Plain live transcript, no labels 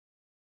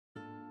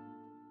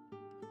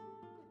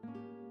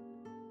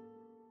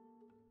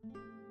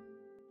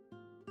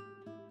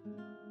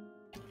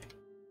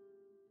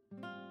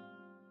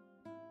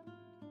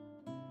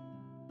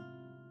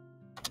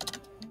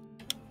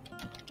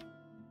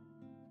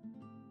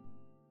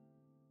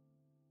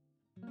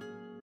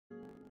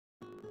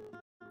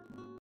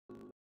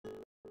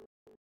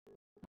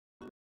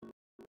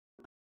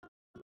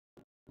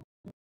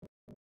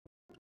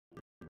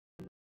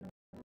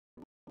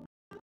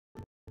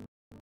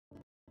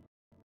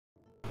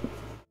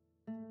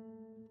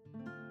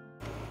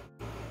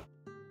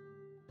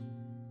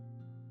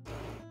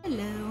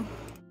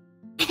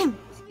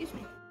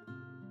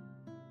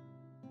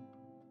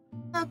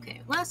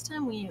last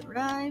time we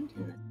arrived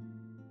in the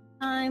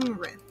time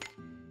rift.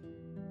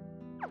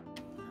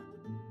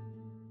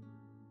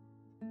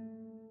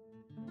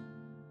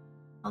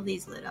 All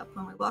these lit up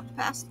when we walked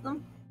past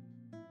them.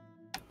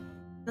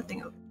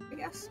 Nothing open, I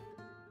guess.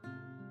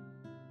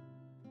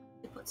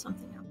 They put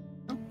something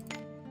up.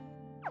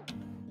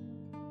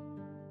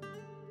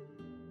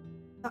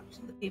 Talk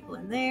to the people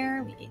in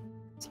there. We ate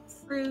some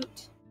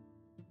fruit.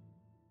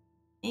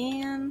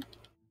 And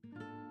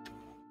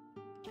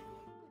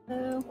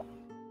so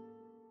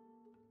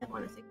I don't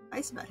want to think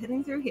twice about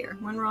heading through here.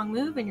 One wrong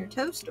move and you're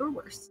toast or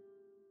worse.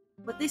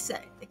 What they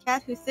say, the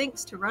cat who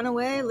thinks to run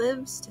away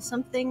lives to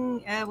something,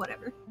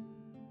 whatever.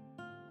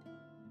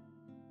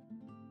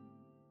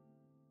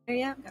 There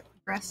you go, gotta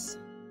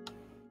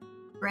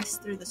progress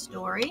through the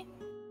story.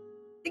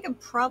 I think I'm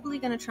probably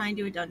gonna try and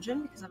do a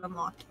dungeon because I've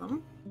unlocked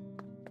them.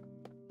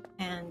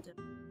 And,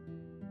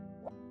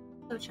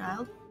 hello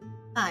child.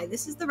 Hi,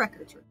 this is the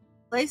records room,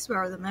 a place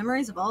where the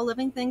memories of all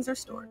living things are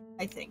stored,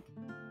 I think.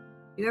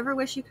 Do you ever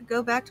wish you could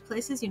go back to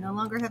places you no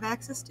longer have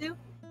access to?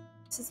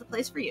 This is the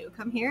place for you.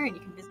 Come here and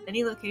you can visit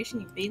any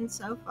location you've been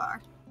so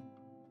far.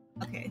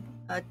 Okay,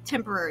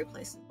 temporary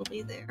places will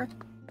be there.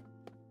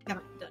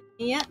 Haven't done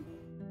it yet.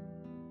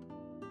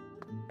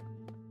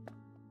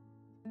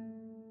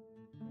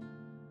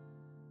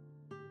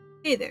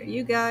 Hey there,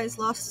 you guys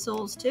lost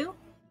souls too?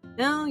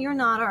 No, you're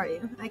not, are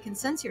you? I can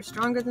sense you're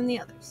stronger than the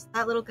others.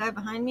 That little guy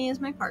behind me is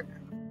my partner.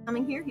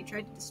 Coming here, he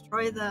tried to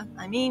destroy the...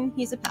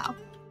 he's a pal.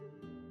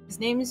 His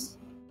name's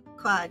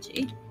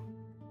Kwaji.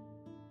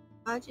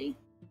 Kwaji?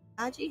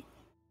 Kwaji?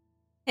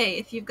 Hey,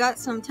 if you've got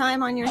some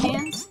time on your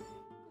hands...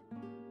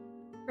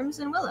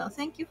 Crimson Willow,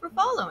 thank you for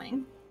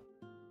following.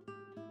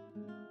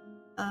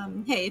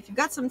 Hey, if you've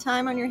got some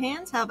time on your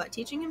hands, how about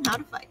teaching him how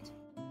to fight?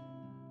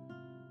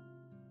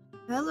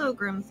 Hello,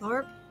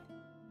 Grimthorpe.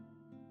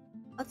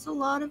 That's a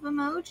lot of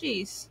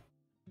emojis.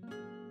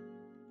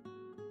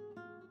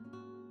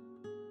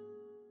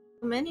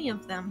 So many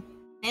of them.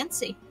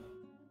 Fancy.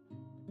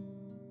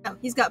 Oh,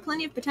 he's got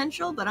plenty of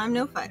potential, but I'm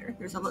no fighter.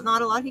 There's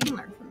not a lot he can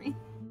learn from me.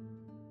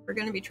 We're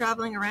going to be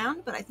traveling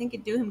around, but I think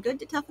it'd do him good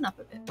to toughen up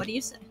a bit. What do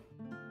you say?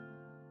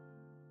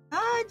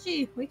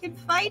 Kaji, we could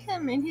fight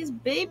him in his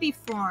baby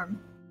form.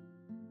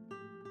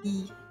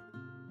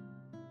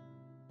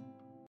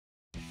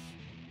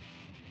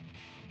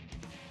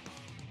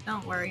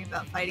 Don't worry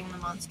about fighting the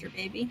monster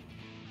baby.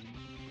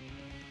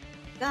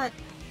 That.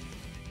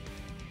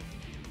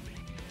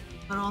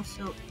 But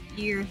also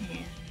ear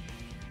hand.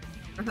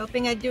 We're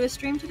hoping I'd do a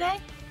stream today.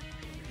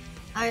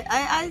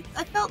 I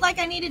felt like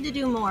I needed to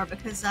do more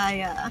because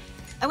I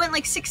went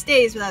like 6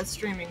 days without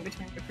streaming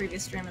between the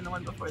previous stream and the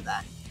one before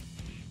that.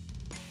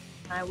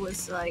 I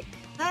was like,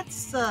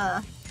 that's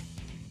not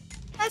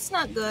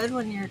good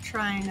when you're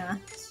trying to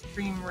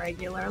stream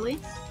regularly.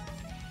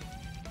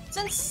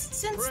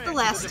 Since the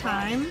last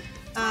time,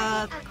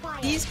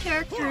 these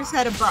characters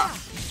had a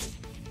buff.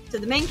 So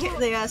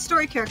the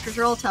story characters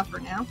are all tougher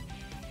now,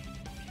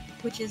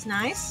 which is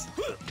nice.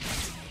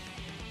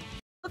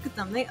 Look at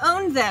them, they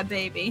owned that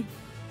baby.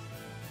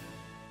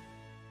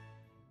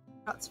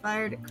 Shots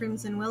fired at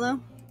Crimson Willow.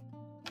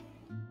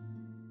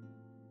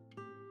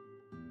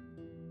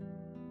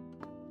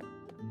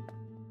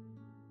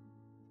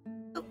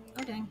 Oh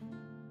dang.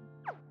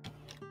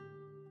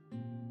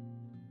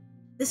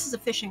 This is a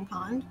fishing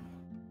pond.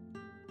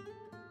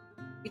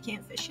 We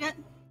can't fish yet.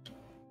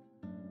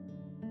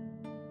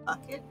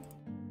 Bucket.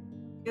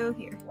 Go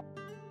here.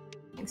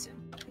 Coming soon.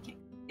 We can't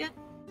yet.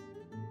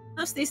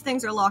 Most of these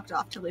things are locked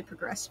off till we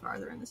progress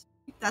farther in this.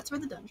 That's where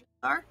the dungeons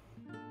are.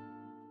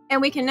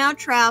 And we can now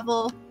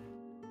travel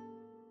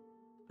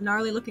a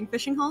gnarly looking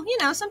fishing hole. You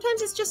know,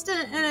 sometimes it's just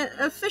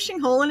a fishing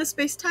hole in a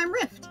space-time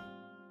rift.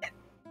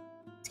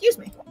 Excuse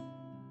me.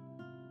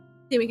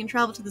 See, we can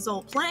travel to the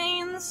Zol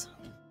Plains.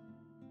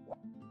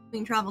 We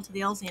can travel to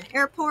the Elzian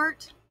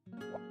Airport.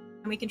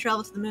 And we can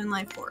travel to the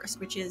Moonlight Forest,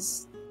 which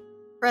is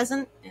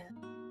present in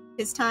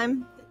his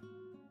time that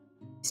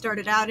he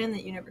started out in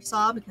that you never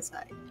saw because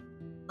I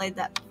played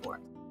that before.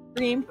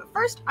 Stream. But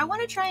first, I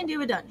want to try and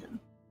do a dungeon.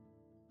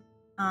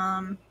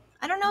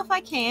 I don't know if I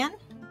can.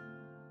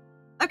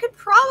 I could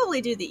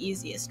probably do the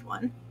easiest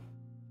one.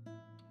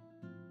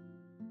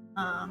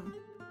 I'm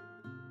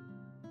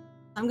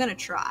gonna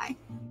try.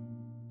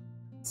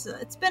 So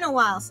it's been a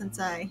while since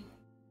I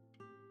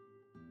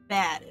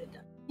batted.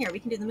 Here, we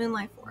can do the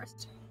Moonlight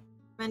Forest.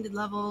 Recommended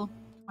level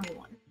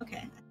 21. Okay,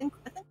 I think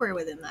we're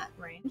within that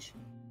range.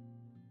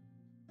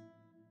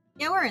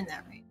 Yeah, we're in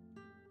that range.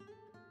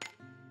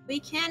 We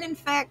can, in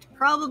fact,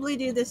 probably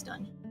do this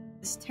dungeon.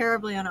 It's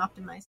terribly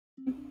unoptimized.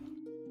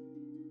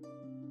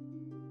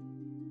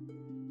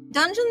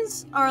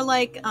 Dungeons are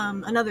like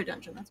another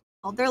dungeon. That's what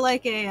it's called. They're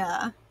like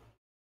a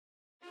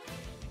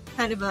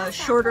kind of a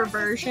shorter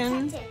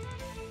version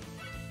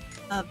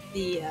of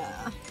the.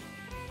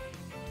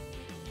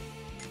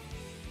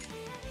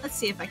 Let's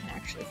see if I can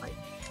actually fight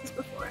this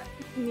before I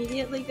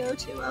immediately go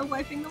to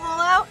wiping them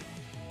all out.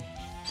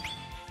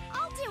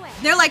 I'll do it.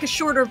 They're like a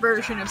shorter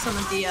version of some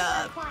of the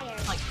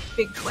like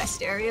big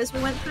quest areas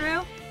we went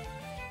through.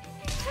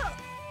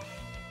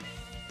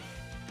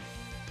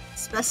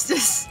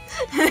 asbestos.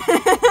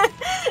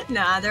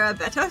 Nah, they're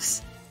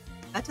abetos.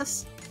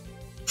 Betos?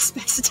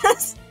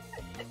 Asbestos?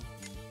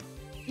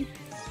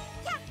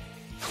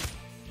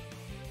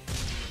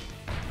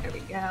 There we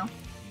go.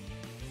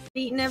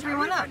 Beating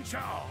everyone up.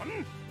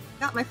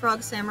 Got my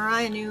frog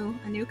samurai, a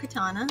new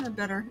katana, a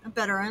better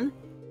one.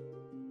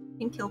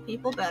 Can kill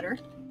people better.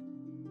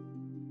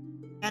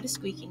 Cat is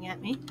squeaking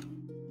at me.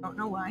 Don't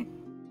know why.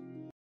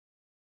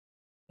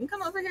 You can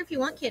come over here if you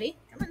want, kitty.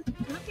 Come on,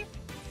 come up here.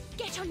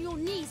 Get on your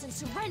knees and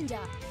surrender.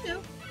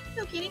 No,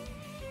 no, kitty.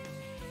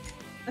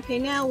 Okay,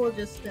 now we'll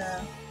just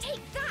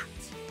Take that.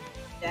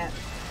 that.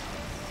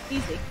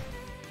 Easy.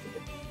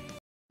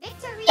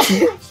 Victory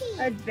achieved.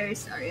 I'm very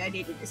sorry. I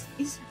needed this.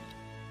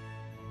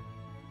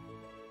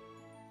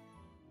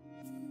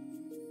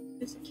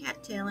 There's a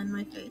cattail in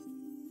my face.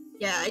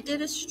 Yeah, I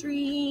did a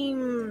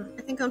stream,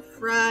 I think on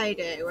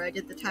Friday, where I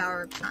did the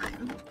Tower of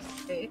Time.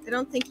 Okay, I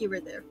don't think you were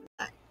there for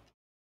that.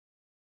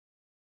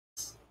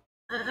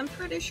 I'm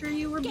pretty sure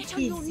you were busy. Get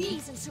on your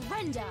knees and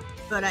surrender.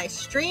 But I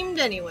streamed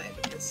anyway,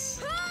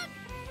 because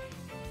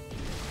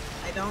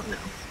I don't know.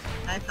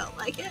 I felt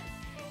like it.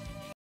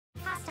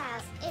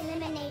 Hostiles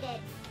eliminated.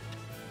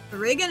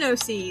 Oregano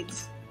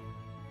seeds.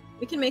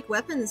 We can make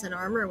weapons and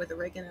armor with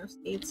oregano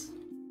seeds.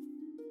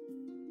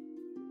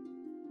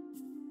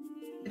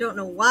 I don't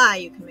know why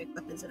you can make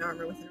weapons and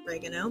armor with an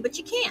oregano, but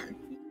you can.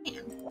 You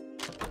can.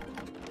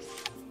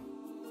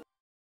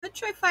 Could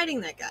try fighting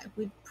that guy.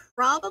 We'd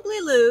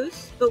probably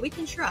lose, but we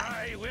can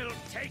try. I will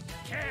take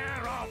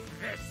care of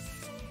this.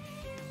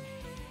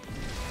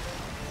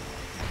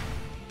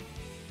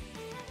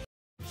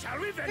 Shall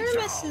we venture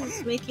Aramis on?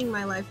 is making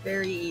my life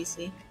very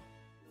easy.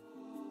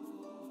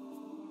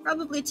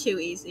 Probably too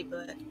easy,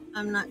 but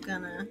I'm not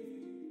gonna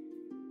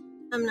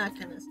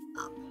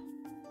stop.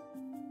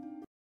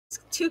 It's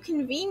too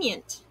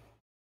convenient.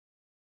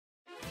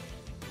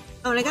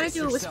 Oh, and I gotta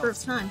do a Whisper of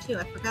Time too.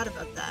 I forgot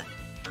about that.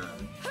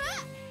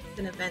 It's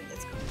an event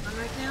that's going on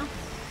right now.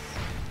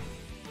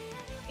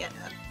 Get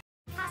a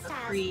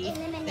free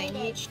thing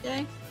each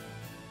day.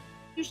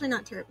 Usually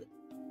not terribly.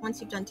 Once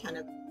you've done 10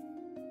 of them.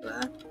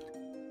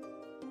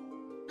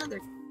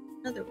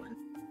 Another one.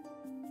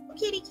 Oh,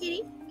 kitty,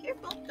 kitty.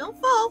 Careful. Don't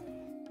fall.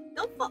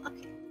 Don't fall.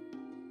 Okay.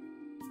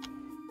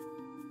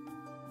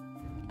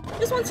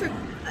 Just once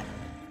I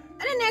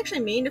didn't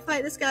actually mean to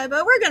fight this guy,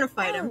 but we're gonna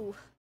fight him. Oh,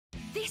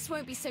 this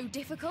won't be so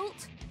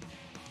difficult.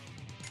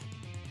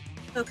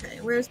 Okay,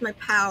 where's my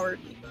power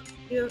debuff?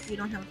 You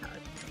don't have a power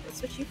debuff. Let's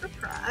switch you for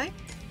Pry.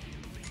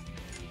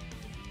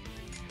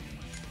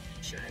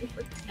 Shine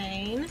for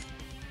Pain.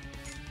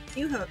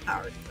 You have a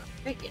power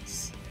debuff, right?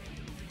 Yes.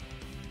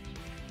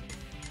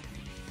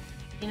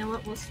 You know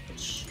what? We'll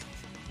switch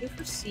you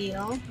for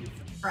Seal, you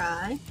for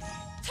Pry.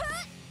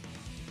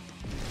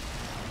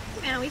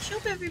 Now we show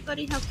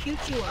everybody how cute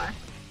you are.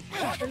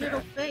 Your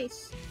little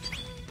face.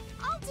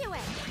 I'll do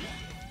it.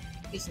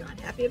 He's not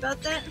happy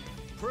about that.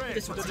 He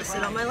just wants to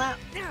sit on my lap.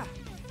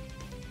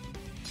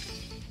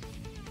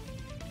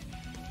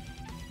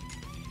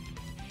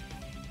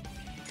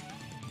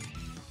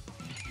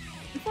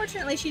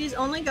 Unfortunately, she's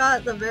only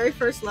got the very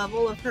first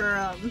level of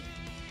her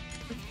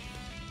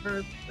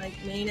like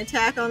main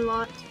attack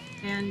unlocked,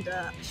 and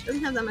she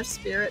doesn't have that much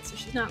spirit, so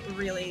she's not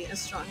really as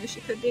strong as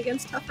she could be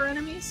against tougher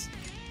enemies.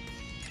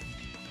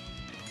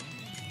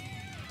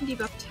 You can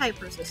debuff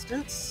type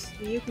resistance.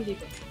 You can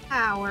debuff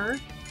power.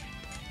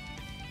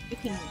 You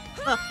can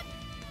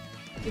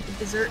you can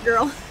Desert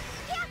Girl.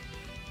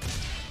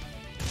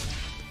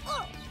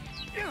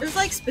 There's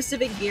like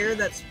specific gear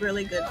that's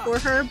really good for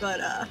her, but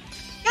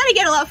gotta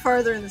get a lot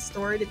farther in the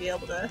story to be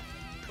able to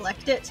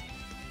collect it.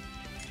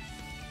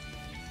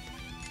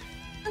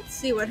 Let's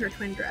see what her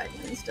Twin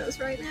Dragons does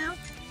right now.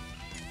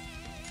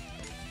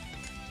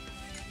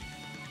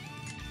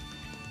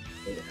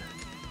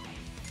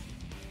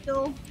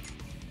 Kill.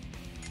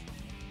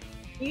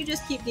 You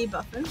just keep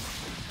debuffing.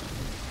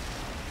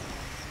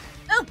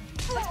 Oh,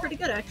 that's pretty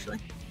good actually.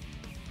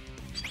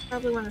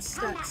 Probably want to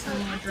stack some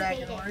more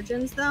Dragon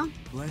Origins though.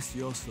 Bless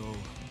your soul.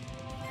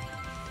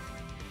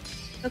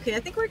 Okay, I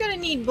think we're gonna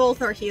need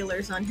both our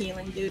healers on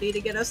healing duty to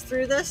get us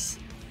through this.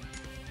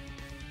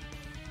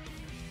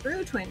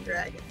 Through Twin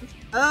Dragons.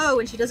 Oh,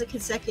 when she does it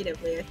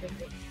consecutively, I think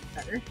it's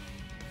better.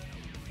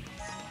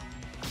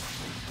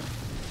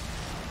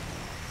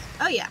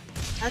 Oh yeah,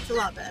 that's a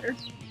lot better.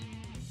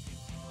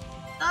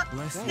 Stop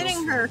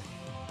hitting her.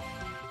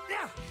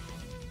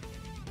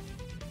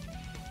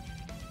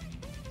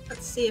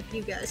 Let's see if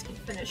you guys can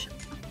finish him.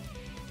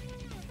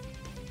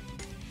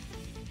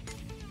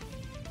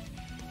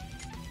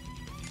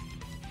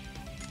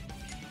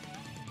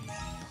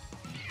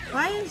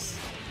 Why is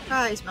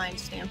Pry's Mind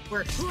Stamp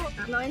worse than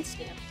her Mind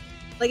Stamp?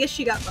 Well, I guess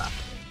she got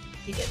buffed.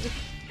 He didn't.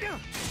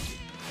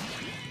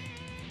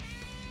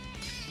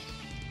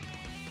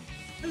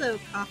 Hello,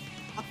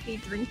 coffee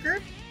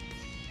drinker.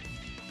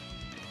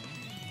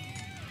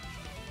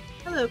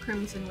 Hello,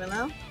 Crimson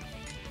Willow.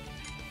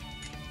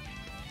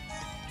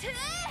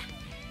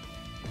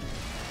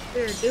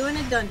 We're doing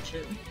a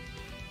dungeon.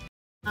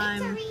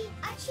 I'm Victory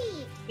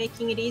achieved.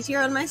 making it easier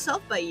on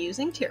myself by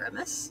using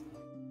Tiramis.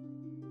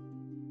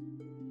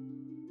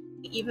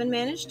 We even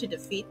managed to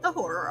defeat the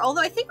horror,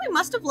 although I think we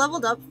must have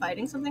leveled up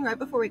fighting something right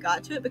before we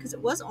got to it, because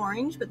it was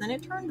orange, but then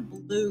it turned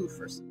blue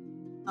for some.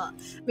 I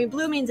mean,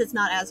 blue means it's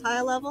not as high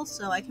a level,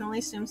 so I can only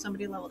assume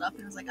somebody leveled up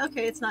and was like,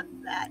 okay, it's not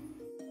that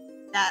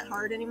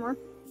hard anymore.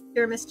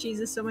 Tiramis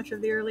cheeses so much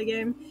of the early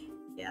game.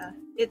 Yeah,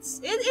 it's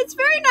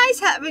very nice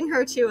having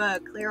her to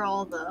clear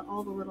all the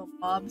little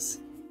mobs,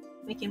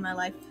 making my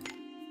life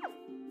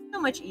so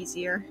much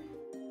easier.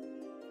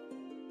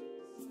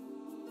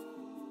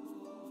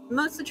 I'm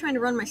mostly trying to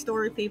run my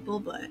story people,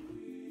 but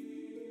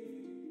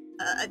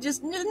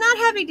just not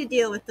having to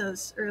deal with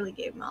those early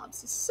game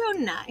mobs is so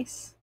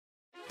nice.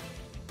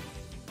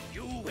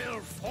 You will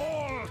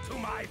fall to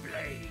my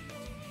blade.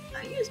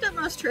 I used up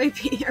most her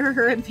AP, or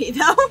her MP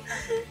though.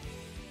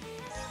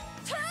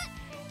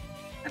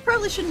 I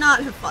probably should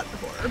not have fought the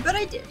horror, but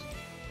I did.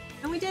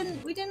 And we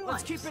didn't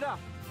Let's keep it up.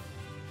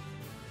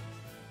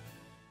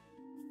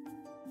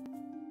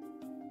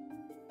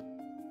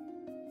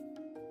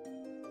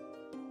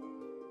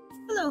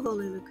 Hello,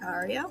 Holy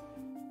Lucario.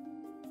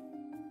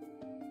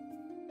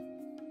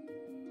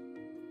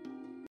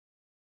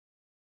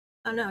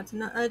 Oh no, it's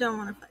not. I don't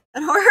want to fight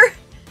that horror.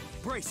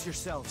 Brace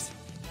yourselves.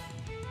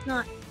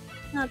 Not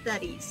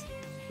that easy.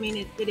 I mean,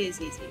 it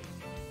is easy.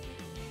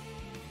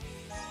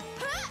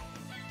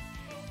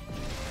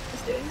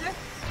 What's doing there?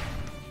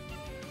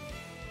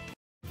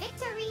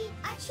 Victory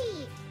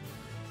achieved.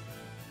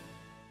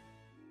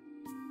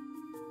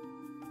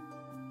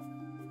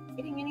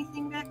 Getting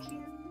anything back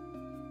here?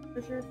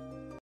 For sure.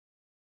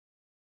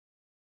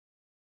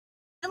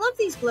 I love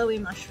these glowy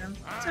mushrooms.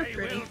 So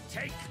pretty. I will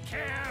take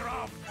care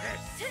of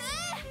this.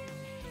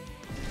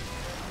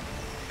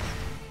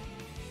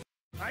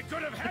 I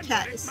could have The handled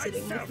cat it is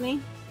sitting myself. with me.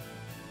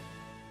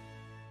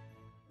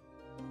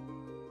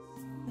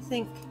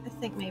 I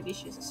think maybe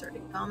she's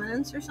asserting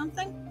dominance or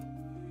something.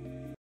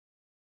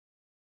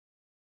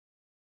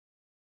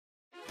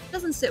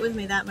 Doesn't sit with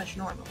me that much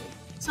normally.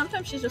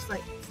 Sometimes she's just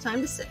like, it's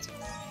time to sit.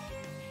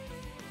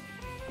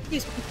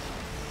 Excuse me.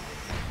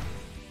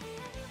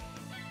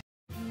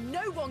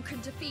 No one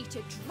can defeat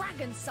a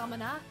dragon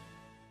summoner.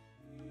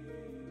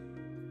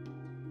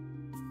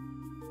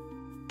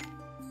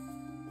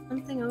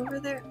 Something over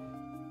there?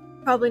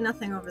 Probably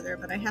nothing over there,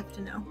 but I have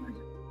to know.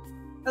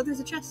 Oh, there's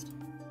a chest.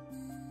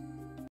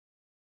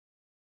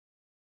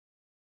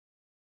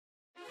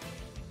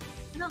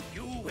 No.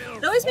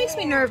 It always makes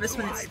me nervous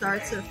when it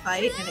starts a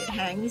fight and it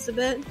hangs a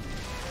bit. I'm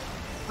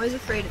always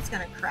afraid it's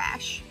gonna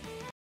crash.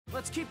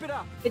 Let's keep it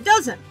up. It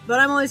doesn't, but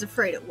I'm always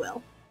afraid it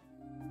will.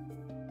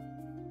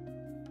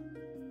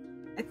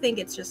 I think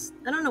it's just,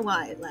 I don't know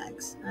why it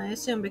lags. I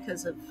assume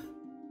because of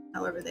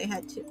however they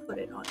had to put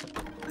it on.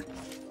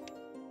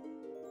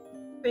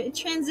 But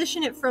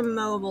transition it from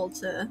mobile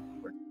to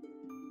work.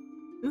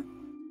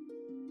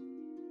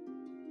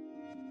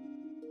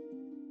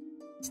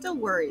 Still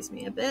worries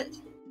me a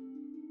bit.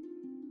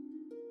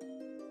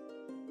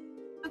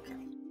 Okay,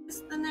 this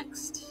is the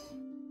next.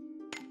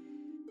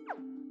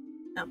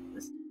 No,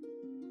 this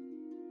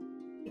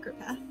secret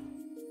path.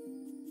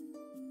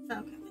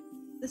 Okay,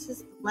 this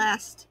is the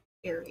last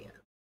area.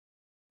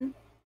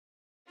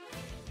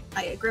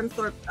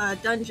 Grimthorpe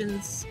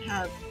dungeons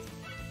have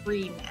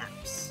 3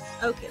 maps.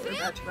 Okay, we're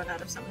about to run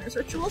out of summoners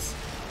rituals.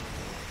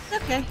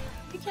 Okay,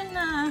 we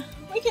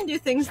can do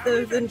things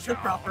the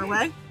proper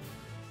way.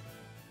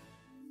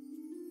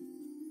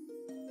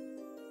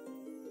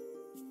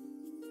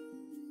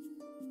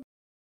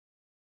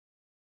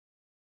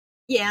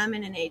 Yeah, I'm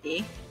in an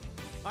AD.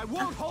 I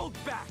won't hold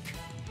back.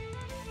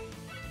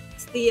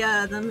 It's the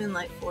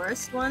Moonlight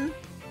Forest one.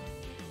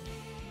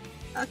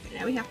 Okay,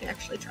 now we have to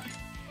actually try.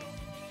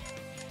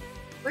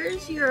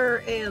 Where's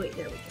your AoE?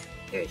 There we go.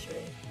 There's your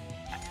AoE.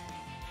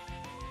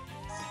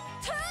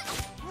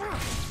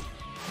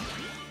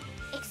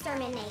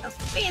 Exterminate. How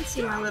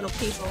fancy my little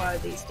people are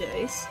these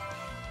days.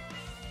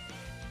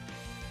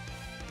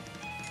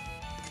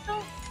 I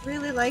don't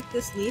really like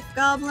this leaf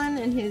goblin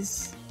and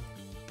his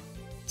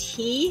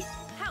teeth.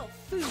 How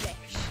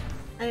foolish.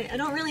 I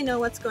don't really know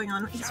what's going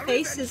on. His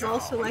face is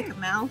also like a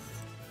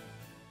mouth.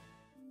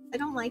 I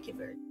don't like it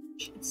very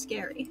much. It's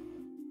scary.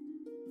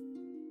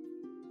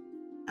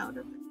 Out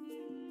of it.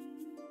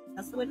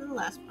 That's the way to the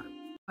last part.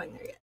 I'm not going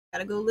there yet.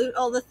 Gotta go loot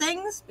all the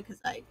things because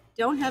I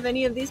don't have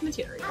any of these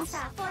materials.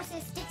 Hostile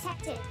forces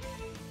detected.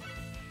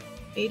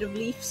 Made of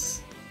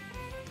leaves.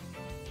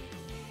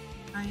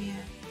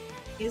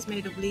 He is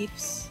made of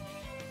leaves.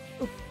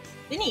 Oh,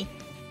 spinny!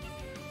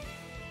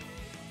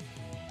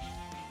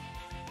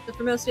 So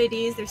for most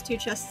ADs, there's 2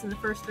 chests in the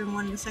first room,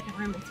 1 in the second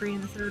room, and 3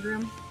 in the third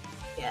room.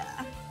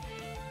 Yeah.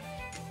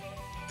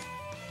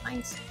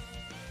 Mine's...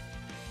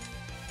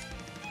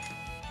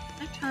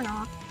 Did I turn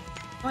off?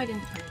 Oh, I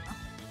didn't turn it off.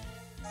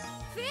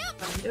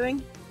 What I'm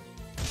doing?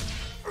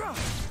 I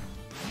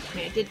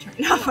mean, I did turn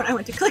it off when I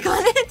went to click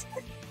on it.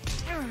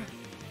 Stop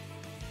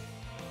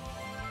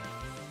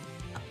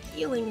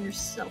healing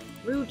yourself.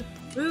 Rude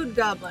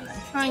goblin.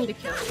 I'm trying to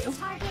kill you.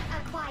 Target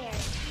acquired.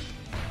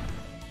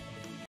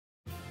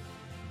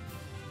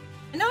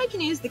 I know I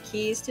can use the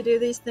keys to do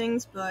these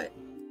things, but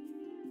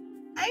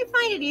I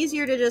find it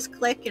easier to just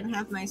click and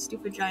have my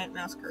stupid giant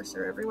mouse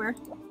cursor everywhere.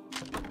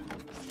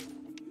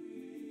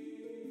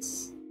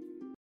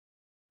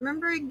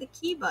 Remembering the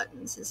key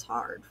buttons is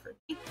hard for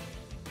me.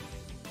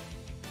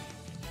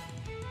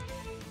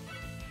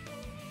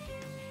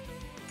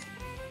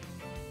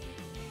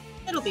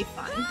 It'll be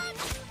fun.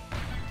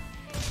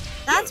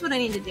 That's what I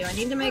need to do. I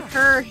need to make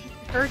her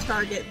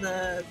target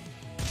the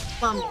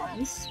plum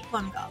ones,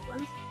 plum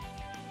goblins.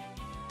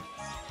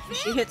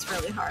 She hits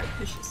really hard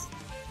because she's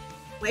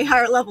way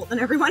higher level than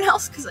everyone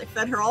else because I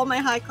fed her all my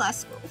high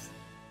class scrolls.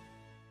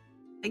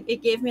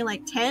 It gave me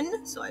like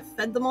 10, so I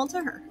fed them all to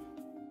her.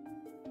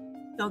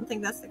 Don't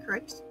think that's the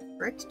correct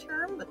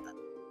term, but that's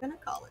what I'm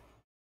gonna call it.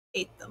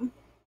 Ate them.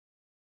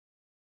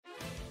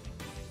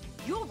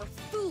 You're a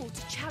fool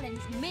to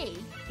challenge me.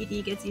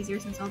 AD gets easier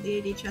since all the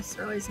AD chests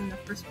are always in the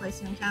first place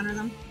to encounter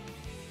them.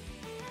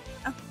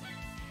 Oh.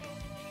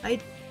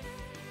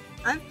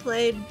 I've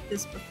played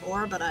this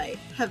before, but I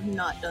have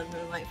not done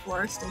Moonlight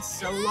Forest in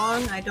so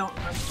long, I don't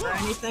remember where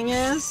anything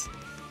is.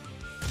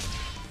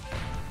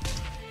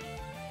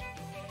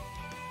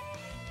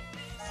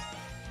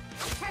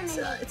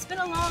 It's been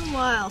a long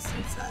while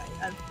since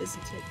I've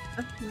visited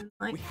Moonlight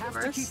Forest. We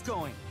have to keep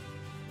going.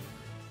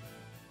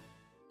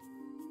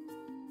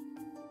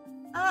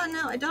 Oh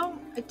no, I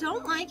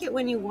don't like it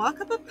when you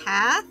walk up a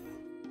path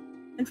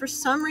and for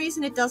some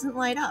reason it doesn't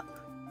light up.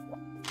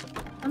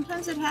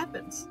 Sometimes it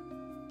happens.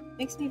 It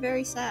makes me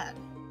very sad.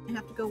 I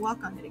have to go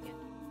walk on it again.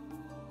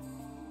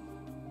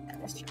 Yeah,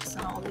 there's chests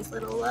on all these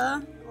little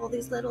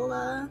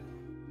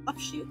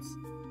offshoots.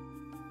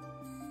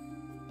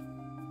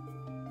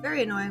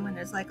 Very annoying when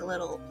there's like a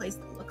little place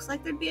that looks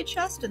like there'd be a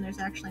chest and there's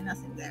actually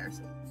nothing there.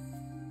 So.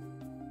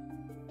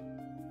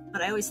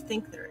 But I always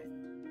think there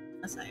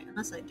is,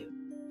 unless I do.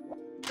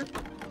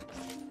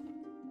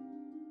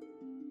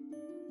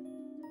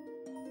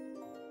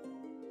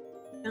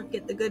 Don't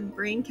get the good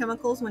brain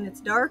chemicals when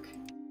it's dark.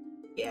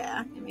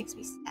 Yeah, it makes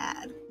me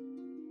sad.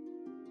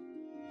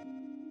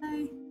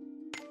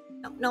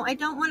 No, I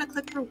don't want to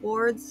click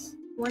rewards.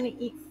 I want to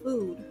eat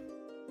food.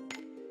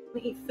 I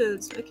want to eat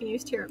food so I can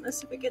use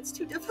Tiramis if it gets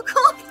too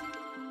difficult.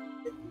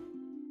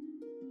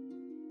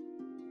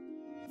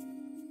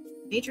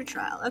 Major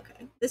trial.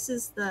 Okay, this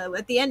is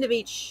at the end of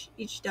each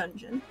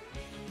dungeon.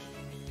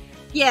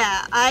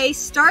 Yeah, I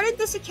started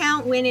this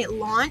account when it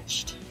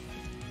launched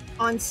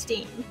on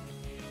Steam.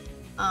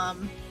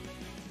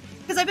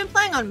 Because I've been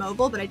playing on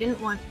mobile, but I didn't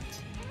want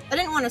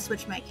to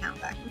switch my account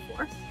back and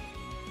forth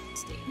to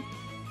Steam.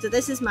 So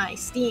this is my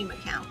Steam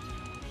account.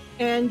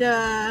 And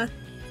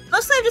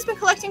mostly I've just been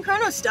collecting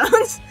Chrono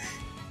Stones.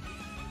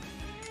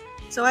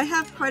 So I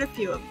have quite a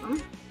few of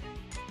them.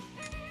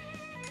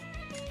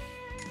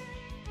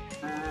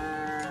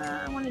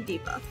 I want to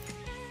debuff.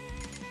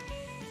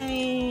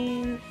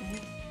 And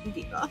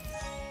debuff.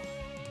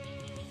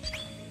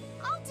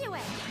 I'll do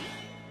it.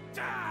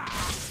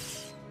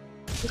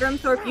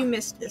 Grimthorpe, you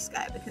missed this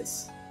guy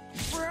because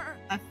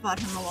I fought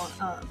him along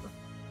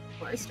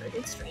before I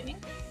started streaming.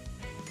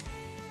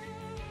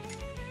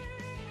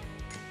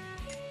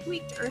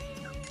 Weak to earth.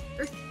 No,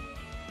 earth.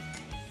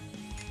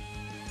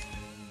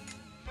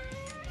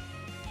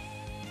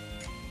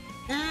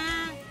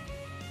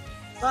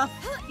 Buff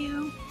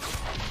you.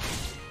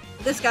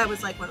 This guy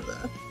was like one of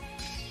the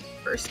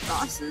first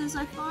bosses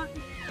I fought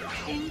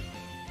in.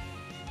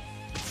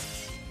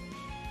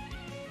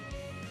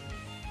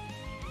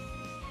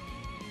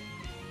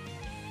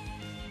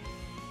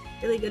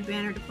 Really good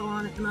banner to pull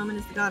on at the moment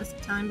is the Goddess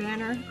of Time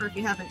banner, or if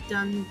you haven't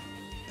done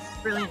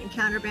Brilliant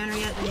Encounter banner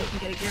yet, then you can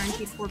get a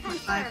guaranteed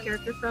 4.5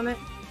 character from it.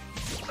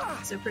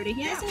 So pretty.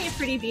 Yeah, isn't he a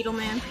pretty beetle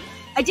man?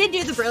 I did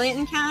do the Brilliant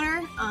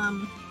Encounter.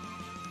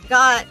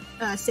 Got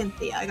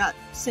Cynthia. I got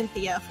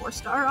Cynthia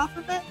 4-star off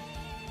of it.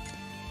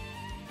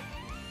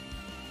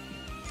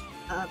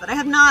 But I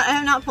have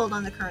not pulled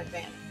on the current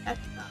banner yet.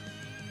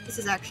 This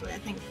is actually, I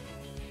think,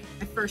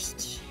 my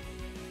first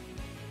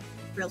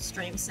real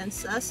stream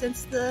since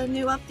the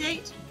new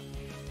update.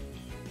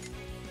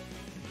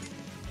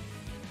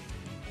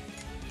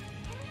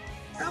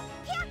 Oh.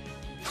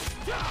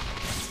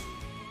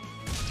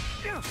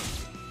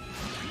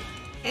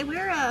 Hey,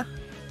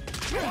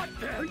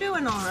 we're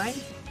doing all right.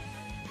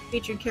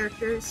 Featured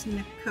characters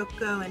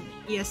Necoco and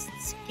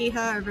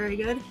Skiha are very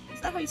good.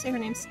 Is that how you say her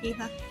name,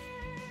 Skiha?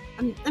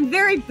 I'm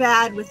very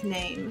bad with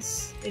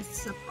names.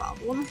 It's a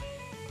problem.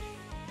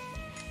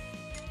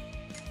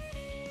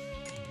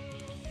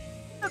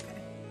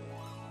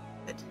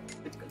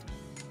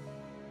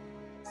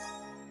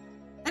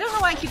 I don't know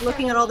why I keep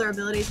looking at all their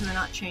abilities and they're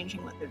not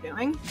changing what they're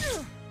doing.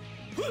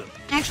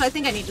 Actually, I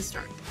think I need to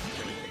start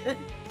with it.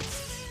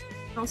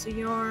 Also,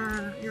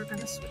 you're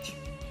gonna switch.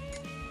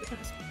 You're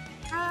gonna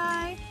switch.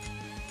 Try.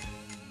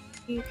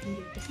 You can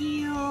do the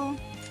heal.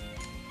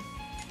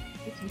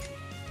 You can do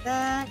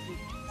that. You can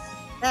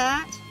do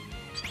that.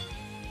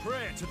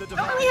 I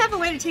don't really have a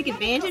way to take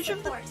advantage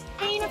of the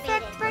pain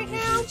effect right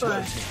now,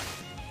 but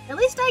at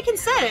least I can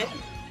set it.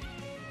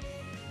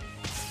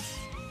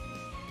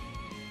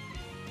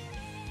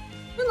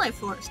 Moonlight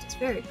Forest is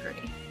very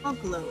pretty. All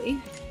glowy.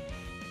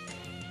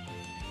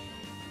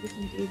 We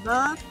can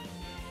debuff.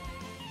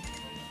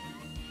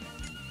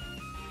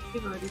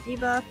 We've already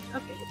debuffed.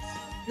 Okay,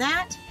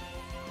 that.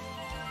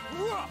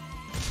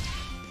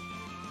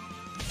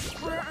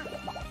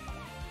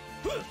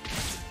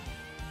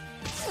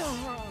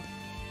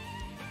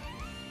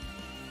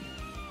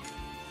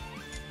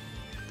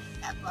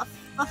 Yeah, buff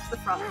the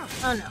frog.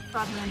 Oh no,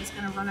 Frogman is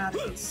gonna run out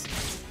of his.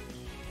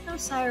 No,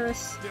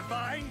 Cyrus.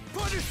 Divine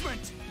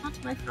punishment!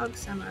 Not my frog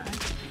samurai.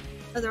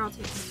 Oh, they're all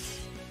taking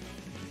this.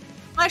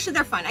 Well, actually,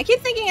 they're fine. I keep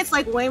thinking it's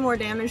like way more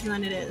damage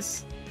than it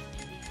is.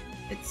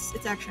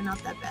 It's actually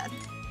not that bad.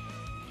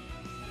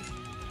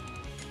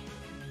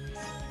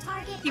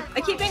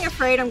 I keep being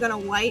afraid I'm gonna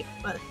wipe,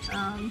 but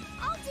I'll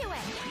do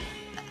it.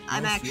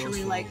 I'm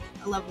actually like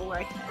a level where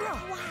I can.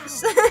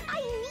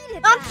 I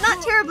needed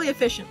not terribly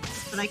efficiently,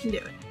 but I can do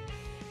it.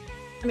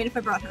 I mean, if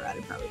I brought her out,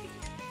 it'd probably be.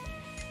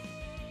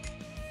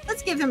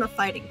 Let's give him a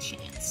fighting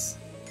chance.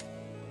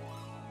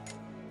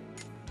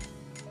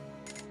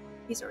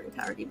 He's already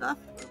power debuffed.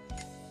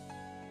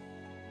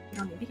 You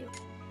don't need to heal.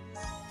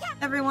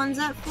 Everyone's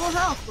at full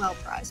health. Well,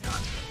 prize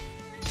not.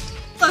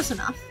 Close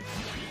enough.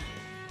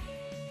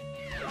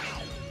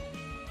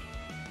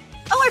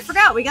 Oh, I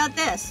forgot. We got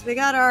this. We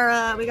got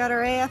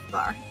our AF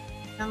bar.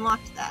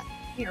 Unlocked that.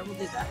 Here, we'll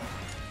do that.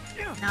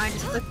 Now I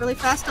just click really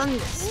fast on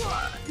this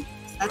one.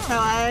 That's how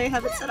I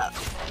have it set up.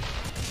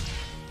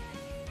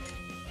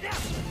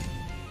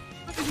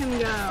 Look at him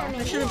go.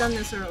 I should have done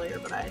this earlier,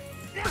 but I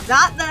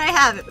forgot that I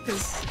have it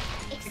because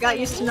I got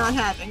used to not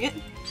having it.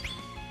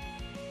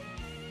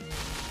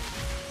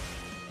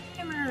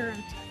 Hammer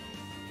attack.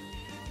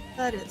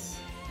 That is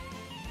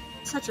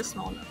such a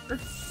small number.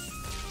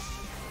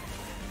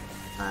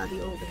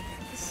 The olden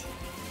days.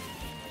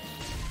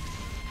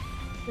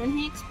 Then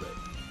he exploded.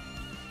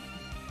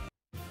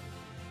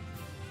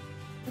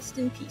 Rest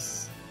in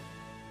peace.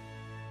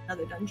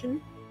 Another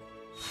dungeon.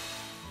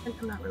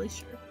 I'm not really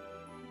sure.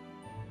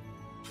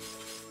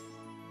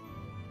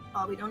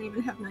 Oh, we don't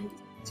even have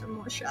 96 or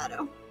more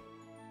shadow.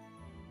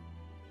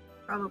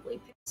 Probably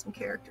pick some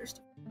characters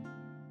to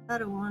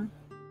shadow one.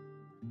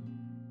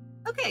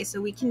 Okay,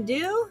 so we can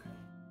do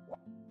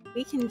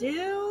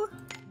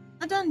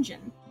a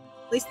dungeon.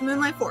 At least the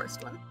Moonlight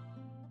Forest one.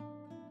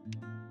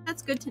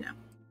 That's good to know.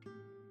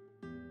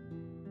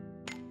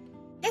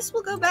 Guess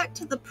we'll go back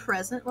to the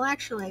present. Well,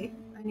 actually,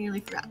 I nearly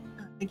forgot.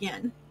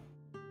 Again.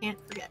 Can't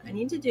forget. I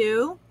need to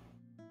do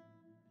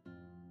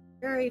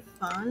very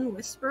fun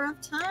Whisper of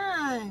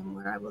Time,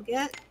 where I will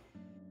get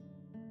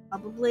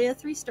probably a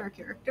 3-star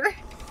character.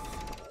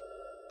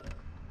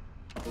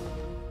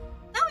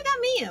 Now we got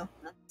Miyu.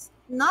 That's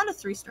not a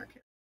 3-star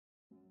character.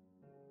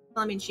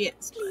 Well, I mean, she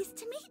is. Pleased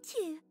to meet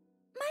you.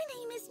 My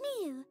name is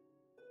Miyu.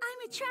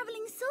 I'm a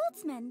traveling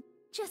swordsman,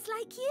 just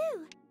like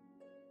you.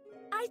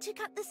 I took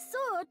up the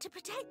sword to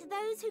protect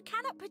those who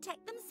cannot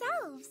protect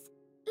themselves.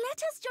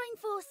 Let us join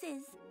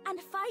forces and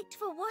fight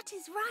for what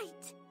is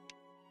right.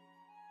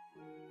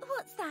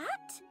 What's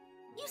that?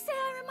 You say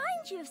I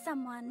remind you of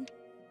someone.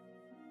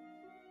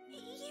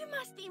 You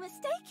must be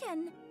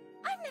mistaken.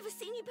 I've never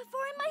seen you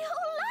before in my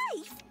whole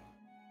life.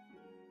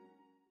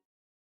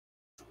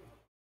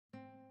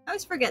 I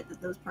always forget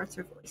that those parts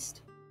are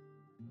voiced.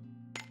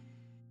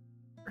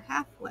 We're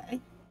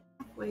halfway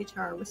to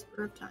our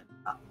Whisper of Time.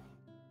 Oh.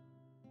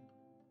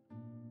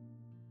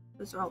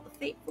 Those are all the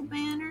fateful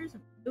banners.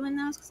 I'm doing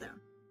those because I don't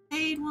have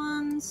paid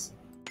ones.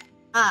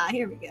 Ah,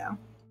 here we go.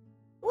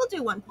 We'll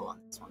do one pull on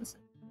this one. So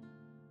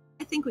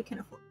I think we can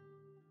afford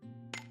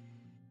it.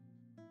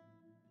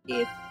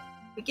 See if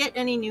we get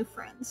any new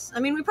friends. I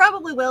mean, we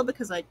probably will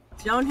because I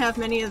don't have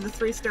many of the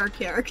 3-star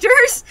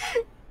characters.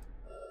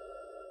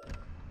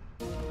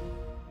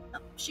 Oh,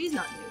 she's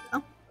not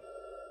new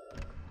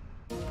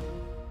though.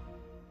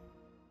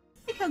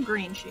 Look how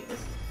green she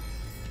is.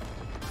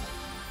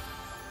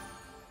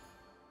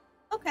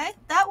 Okay,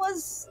 that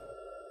was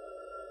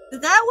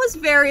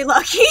very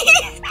lucky.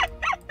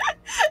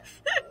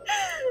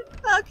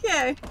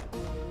 Okay.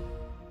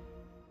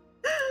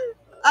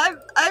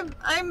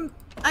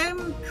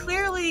 I'm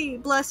clearly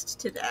blessed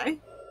today.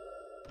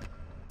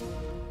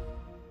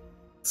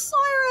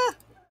 Syrah! I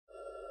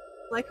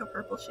like how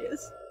purple she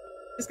is.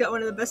 She's got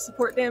one of the best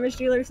support damage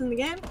dealers in the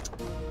game.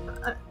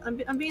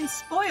 I'm being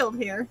spoiled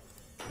here.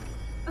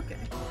 Okay,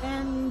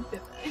 and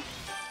Bippe.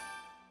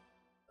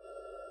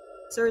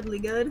 Absurdly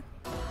good.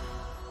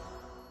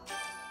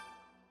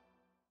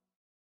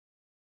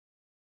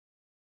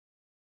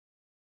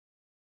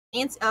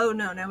 Oh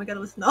no, now we gotta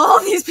listen to all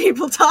these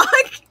people talk!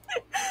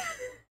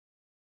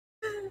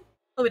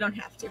 Well, we don't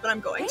have to, but I'm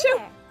going to.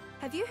 There.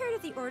 Have you heard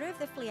of the Order of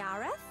the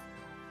Fliareth?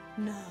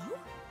 No?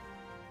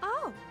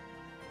 Oh,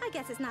 I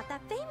guess it's not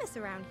that famous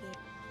around here.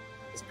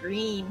 It's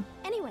green.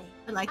 Anyway,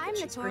 I like that I'm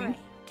she's Necoco, green.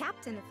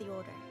 captain of the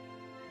Order.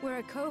 We're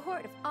a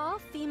cohort of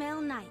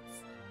all-female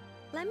knights.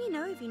 Let me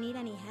know if you need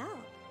any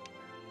help.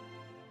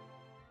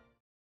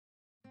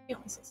 He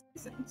only says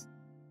 2 things.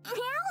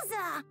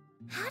 Yowza!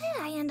 How did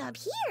I end up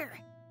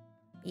here?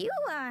 You,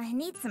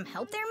 need some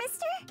help there,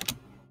 mister?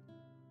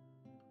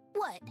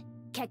 What?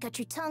 Can't cut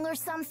your tongue or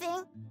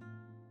something?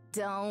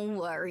 Don't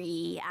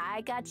worry,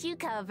 I got you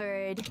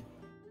covered.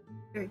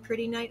 Very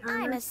pretty knight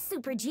armor. I'm a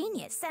super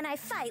genius, and I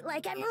fight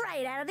like I'm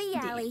right out of the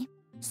alley.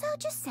 So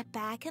just sit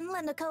back and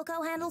let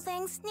Necoco handle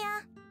things,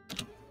 yeah?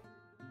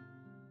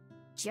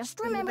 Just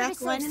remember to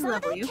save some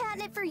of that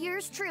catnip for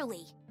yours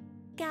truly.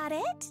 Got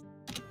it?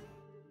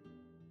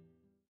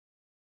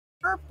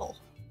 Purple.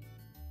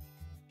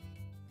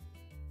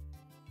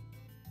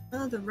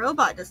 Oh, the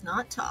robot does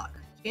not talk.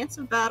 Chance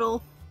of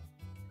battle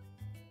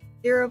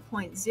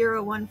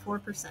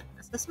 0.014%.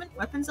 Assessment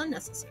weapons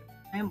unnecessary.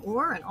 I am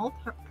Or, an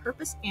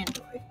all-purpose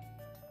android.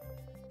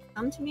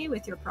 Come to me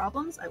with your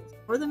problems. I will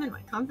store them in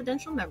my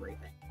confidential memory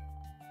bank.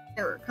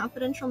 Error.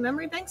 Confidential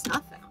memory banks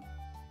not found.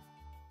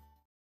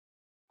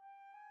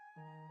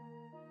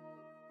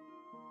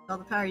 All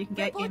the power you can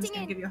get, game's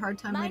gonna give you a hard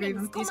time later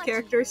even with these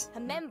characters. A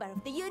member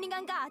of the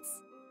Union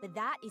Guards. But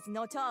that is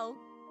not all.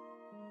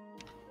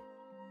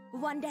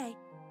 One day,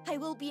 I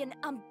will be an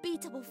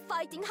unbeatable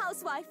fighting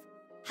housewife.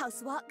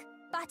 Housework,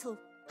 battle,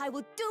 I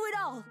will do it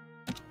all.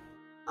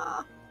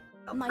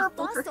 My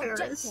first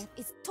objective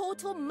is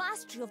total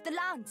mastery of the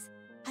lands.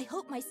 I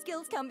hope my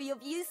skills can be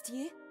of use to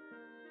you.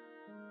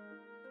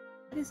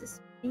 What is this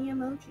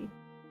emoji?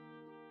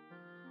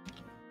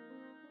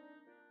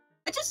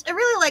 I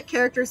really like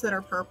characters that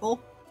are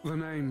purple. The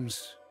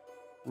name's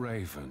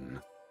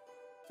Raven.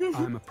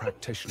 I'm a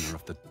practitioner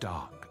of the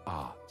dark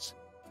arts.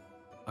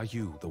 Are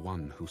you the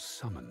one who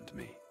summoned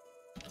me?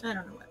 I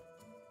don't know what.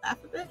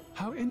 Laugh a bit?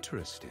 How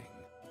interesting.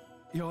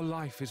 Your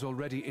life is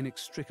already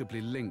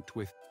inextricably linked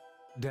with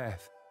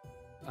death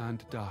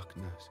and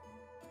darkness.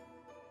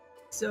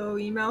 So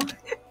emo.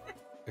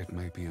 It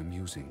may be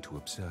amusing to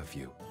observe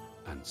you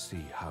and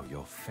see how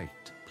your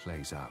fate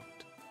plays out.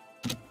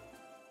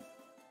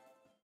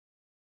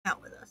 Out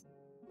with us.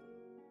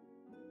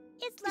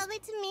 It's lovely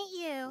to meet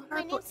you.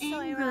 My Purple name's and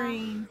Soira.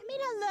 green. I may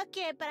not look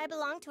it, but I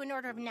belong to an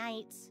order of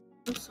knights.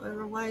 Oh,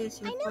 Soira, why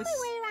is your I know voice my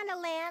way around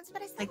a lance,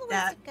 but I still like have a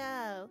that? ways to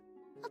go.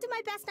 I'll do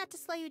my best not to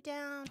slow you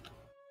down.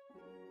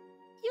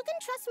 You can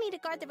trust me to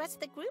guard the rest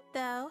of the group,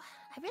 though.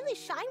 I really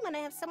shine when I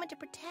have someone to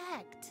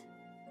protect.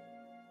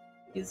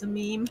 Use a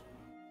meme.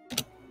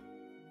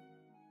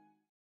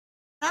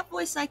 That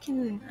voice I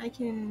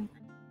can...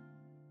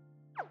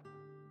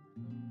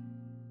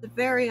 It's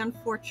very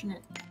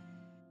unfortunate.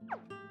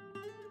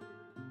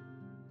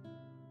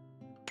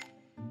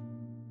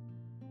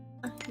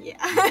 Yeah.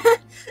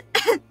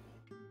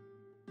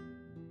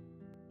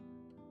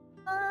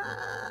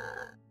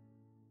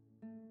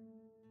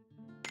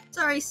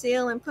 Sorry,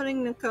 Seal, I'm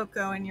putting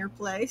Necoco in your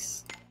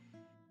place.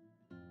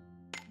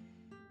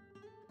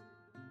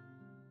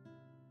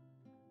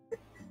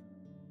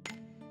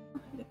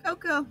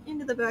 Necoco,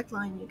 into the back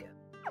line you go.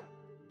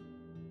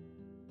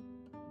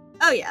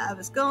 Oh yeah, I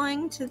was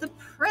going to the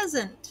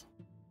present.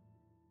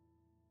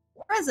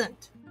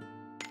 Present.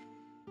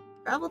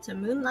 Travel to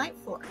Moonlight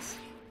Forest.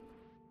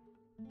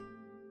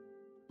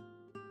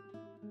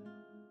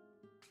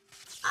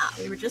 Ah,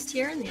 we were just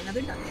here in the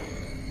another dungeon.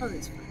 Oh,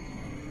 this is fun.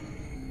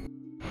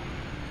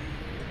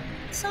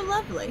 So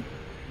lovely.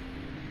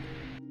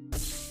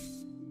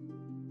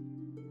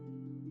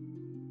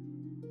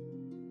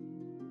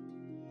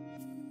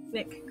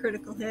 Nick,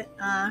 critical hit.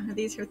 Are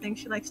these her things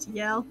she likes to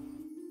yell?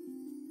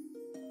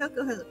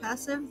 Coco has a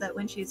passive that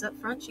when she's up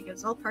front, she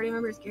gives all party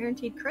members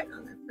guaranteed crit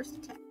on their first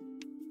attack.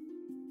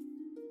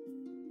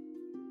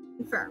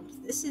 Confirmed.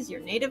 This is your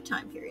native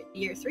time period, the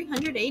year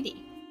 300 AD.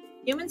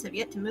 Humans have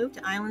yet to move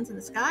to islands in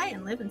the sky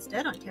and live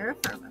instead on terra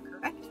firma,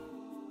 correct?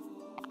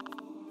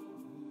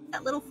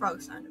 That little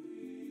frog sounded.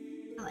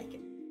 I like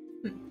it.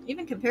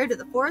 Even compared to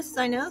the forests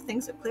I know,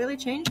 things have clearly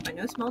changed by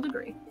no small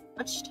degree.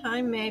 Much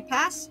time may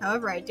pass,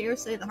 however I dare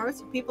say the hearts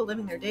of people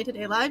living their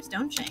day-to-day lives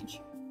don't change.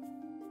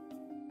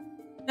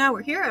 Now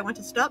we're here, I want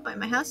to stop by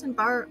my house in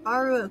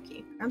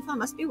Baruoki. Grandpa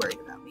must be worried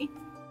about me.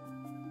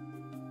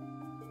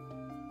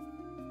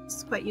 This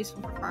is quite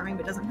useful for farming,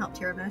 but doesn't help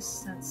Tyrannus,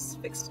 since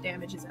fixed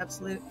damage is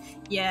absolute.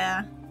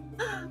 Yeah.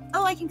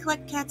 Oh, I can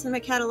collect cats in my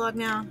catalog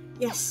now.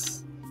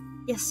 Yes.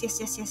 Yes, yes,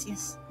 yes, yes,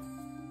 yes.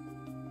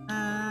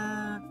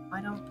 I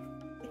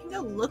can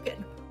go look at...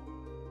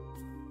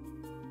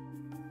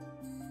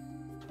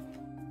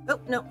 Oh,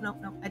 no, no,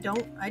 no. I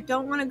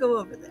don't want to go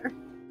over there.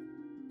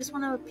 I just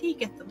want to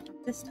peek at them from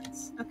a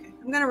distance. Okay,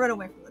 I'm gonna run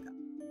away from the gun.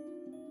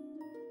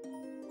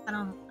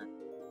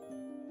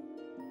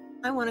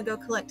 I want to go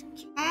collect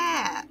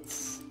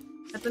cats.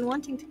 I've been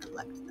wanting to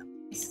collect them.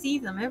 I see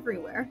them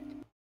everywhere.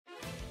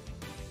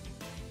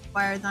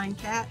 Acquire thine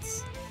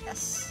cats.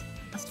 Yes.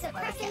 Must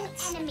acquire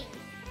cats. Enemy.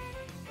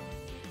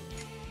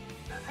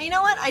 You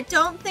know what? I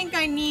don't think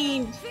I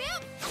need.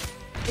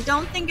 I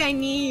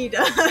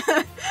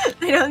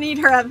don't need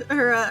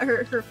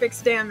her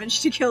fixed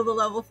damage to kill the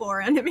level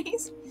 4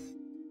 enemies.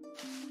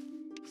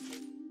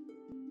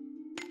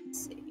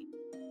 Let's see.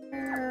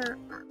 Where are...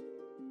 I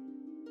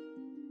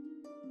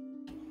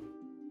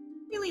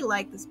really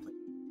like this place.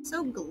 It's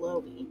so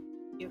glowy.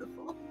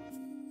 Beautiful.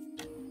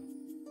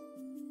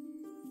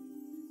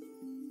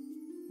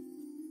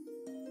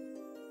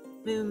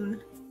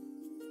 Moon.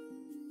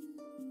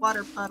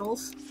 water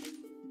puddles.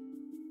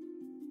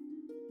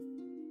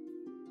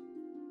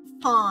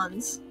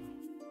 Ponds.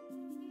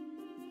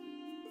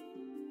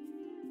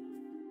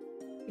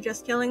 You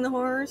just killing the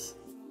horrors?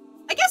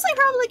 I guess I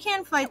probably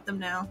can fight them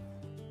now.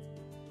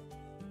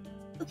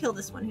 We'll kill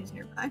this one who's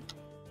nearby.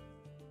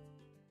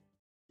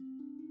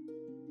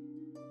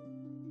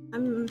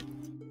 I'm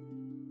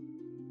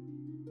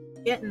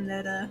getting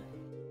that, I'm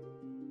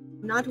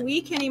not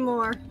weak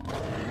anymore.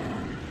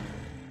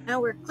 Now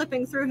we're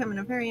clipping through him in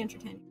a very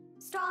entertaining.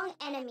 Strong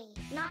enemy,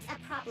 not a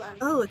problem.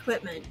 Oh,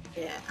 equipment.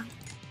 Yeah.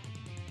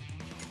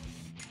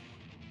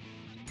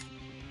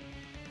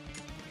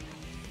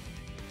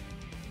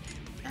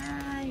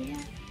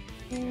 Yeah.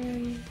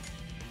 And...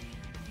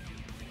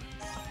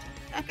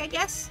 heck, I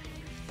guess?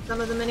 Some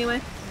of them anyway.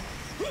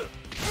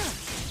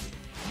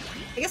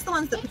 I guess the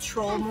ones that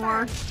patrol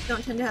more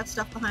don't tend to have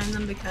stuff behind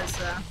them because,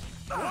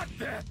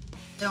 they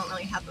don't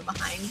really have it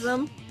behind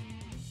them.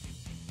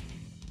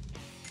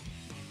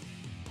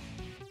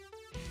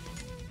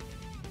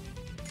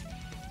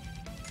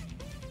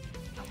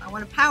 I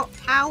want a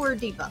power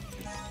debuff.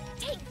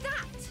 Take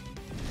that!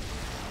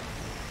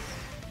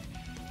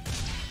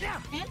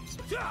 And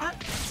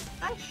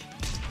gosh.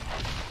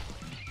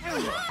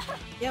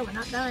 Yeah, we're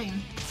not dying.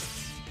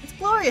 It's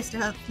glorious to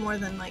have more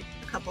than like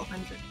a couple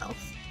hundred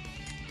health.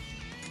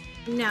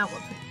 Now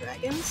we'll put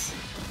dragons.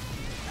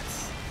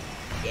 That's,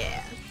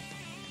 yeah,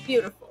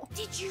 beautiful.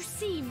 Did you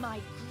see my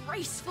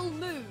graceful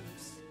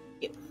moves?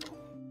 Beautiful.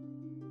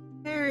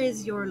 Where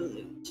is your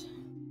loot?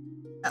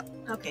 Oh,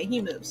 okay,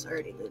 he moves.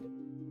 Already looted.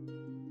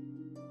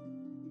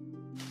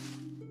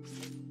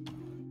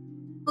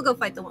 We'll go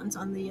fight the ones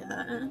on the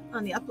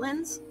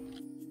uplands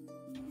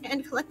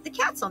and collect the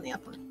cats on the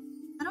upland.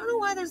 I don't know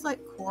why there's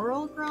like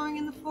coral growing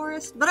in the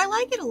forest, but I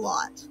like it a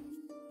lot.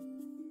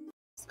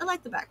 I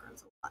like the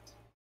backgrounds a lot.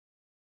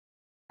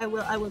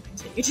 I will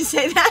continue to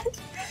say that.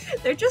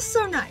 They're just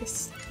so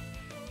nice.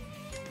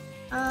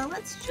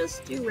 Let's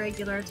just do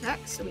regular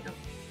attacks so we don't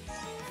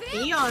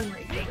be on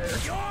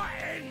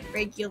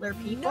regular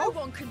people. No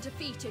one can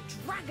defeat a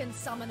dragon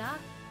summoner.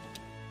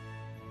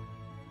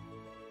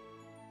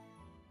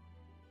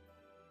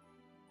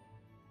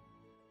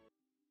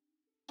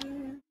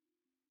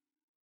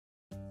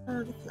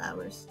 Oh, the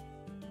flowers.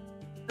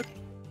 Okay.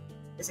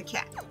 There's a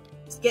cat.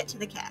 Let's get to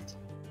the cat.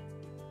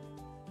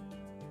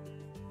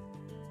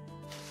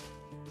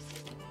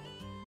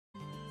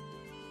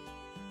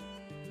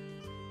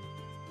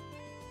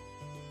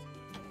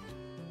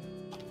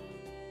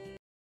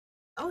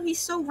 Oh, he's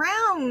so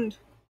round!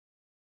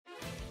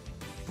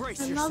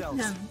 Brace I yourselves. love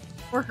him.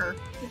 Or her.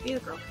 Could be a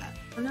girl cat.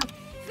 Oh no.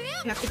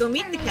 You have to go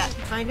meet the cat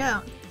to find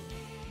out.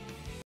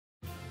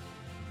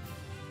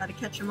 Gotta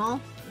catch them all?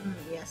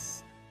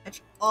 Yes.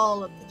 Catch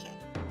all of the cat.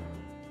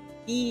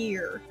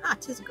 Beer. Ah,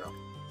 'tis a girl.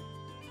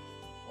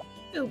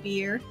 Go,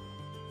 Beer.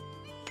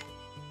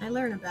 I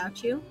learn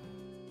about you.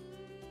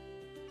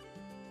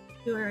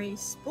 You are a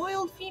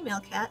spoiled female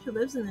cat who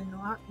lives in the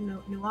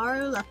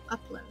Nuaru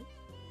upland.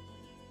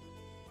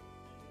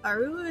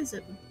 Baru is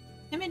a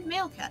timid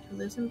male cat who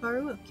lives in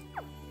Baruoki.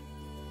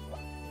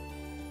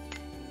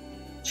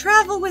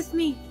 Travel with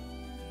me!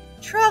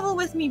 Travel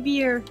with me,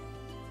 Beer!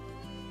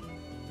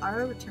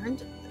 Baru returned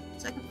to the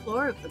second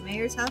floor of the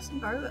mayor's house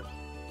in Baruoki.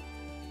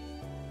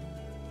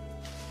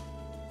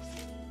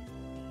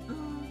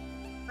 Oh,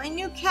 my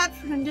new cat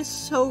friend is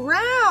so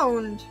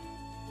round!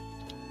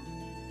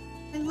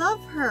 I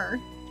love her!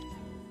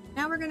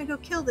 Now we're gonna go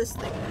kill this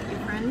thing, you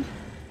friend.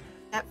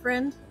 Cat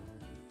friend.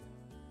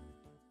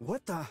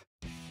 What the?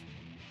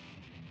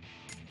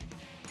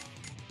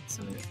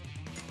 So I'm gonna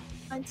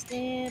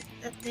sidestep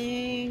that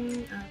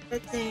thing,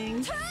 that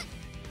thing.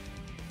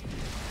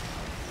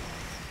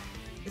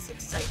 This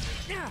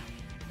excitement.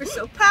 We're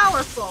so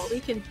powerful! We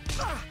can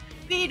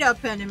beat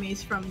up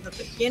enemies from the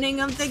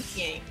beginning of the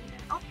game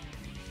now.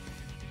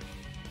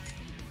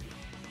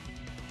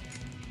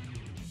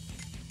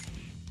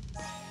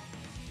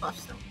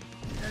 Buff them.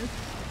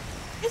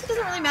 I guess it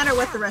doesn't really matter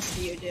what the rest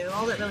of you do.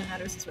 All that really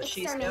matters is what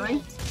she's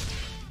doing.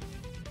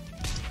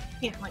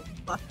 Can't like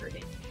buff her,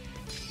 dude.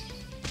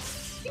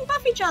 You can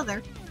buff each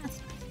other. That's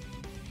nice.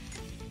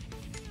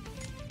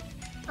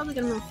 Probably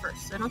gonna move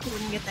first, so I don't think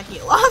we can get that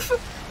heal off.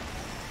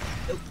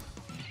 Nope.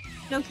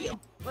 No heal.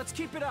 Let's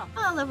keep it up.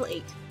 Ah, level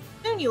 8.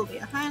 Soon you will be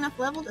a high enough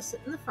level to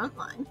sit in the front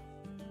line.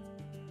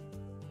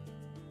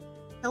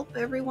 Help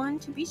everyone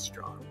to be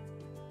strong.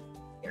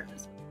 Here,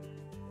 husband.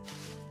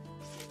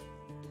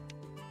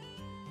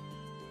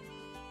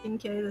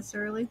 10k this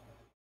early.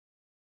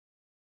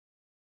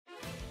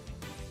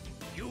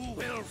 You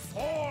will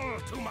fall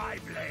to my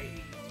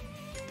blade.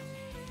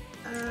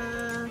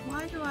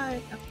 Why do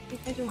I... Oh,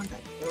 I do want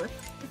that heal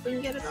if we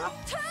can get it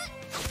off.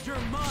 You're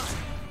mine.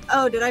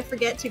 Oh, did I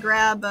forget to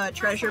grab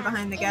treasure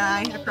behind the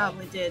guy? I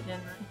probably did,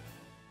 didn't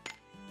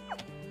I?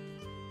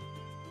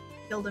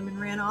 Killed him and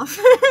ran off.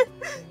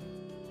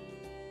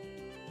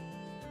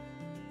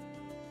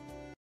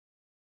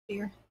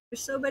 Here.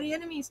 There's so many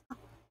enemies. Oh,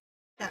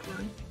 that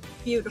one.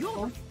 Beautiful.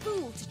 You're a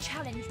fool to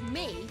challenge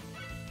me.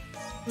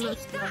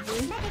 Most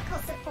lovely. Medical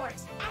support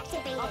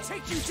activated. I'll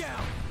take you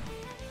down.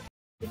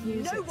 Could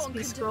use No one XP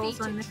can scrolls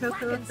defeat on a Necoco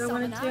dragon if I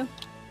wanted to. summoner.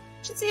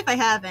 Should see if I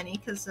have any,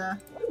 because,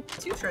 ooh,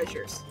 2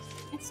 treasures.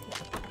 It's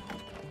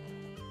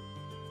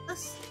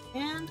this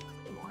and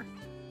Claymore.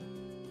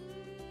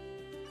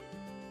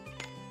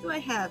 Do I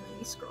have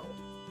any scrolls?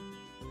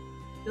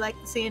 You like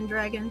the sand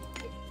dragon?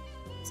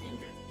 Sand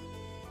dragon.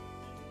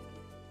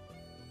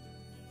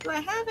 Do I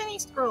have any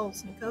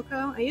scrolls,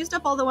 Necoco? I used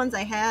up all the ones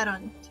I had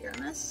on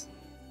Tiramis,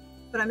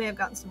 but I may have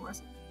gotten some more.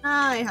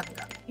 I haven't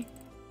gotten any.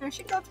 I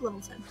should go up to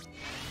level 10.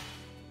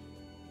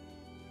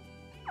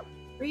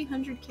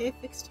 300k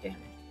fixed damage.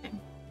 Okay.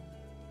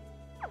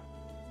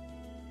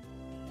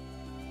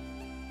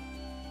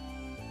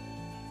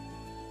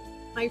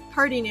 My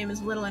party name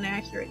is a little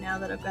inaccurate now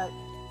that I've got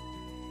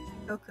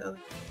Coco,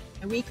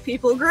 a weak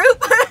people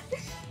group.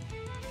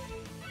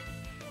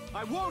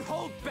 I won't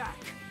hold back.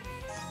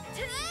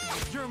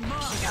 You're mine.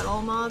 I got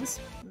all mobs.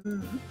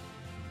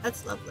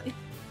 That's lovely.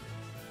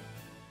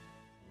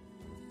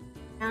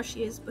 Now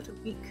she is but a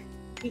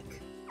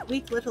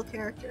weak little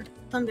character.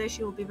 Someday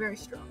she will be very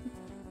strong.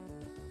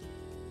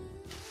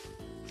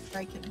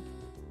 I can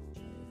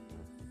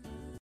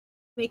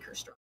make her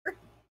stronger.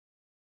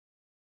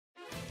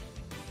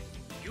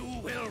 You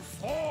will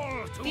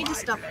fall to Need to my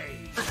stop.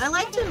 blade. I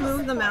like to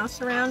move the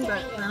mouse around,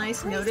 but then I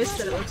noticed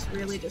that it looks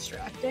really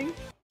distracting.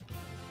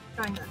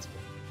 Trying not to.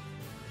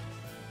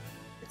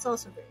 It's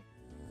also very.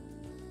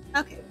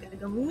 Okay, we gotta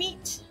go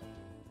meet.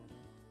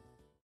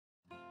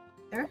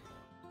 There.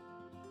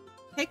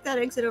 Take that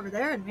exit over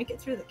there and make it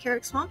through the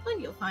Carrick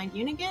Swampland. You'll find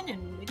Unigan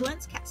and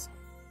Miglance Castle.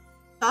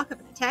 Talk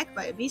of an attack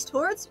by a beast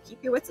horde, so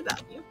keep your wits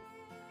about you.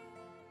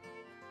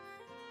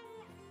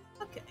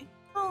 Okay,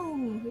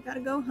 home. We gotta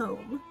go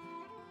home.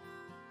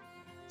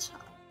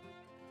 Talk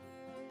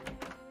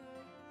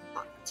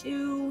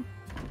to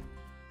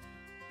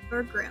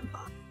our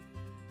grandpa.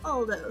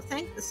 Although,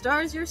 thank the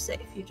stars you're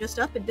safe. You just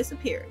up and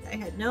disappeared. I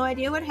had no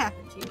idea what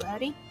happened to you,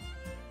 laddie.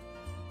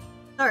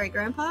 Sorry,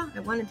 Grandpa. I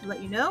wanted to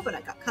let you know, but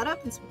I got caught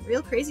up in some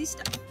real crazy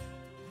stuff.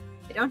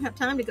 I don't have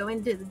time to go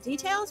into the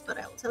details, but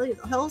I will tell you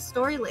the whole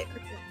story later.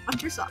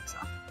 Knock your socks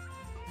off.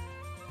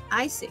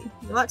 I see.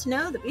 You ought to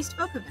know the beast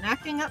folk have been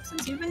acting up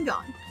since you've been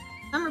gone.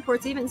 Some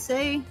reports even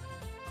say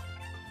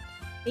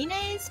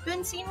Fine's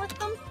been seen with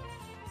them?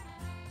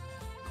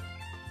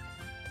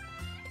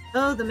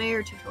 Oh, the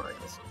mayor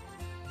tutorials.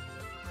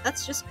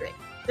 That's just great.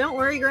 Don't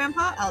worry,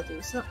 Grandpa. I'll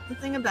do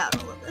something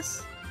about all of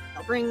this.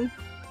 I'll bring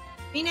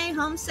Fine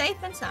home safe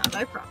and sound,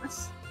 I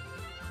promise.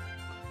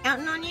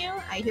 Counting on you.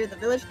 I hear the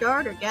village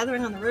guard are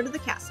gathering on the road to the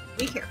castle.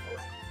 Be careful,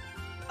 lad.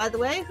 By the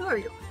way, who are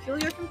your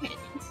peculiar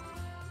companions?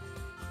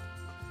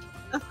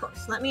 Of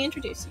course, let me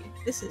introduce you.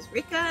 This is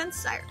Rika and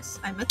Cyrus.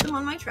 I met them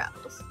on my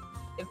travels.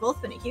 They've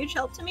both been a huge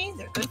help to me.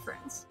 They're good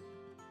friends.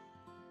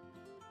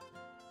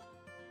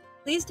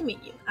 Pleased to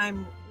meet you.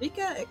 I'm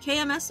Rika, a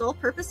KMS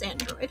all-purpose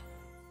android.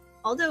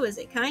 Aldo is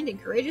a kind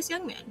and courageous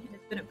young man, and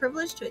it's been a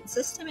privilege to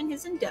assist him in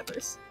his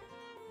endeavors.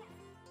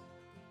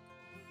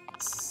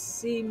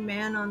 See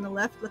man on the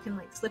left looking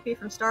like Slippy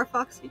from Star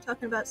Fox. Are you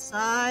talking about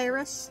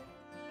Cyrus?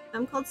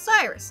 I'm called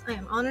Cyrus. I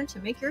am honored to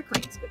make your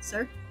acquaintance, good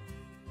sir.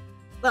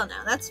 Well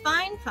now, that's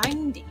fine, fine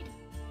indeed.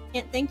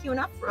 Can't thank you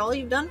enough for all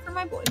you've done for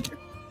my boy here.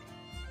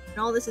 When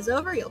all this is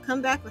over, you'll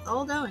come back with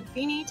Aldo and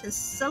Fini to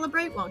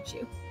celebrate, won't you?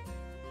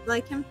 You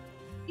like him?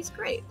 He's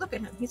great. Look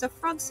at him. He's a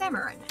frog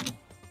samurai man.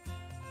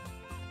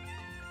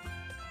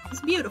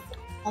 He's beautiful.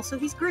 Also,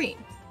 he's green.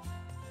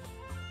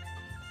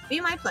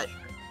 Be my pleasure.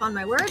 Upon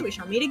my word, we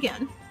shall meet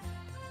again.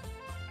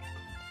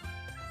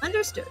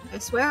 Understood. I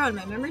swear on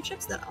my memory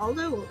chips that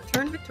Aldo will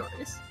return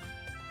victorious.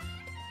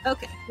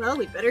 Okay, well,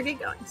 we'd better get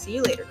going. See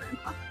you later,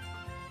 Grandpa.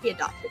 He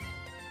adopted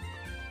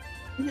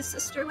his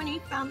sister when he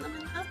found them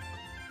in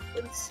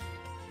the woods.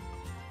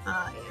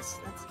 Yes,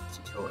 that's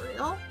the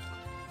tutorial.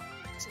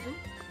 So,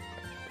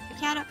 the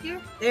cat up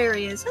here? There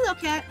he is. Hello,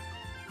 cat.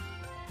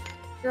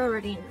 You're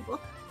already in the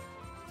book.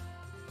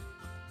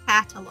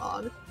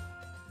 Catalog.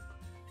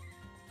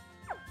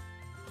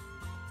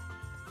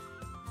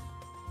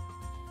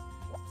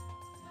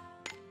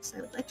 So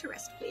I would like to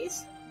rest,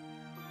 please.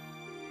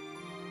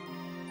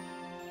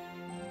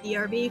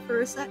 BRB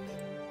for a sec.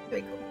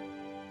 Very cool.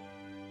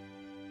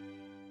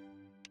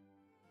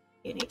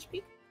 Gain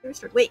HP.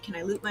 Restored. Wait, can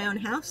I loot my own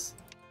house?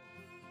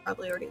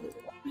 Probably already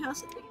looted my own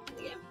house at the beginning of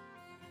the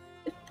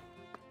game.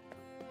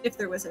 If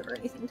there was ever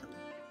anything to loot.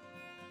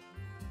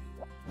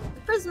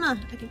 The Prisma!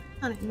 I can click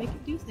on it and make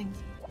it do things.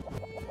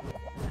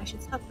 I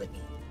should stop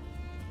clicking.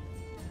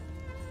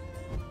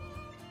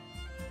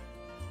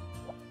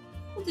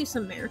 We'll do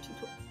some mayor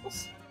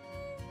tutorials.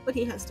 What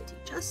he has to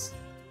teach us.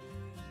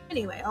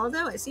 Anyway,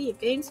 Aldo, I see you've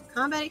gained some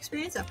combat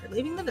experience after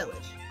leaving the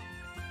village.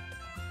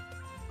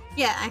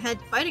 Yeah, I had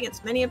to fight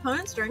against many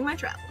opponents during my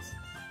travels.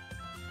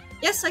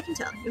 Yes, I can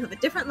tell. You have a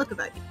different look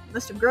about you. You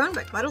must have grown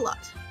by quite a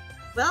lot.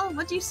 Well,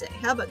 what do you say?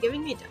 How about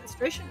giving me a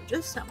demonstration of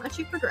just how much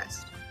you've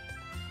progressed?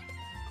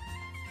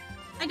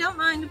 I don't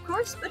mind, of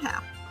course, but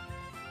how?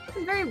 It's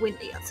been very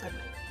windy outside my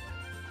room.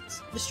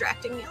 It's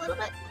distracting me a little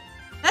bit.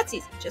 That's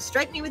easy. Just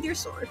strike me with your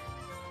sword.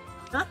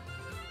 Huh?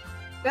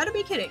 You gotta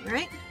be kidding,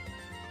 right?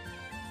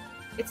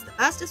 It's the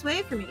fastest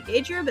way for me to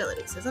gauge your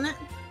abilities, isn't it?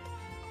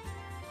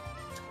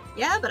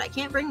 Yeah, but I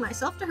can't bring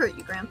myself to hurt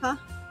you, Grandpa.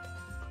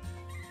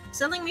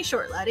 Selling me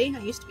short, laddie. I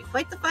used to be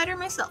quite the fighter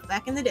myself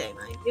back in the day,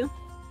 mind you.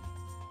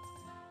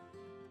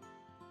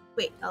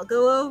 Wait, I'll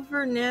go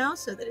over now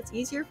so that it's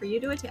easier for you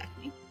to attack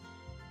me.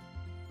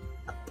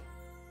 Up.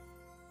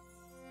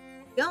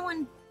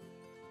 Going.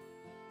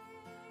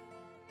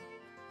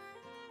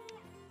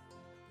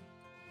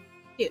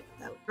 Phew,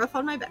 that was rough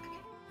on my back.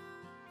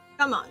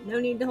 Come on, no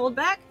need to hold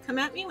back. Come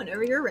at me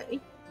whenever you're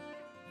ready.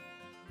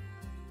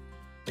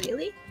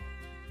 Really?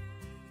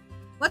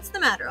 What's the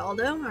matter,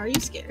 Aldo? Are you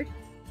scared?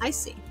 I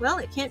see. Well,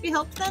 it can't be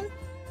helped then?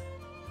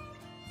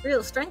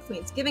 Real strength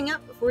means giving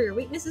up before your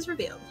weakness is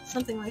revealed.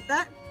 Something like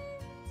that?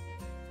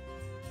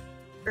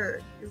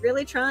 You're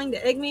really trying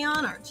to egg me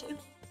on, aren't you?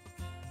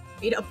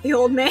 Beat up the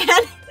old man.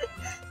 I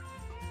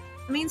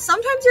mean,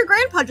 sometimes your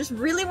grandpa just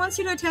really wants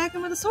you to attack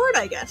him with a sword,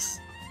 I guess.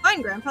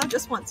 Fine, Grandpa,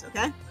 just once,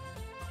 okay?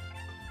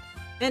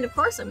 And of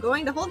course, I'm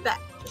going to hold back.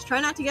 Just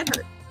try not to get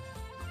hurt.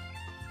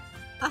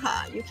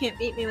 Haha, you can't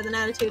beat me with an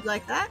attitude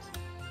like that.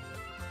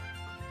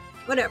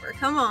 Whatever,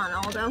 come on,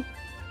 Aldo.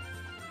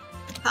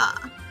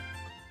 Ha.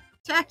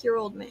 Attack your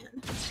old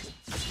man.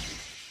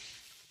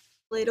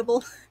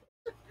 Relatable.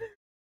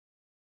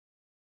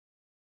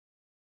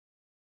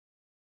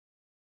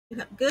 You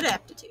have good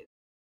aptitude.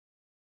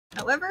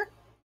 However,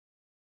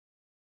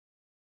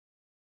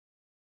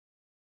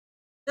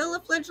 still a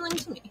fledgling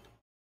to me. I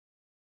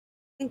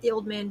think the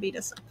old man beat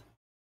us up.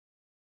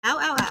 Ow,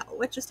 ow, ow.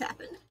 What just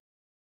happened?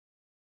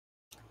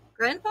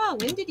 Grandpa,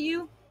 when did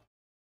you...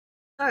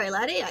 Sorry,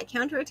 laddie, I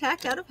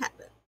counterattacked out of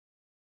habit.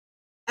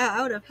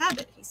 Out of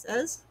habit, he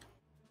says.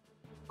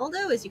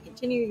 Although, as you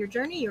continue your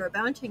journey, you are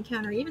bound to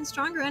encounter even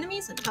stronger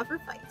enemies and tougher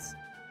fights.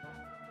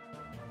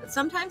 But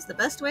sometimes the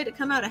best way to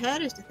come out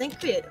ahead is to think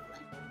creatively.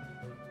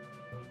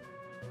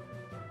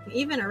 You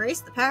even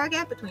erase the power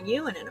gap between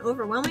you and an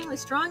overwhelmingly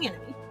strong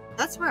enemy.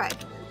 That's where I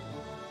come in.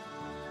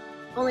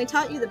 Only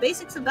taught you the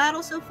basics of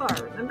battle so far,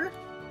 remember?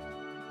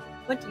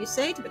 What do you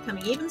say to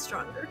becoming even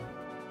stronger?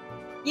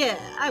 Yeah,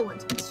 I want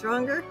to be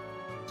stronger.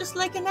 Just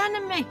like an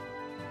anime.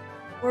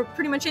 Or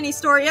pretty much any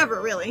story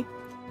ever, really.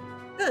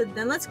 Good,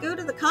 then let's go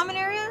to the common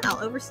area and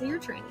I'll oversee your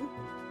training.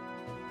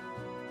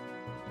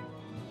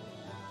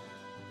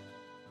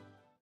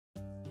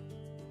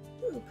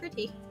 Ooh,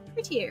 pretty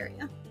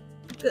area.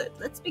 Good,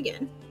 let's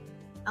begin.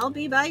 I'll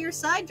be by your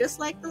side just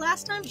like the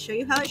last time to show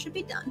you how it should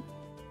be done.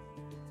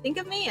 Think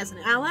of me as an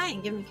ally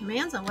and give me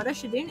commands on what I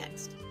should do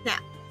next. Now,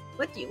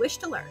 what do you wish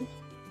to learn?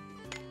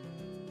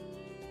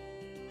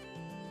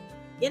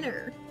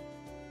 Beginner.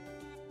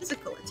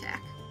 Physical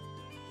attack.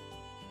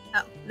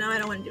 Oh, no, I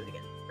don't want to do it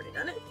again. I've already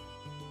done it.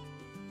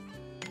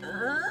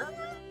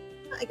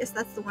 I guess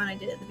that's the one I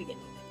did at the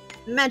beginning.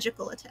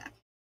 Magical attack.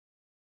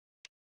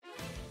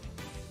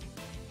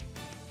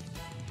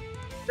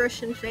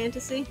 Russian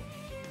fantasy.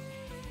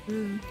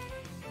 I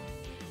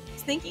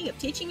was thinking of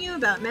teaching you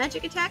about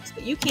magic attacks,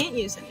 but you can't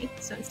use any.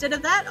 So instead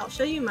of that, I'll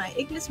show you my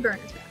Ignis Burn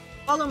attack.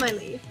 Follow my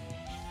lead.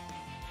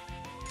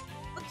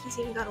 Look, he's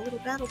even got a little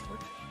battle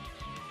portrait.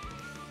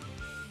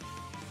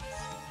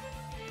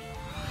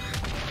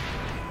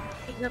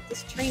 Beating up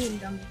this training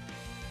dummy.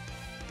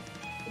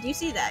 Did you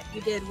see that?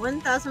 You did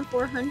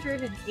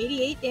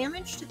 1,488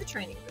 damage to the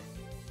training room.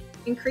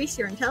 Increase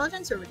your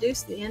intelligence or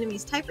reduce the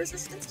enemy's type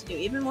resistance to do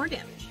even more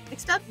damage.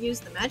 Next up, use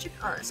the magic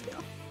aura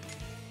skill.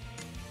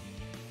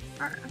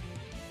 Aura.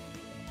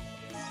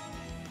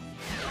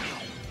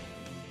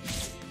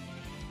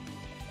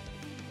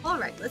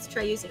 Alright, let's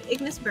try using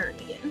Ignis Burn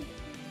again.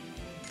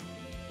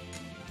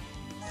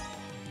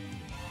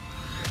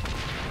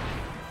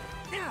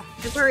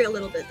 I worry a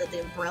little bit that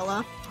the umbrella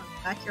on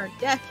the backyard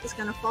deck is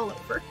gonna fall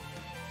over.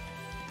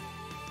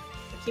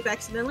 I keep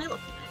accidentally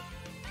looking at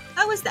it.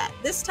 How was that?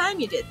 This time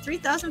you did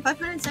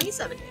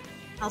 3,577 damage.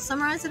 I'll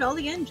summarize it all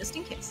again just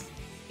in case.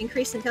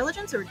 Increase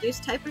intelligence or reduce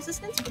type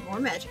resistance for more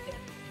magic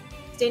damage.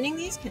 Staining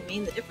these can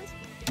mean the difference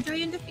between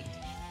victory and defeat.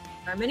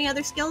 There are many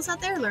other skills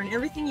out there. Learn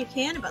everything you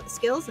can about the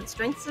skills and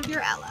strengths of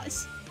your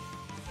allies.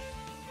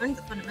 Learn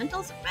the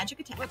fundamentals of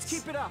magic attacks. Let's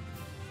keep it up.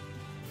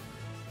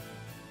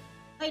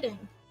 Fighting.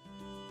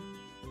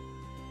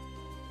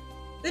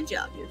 Good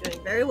job, you're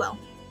doing very well.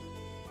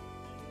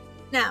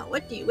 Now,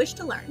 what do you wish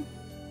to learn?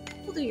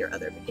 We'll do your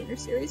other beginner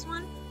series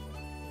one.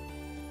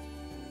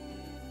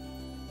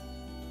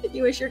 If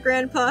you wish your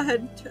grandpa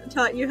had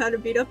taught you how to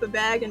beat up a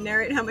bag and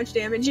narrate how much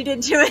damage you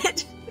did to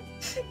it.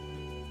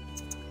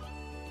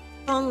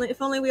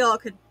 If only we all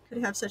could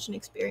have such an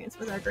experience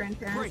with our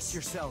grandparents. Brace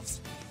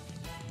yourselves.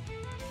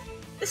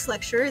 This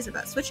lecture is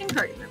about switching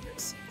party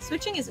members.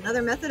 Switching is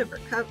another method of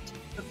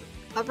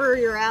recover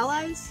your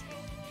allies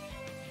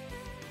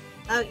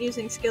without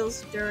using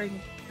skills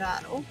during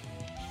battle.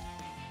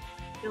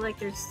 I feel like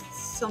there's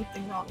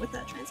something wrong with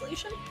that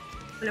translation.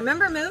 When a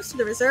member moves to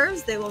the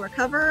reserves, they will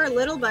recover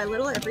little by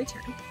little every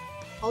turn.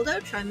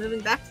 Aldo, try moving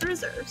back to the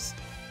reserves.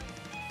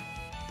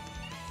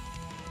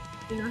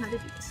 You know how to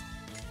do this.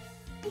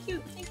 Thank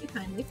you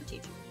kindly for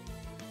teaching.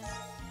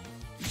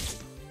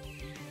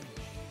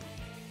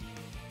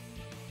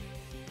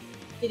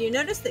 Did you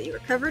notice that you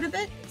recovered a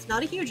bit? It's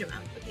not a huge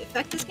amount, but the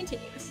effect is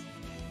continuous.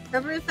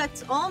 Recovery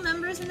affects all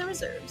members in the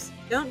reserves.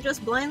 Don't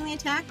just blindly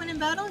attack when in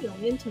battle, you'll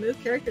need to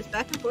move characters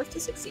back and forth to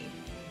succeed.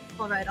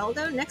 Alright,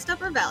 Aldo, next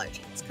up are Valor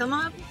Chains. Come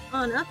on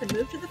up and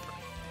move to the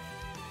front.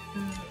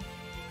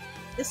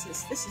 This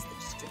is the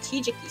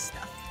strategic-y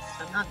stuff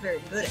I'm not very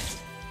good at.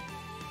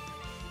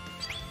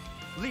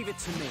 Leave it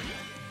to me.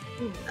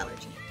 Valor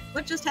Chain.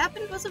 What just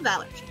happened was a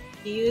Valor Chain.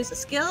 You use a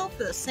skill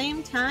for the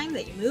same time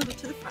that you move it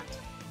to the front.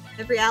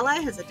 Every ally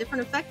has a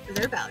different effect for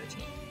their Valor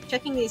Chain.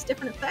 Checking these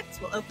different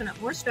effects will open up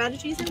more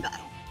strategies in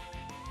battle.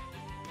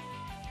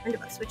 Learned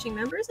about switching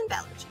members and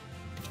Valor Chain.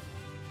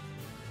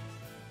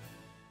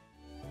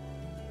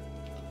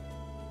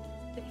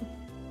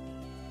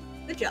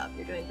 Good job,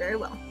 you're doing very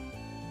well.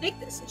 Take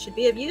this, it should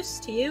be of use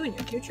to you in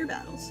your future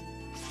battles.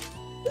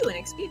 Ooh, an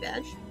XP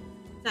badge.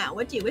 Now,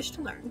 what do you wish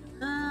to learn?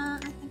 I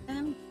think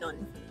I'm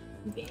done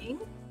for the being.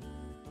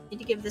 Need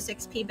to give this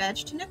XP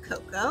badge to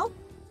Necoco.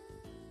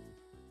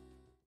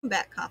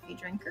 Back coffee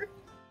drinker.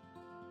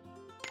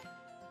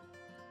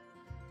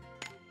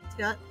 It's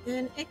got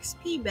an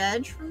XP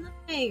badge from the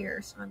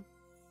mayor, so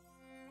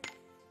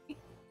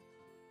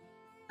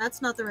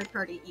that's not the right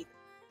party either.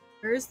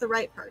 Where is the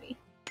right party?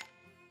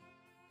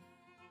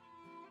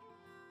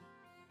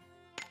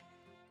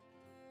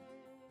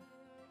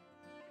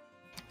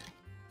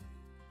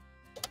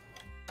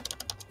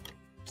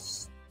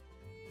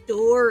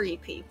 Story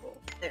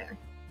people. There.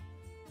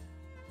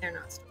 They're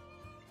not story.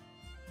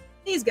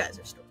 These guys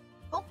are story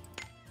people.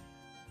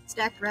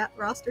 Stacked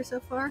roster so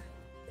far.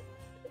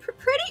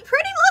 Pretty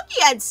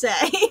lucky, I'd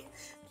say.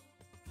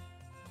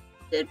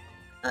 Did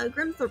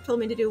Grimthorpe told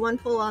me to do one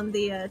pull on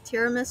the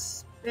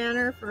Tiramis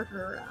banner for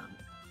her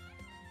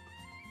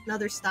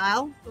another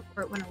style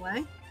before it went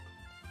away.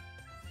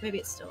 Maybe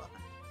it's still up.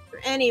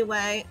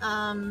 Anyway,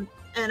 and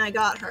I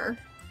got her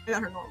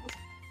normal.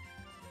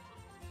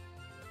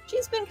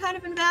 She's been kind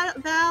of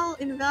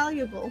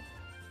invaluable.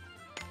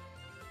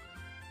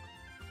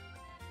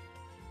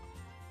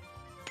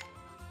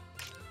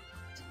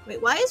 Wait,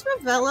 why is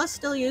Ravella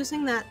still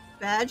using that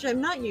badge?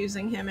 I'm not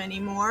using him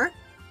anymore.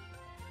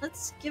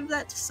 Let's give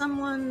that to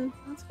someone.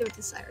 Let's give it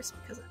to Cyrus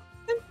because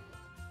I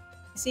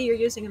see you're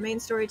using a main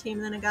story team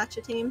and then a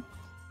gotcha team.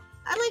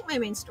 I like my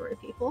main story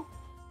people.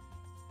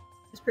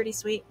 It was pretty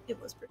sweet.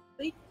 It was pretty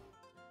sweet.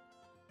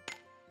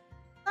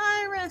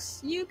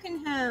 Cyrus, you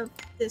can have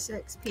this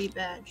XP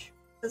badge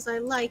because I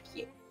like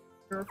you.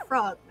 You're a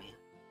frog man.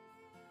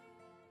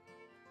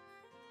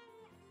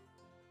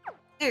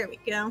 There we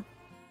go.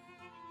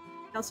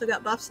 He also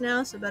got buffs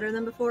now, so better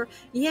than before.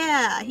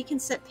 Yeah, he can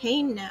set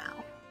pain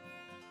now.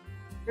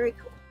 Very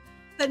cool.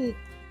 Couldn't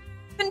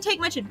take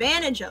much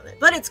advantage of it,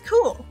 but it's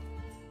cool.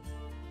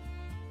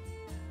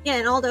 Yeah,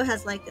 and Aldo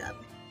has like a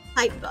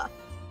type buff.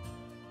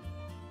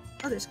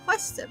 Oh, there's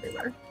quests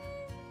everywhere.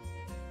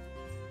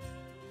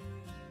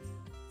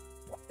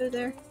 Go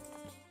there.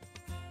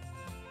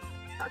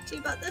 Talk to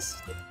you about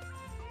this.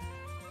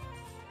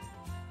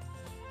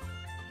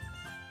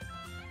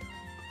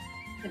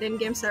 And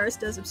in-game Cyrus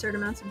does absurd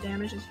amounts of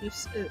damage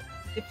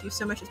if you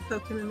so much as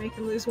poke him and make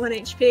him lose 1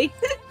 HP.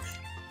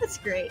 That's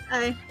great.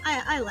 I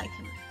like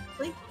him,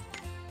 actually.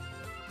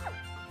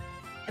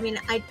 I mean,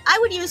 I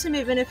would use him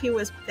even if he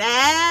was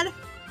bad.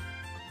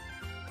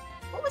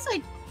 What was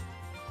I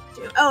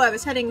doing? Oh, I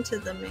was heading to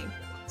the main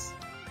place.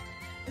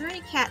 Are there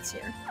any cats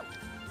here?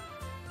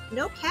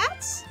 No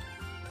cats?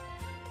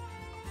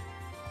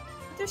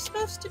 But there's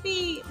supposed to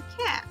be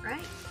a cat,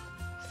 right?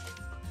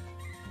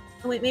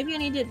 Oh wait, maybe I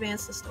need to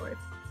advance the story.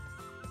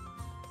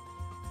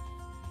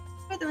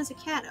 Oh, there was a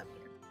cat up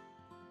here.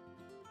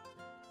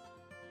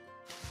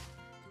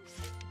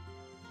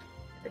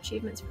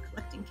 Achievements for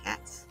collecting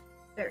cats.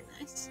 Very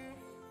nice.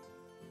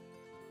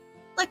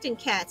 Collecting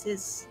cats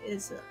is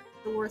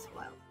the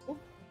worthwhile goal.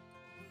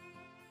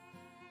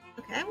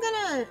 Okay, I'm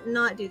gonna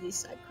not do these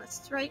side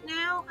quests right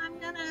now. I'm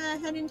gonna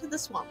head into the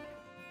swamp.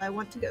 I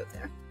want to go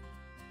there.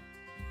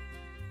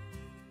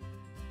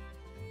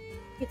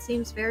 It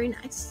seems very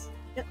nice.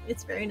 Yep,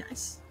 it's very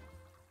nice.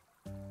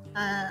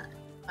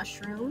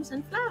 Mushrooms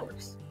and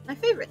flowers. My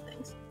favorite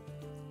things.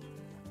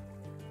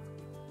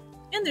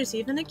 And there's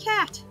even a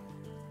cat.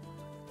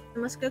 I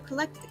must go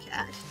collect the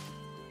cat.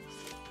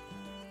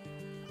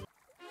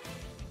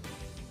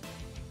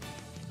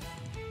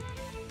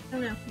 Oh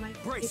no, my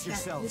cat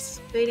is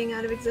fading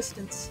out of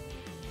existence.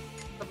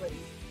 Probably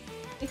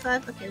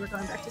 25. Okay, we're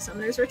going back to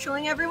Summoner's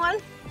Ritualing, everyone.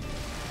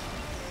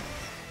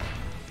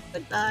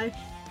 Goodbye.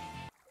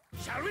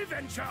 Shall we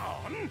venture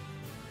on?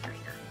 Very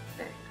nice.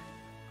 Very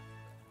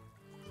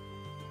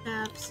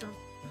nice. Have some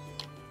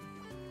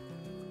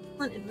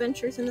fun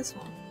adventures in the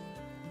swamp.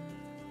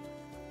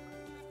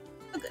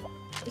 Oh good.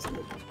 There's a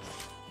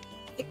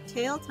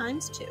Pigtail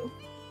times 2.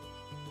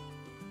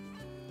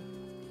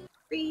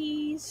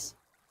 Freeze.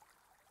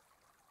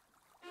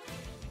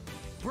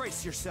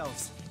 Brace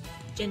yourselves.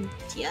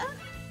 Gentia?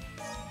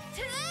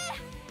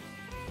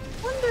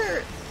 Wonder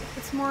if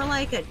It's more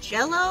like a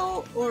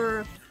jello or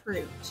a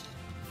fruit.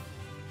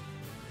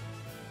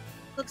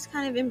 Looks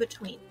kind of in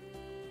between.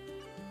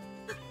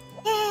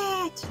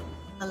 Cat!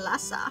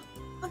 Alasa.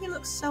 Oh, he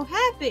looks so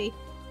happy.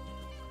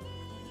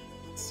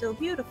 It's so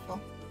beautiful.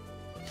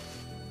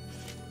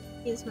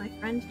 He's my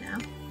friend now.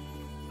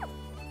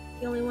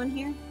 The only one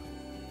here?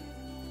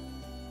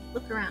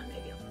 Look around,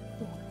 maybe I'll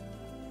look more.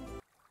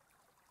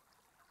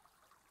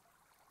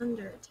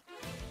 Under attack.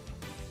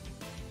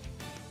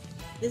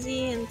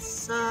 Izzy and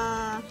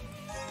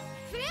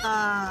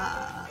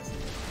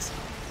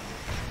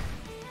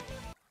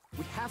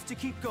We have to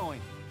keep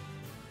going.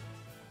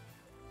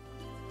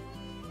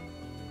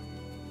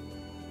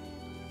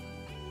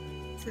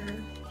 It's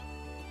a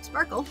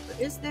sparkle, but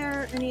is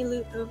there any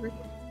loot over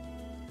here?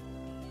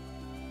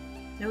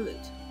 No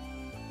loot.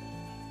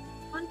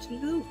 Want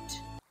loot.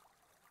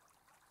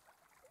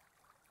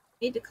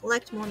 Need to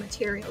collect more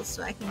materials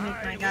so I can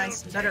make my guys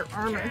some better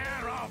armor.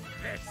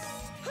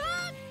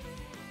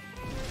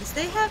 Because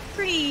they have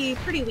pretty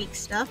weak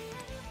stuff.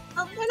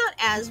 Well, they're not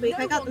as weak.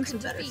 I got them some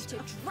better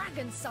stuff.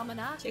 Dragon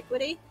summoner.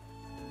 Antiquity.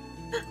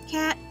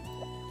 Cat.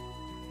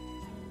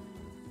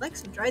 Like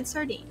some dried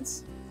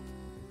sardines.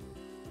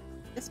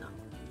 Guess not.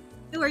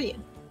 Who are you?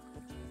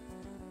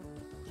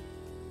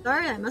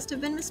 Sorry, I must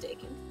have been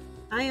mistaken.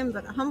 I am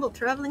but a humble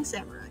traveling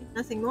samurai.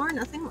 Nothing more,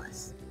 nothing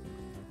less.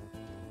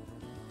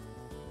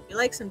 You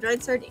like some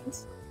dried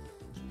sardines?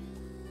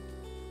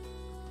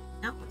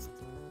 Now what's it?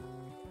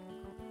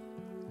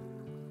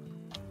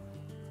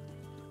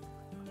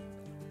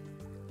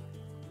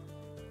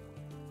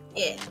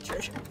 Yeah,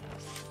 treasure.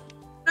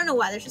 I don't know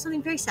why, there's just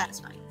something very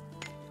satisfying.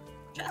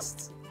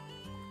 Chests.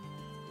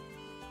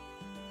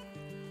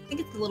 I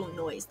think it's the little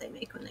noise they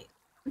make when they...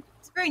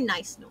 It's a very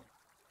nice noise.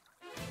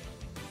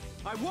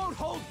 I won't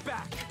hold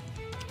back.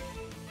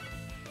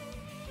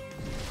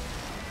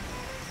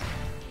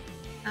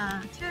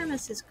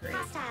 Teramis is great.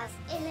 Hostiles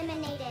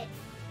eliminated.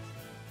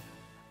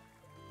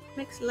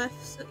 Makes life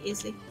so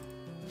easy.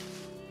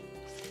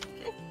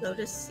 Okay,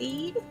 Lotus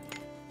Seed.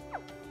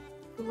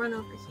 We'll run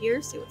over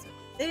here, see what's over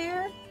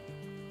there,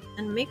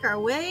 and make our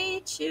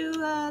way to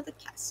the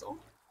castle.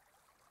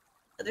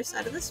 Other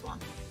side of the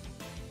swamp.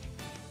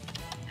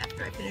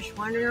 After I finish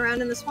wandering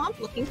around in the swamp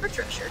looking for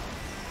treasure.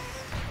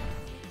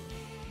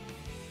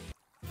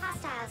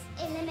 Hostiles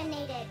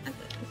eliminated.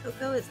 Okay,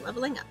 Necoco is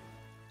leveling up.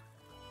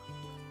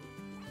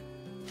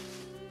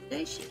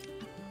 Today she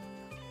can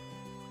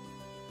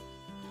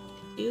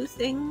do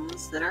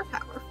things that are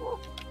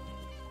powerful.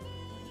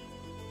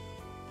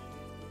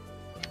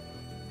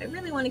 I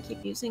really want to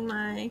keep using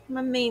my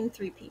main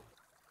 3 people.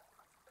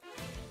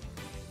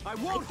 I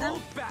won't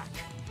hold back.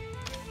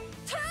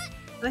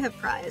 I have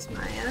Pry as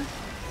my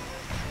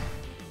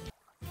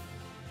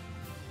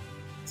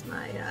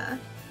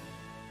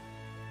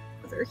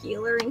other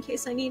healer in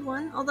case I need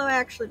one. Although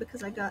actually,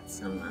 because I got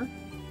some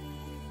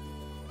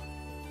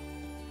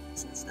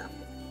stuff.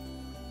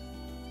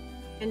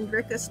 And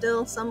Dricka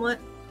still somewhat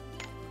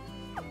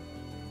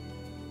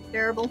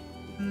terrible.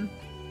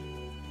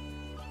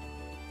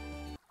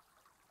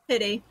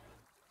 Pity,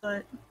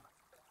 but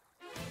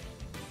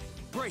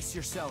brace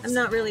yourselves. I'm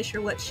not really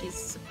sure what she's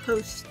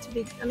supposed to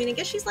be. I mean, I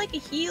guess she's like a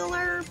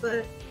healer,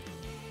 but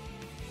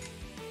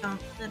I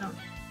don't know what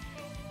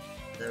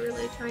they're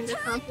really trying to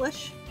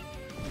accomplish.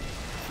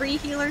 Free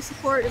healer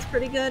support is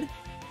pretty good.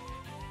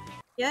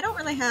 Yeah, I don't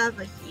really have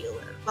a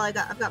healer. Well,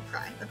 I've got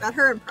Pry. I've got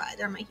her and Pry.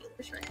 They're my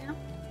healers right now.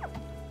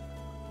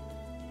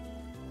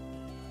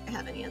 Do I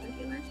have any other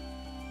healers?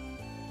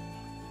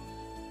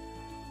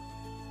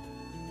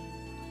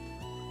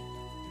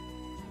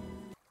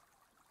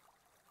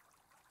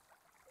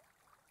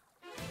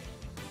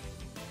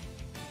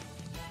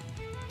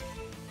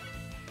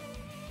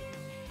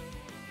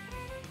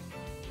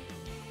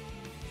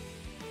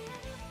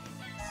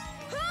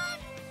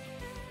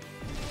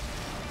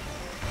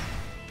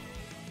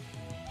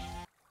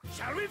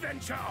 Shall we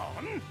venture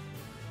on?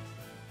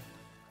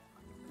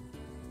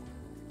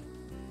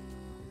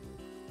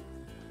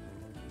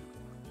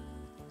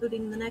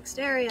 Loading the next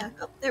area.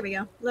 Oh, there we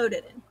go. Load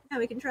it in. Now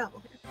we can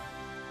travel here.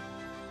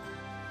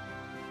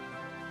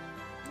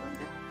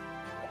 Okay.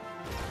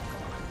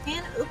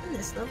 Can open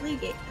this lovely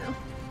gate though.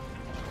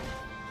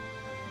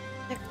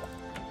 There.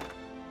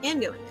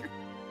 And go in there.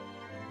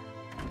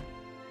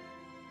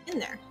 In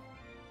there.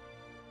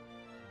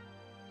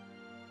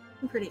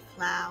 Some pretty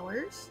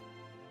flowers.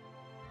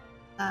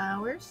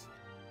 Flowers.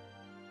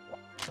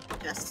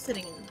 Just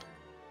sitting in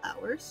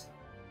flowers.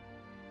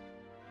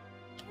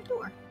 A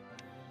door.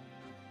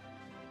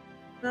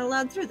 Not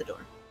allowed through the door.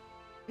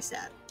 Very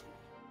sad.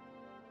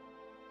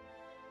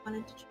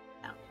 Wanted to check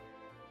it out.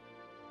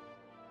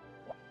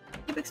 I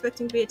keep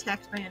expecting to be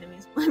attacked by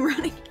enemies while I'm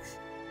running.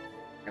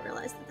 I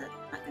realized that that's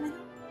not gonna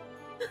help.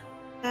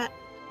 Cat.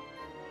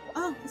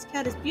 Oh, this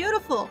cat is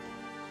beautiful!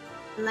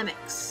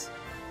 Lemix.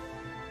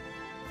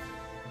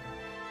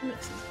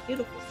 Lemix is a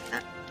beautiful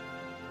cat.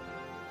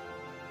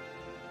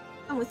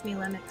 Come with me,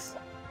 Lemix.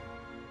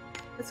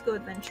 Let's go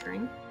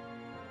adventuring.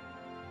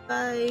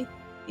 Bye.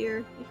 Here,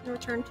 you can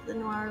return to the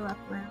Noir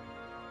Lapland.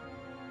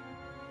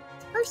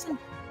 person.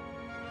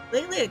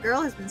 Lately, a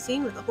girl has been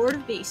seen with a horde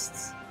of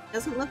beasts.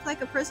 Doesn't look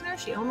like a prisoner,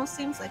 she almost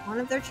seems like one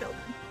of their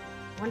children.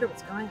 I wonder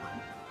what's going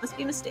on. Must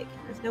be mistaken.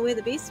 There's no way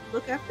the beasts would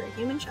look after a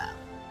human child.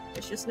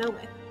 There's just no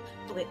way.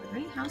 Oh wait, were there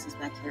any houses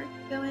back here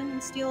to go in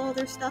and steal all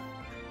their stuff?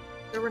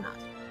 There were not.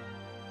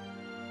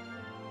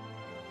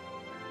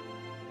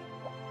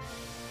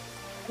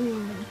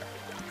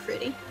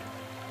 Pretty.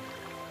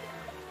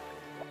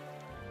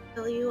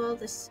 Tell you all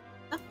this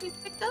stuff we've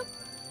picked up?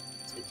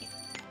 Yes, we can.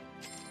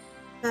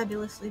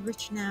 Fabulously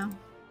rich now.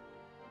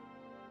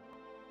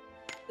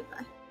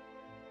 Goodbye.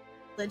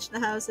 Pledge the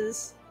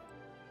houses.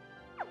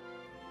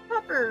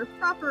 Proper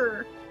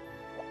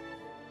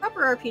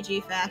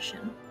RPG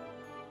fashion.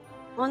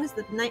 As long as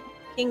the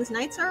King's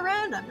Knights are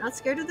around, I'm not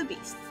scared of the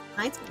beasts.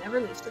 Knights would never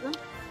lose to them.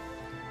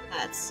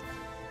 That's...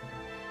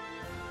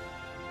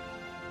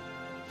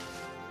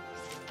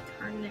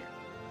 Carnage.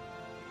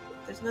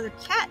 There's another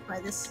cat by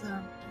this,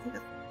 I think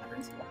that's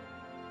tavern symbol.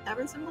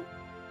 Tavern symbol?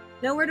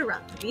 Nowhere to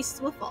run. The beasts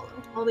will follow.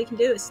 All we can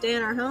do is stay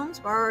in our homes,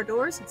 bar our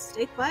doors, and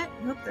stay quiet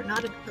and hope they're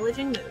not in a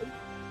pillaging mood.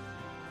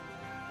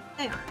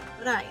 They aren't,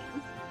 but I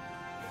am.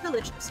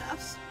 Pillage this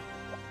house.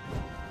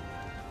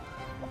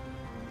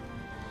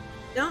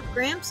 Don't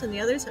Gramps and the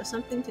others have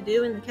something to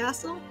do in the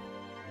castle?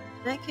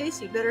 In that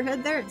case, you better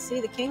head there and see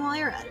the king while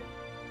you're at it.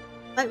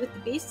 The fight with the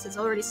beasts has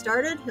already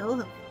started. He'll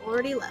have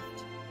already left.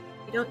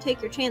 If you don't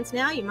take your chance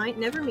now, you might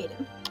never meet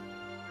him.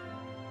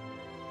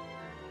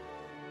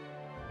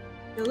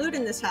 No loot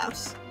in this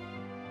house.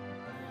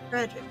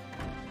 Tragic.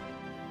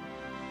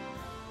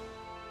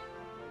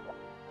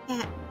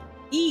 Cat.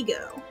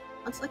 Ego.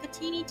 Looks like a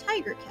teeny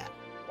tiger cat.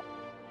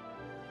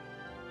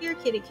 Here,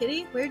 kitty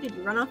kitty, where did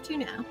you run off to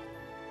now?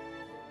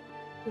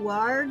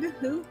 Warg,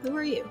 who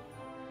are you?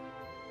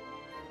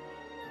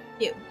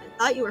 You. I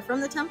thought you were from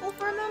the temple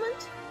for a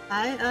moment.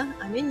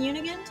 I'm in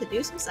Unigan to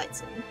do some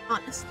sightseeing.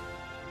 Honest.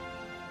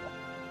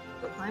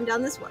 Go climb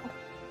down this well.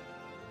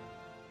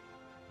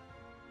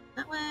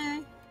 That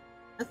way.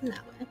 Nothing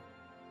that way.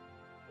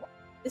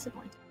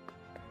 Disappointing.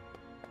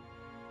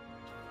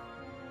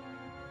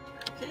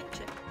 Okay,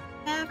 check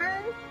the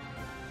tavern.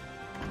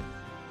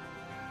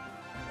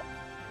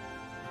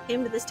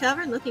 Came to this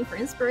tavern looking for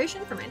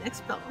inspiration for my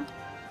next poem.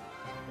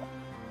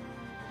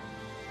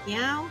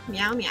 Meow,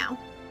 meow, meow.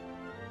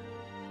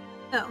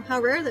 Oh, how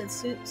rare that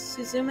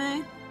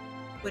Suzume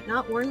would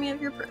not warn me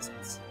of your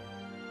presence.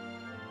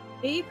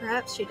 Maybe,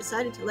 perhaps she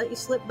decided to let you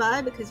slip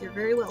by because you're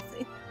very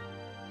wealthy.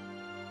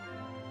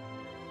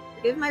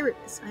 Forgive my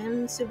rudeness, I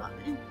am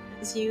Tsubame.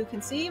 As you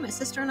can see, my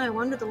sister and I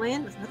wandered the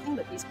land with nothing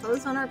but these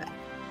clothes on our back.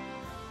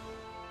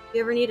 If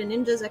you ever need a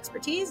ninja's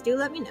expertise, do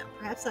let me know.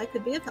 Perhaps I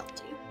could be of help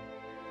to you.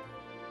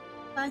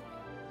 Bye.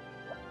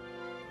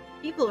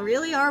 People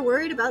really are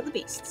worried about the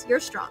beasts. You're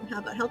strong. How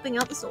about helping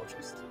out the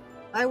soldiers?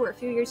 If I were a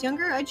few years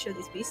younger, I'd show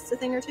these beasts a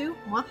thing or two.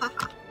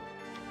 Mwahaha.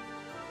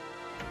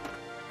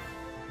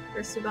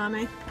 Here's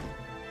Tsubame.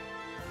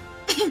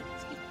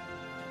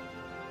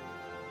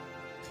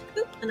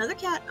 Oop, another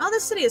cat. Oh,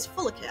 this city is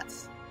full of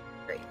cats.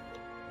 Great.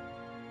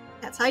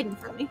 Cat's hiding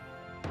from me.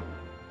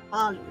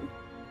 Balu.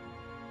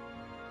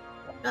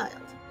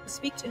 Child.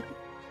 Speak to him.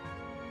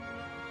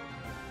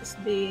 This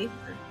be,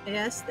 or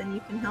yes, then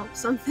you can help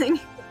something.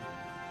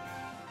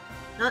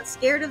 Not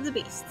scared of the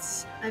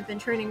beasts. I've been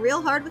training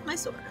real hard with my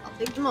sword. I'll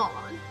take them all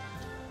on.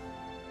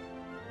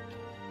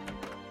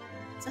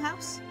 It's a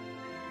house.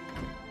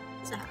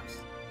 It's a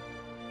house.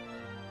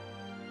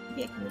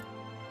 Maybe I can...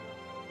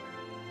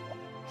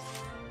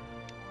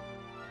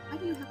 Why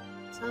do you have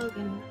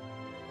Salgan?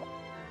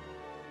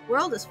 The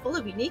world is full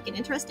of unique and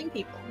interesting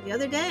people. The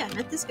other day I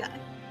met this guy.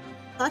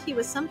 Thought he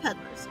was some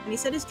peddlers. When he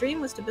said his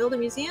dream was to build a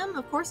museum,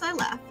 of course I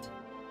laughed.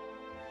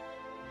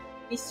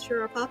 Beasts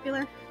sure are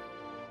popular.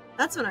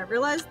 That's when I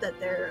realized that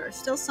there are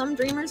still some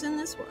dreamers in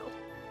this world.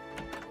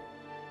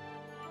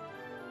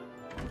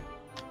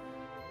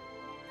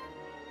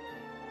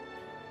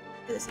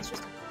 This is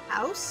just a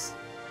house.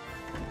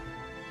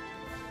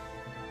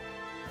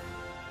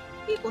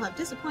 People have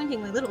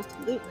disappointingly little to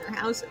loot in their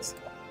houses.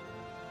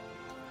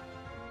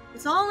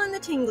 It's all in the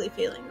tingly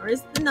feeling, or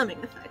is it the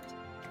numbing effect?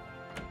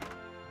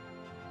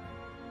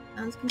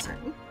 Sounds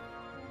concerning.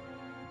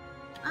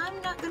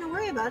 I'm not going to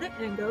worry about it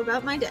and go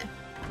about my day.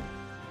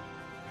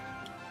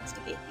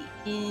 Investigate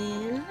the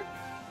inn.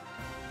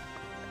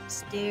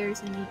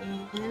 Stairs in the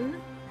inn.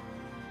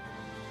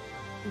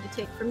 Need to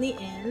take from the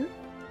inn.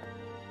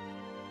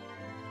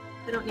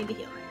 I don't need to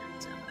heal right now,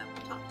 so I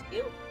won't talk to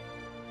you.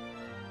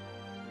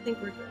 I think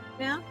we're good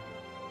now.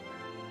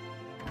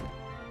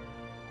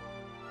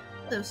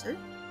 Hello, sir.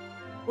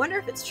 Wonder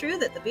if it's true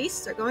that the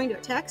beasts are going to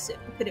attack soon.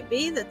 Could it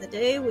be that the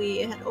day we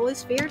had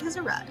always feared has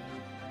arrived?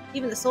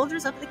 Even the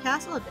soldiers up at the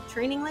castle have been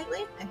training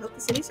lately. I hope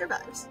the city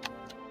survives.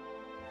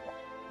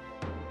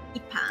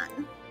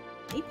 Ipan.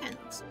 Ipan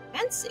looks so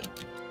fancy.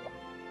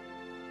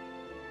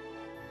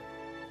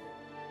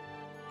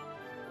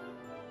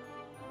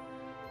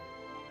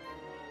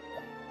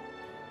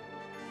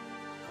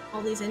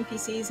 All these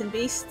NPCs and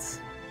beasts.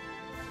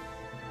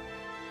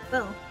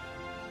 Well,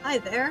 hi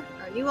there.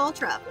 Are you all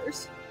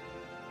travelers?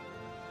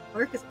 I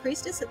work as a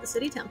priestess at the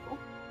city temple.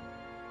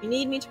 If you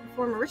need me to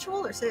perform a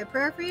ritual or say a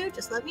prayer for you,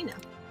 just let me know.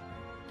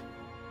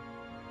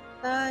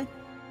 Bye.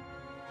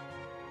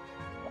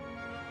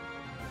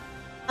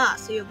 Ah,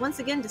 so you have once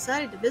again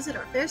decided to visit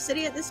our fair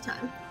city at this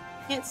time.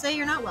 Can't say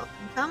you're not welcome.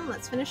 Come,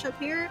 let's finish up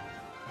here.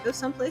 Go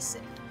someplace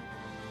safe.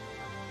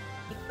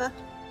 Ifa.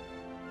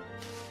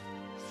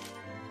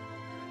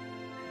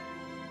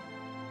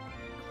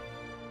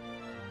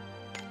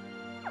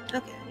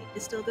 Okay, I need to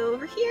still go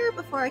over here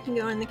before I can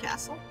go in the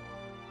castle.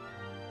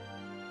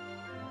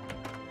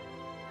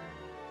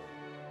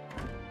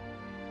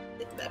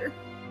 It's better.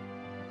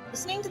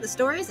 Listening to the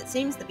stories, it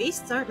seems the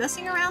beasts aren't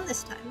messing around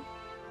this time.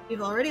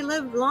 We've already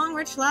lived long,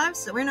 rich lives,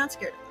 so we're not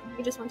scared of them.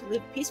 We just want to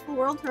leave a peaceful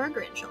world to our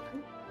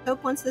grandchildren.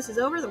 Hope once this is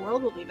over, the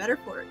world will be better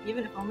for it,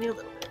 even if only a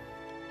little bit.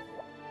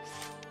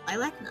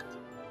 Lilac nut.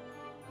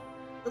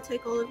 I'll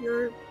take all of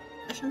your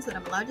possessions that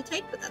I'm allowed to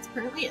take, but that's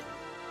apparently it.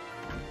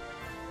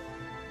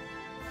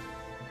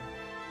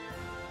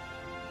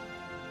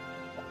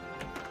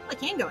 I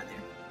can go in there.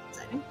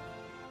 Exciting.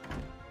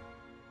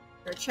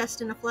 There's a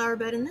chest and a flower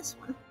bed in this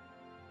one.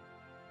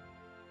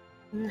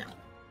 No.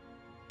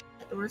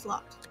 That door's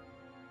locked.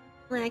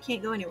 I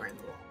can't go anywhere in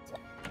the walls.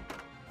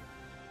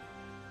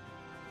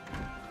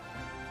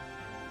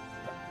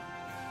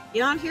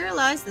 Beyond here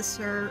lies the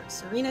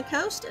Serena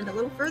coast, and a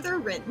little further,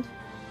 Rind.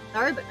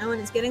 Sorry, but no one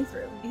is getting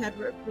through.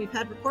 We've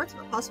had reports of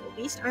a possible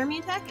beast army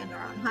attack and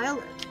are on high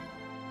alert.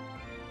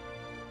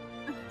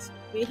 Okay, so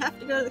we have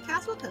to go to the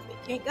castle because we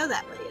can't go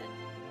that way yet.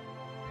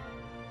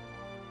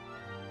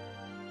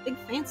 Big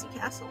fancy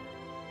castle.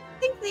 I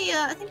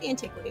think the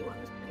Antiquity one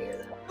was prettier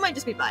though. I might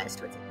just be biased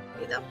towards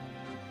Antiquity though.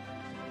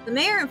 The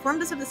mayor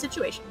informed us of the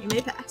situation. You may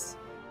pass.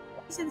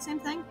 Did he say the same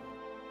thing?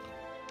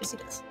 Yes, he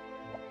does.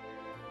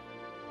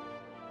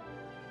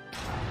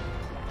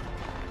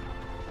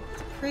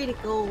 Create a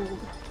gold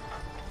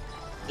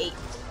gate.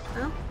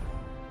 Huh?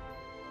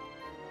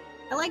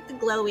 I like the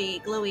glowy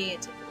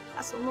Antiquity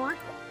castle more.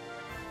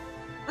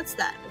 What's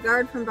that? A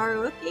guard from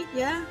Baruoki?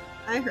 Yeah,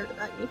 I heard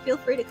about you. Feel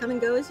free to come and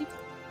go as you please.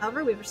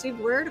 However, we've received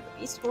word of a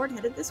beast horde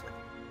headed this way.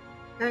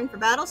 Preparing for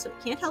battle, so we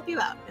can't help you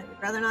out, and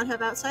we'd rather not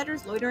have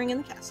outsiders loitering in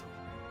the castle.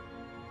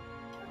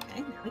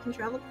 Okay, now we can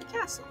travel to the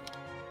castle.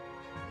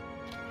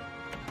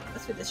 Go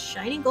through this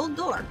shiny gold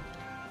door.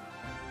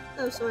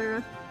 Hello,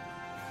 Soira.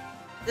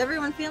 Is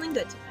everyone feeling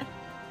good today?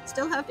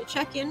 Still have to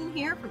check in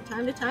here from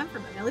time to time for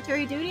my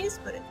military duties,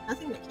 but it's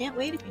nothing that can't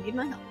wait if you need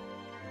my help.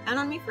 Count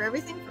on me for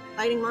everything from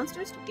fighting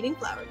monsters to eating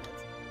flower beds.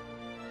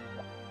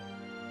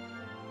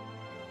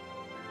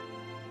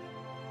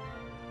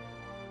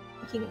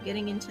 Thinking of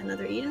getting into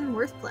another Eden?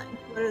 Worth playing.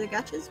 What are the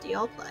gachas? Do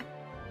y'all play?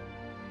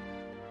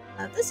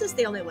 This is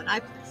the only one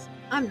I play.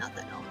 I'm not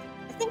that knowledgeable.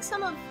 I think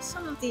some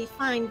of the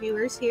fine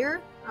viewers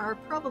here are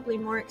probably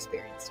more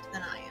experienced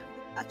than I am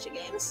with gacha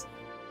games.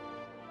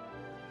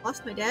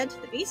 Lost my dad to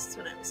the beasts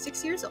when I was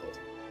 6 years old.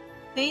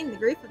 The pain, the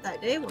grief of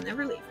that day will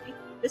never leave me.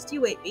 Just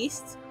you wait,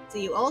 beasts.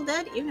 See you all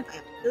dead, even if I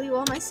have to kill you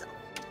all myself.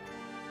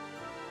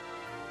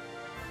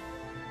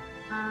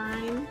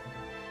 I'm...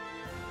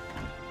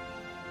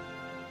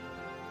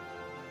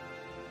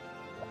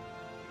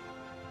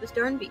 Those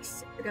darn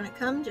beasts. If they're gonna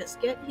come, just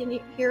get in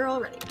here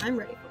already. I'm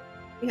ready for it.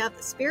 We have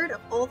the spirit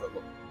of all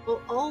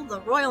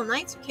the royal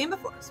knights who came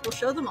before us. We'll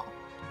show them all.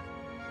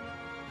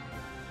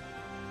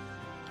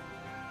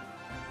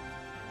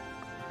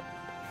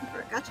 For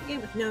a gacha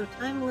game with no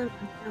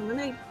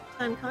limited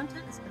time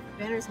content, except for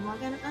banners and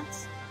login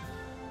events.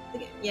 The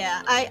game,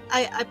 yeah, I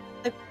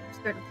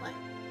started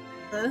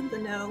playing the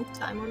no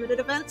time limited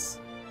events.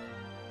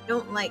 I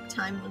don't like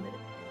time limited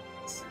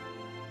events.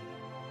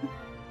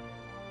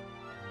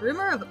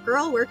 Rumor of a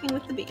girl working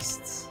with the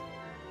beasts.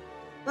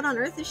 What on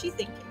earth is she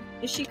thinking?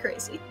 Is she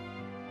crazy?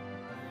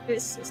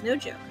 This is no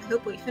joke. I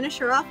hope we finish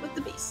her off with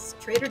the beasts.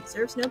 A traitor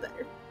deserves no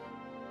better.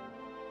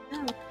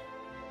 Oh,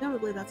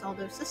 notably that's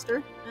Aldo's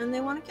sister, and they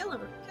want to kill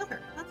her.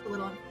 That's a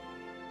little unfair.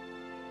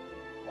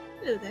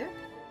 Hello there.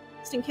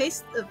 Just in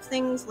case of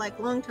things like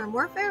long-term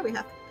warfare, we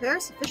have to prepare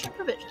sufficient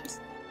provisions.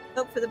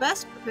 Hope for the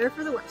best, prepare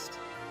for the worst.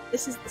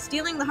 This is the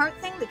stealing the heart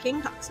thing the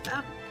king talks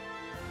about.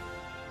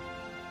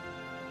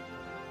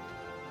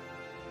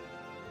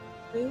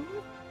 Boom.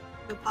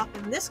 Go pop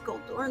in this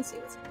gold door and see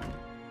what's in there.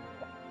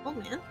 Oh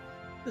man.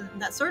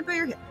 That sword by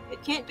your hip.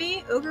 It can't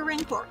be Ogre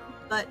Ring Coral,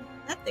 but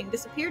that thing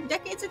disappeared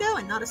decades ago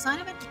and not a sign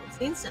of it has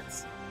been seen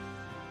since.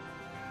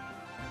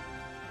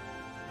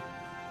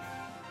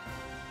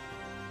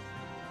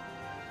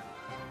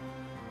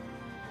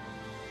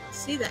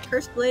 See that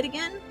cursed blade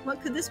again?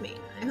 What could this mean?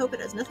 I hope it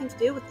has nothing to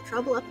do with the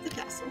trouble up at the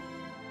castle.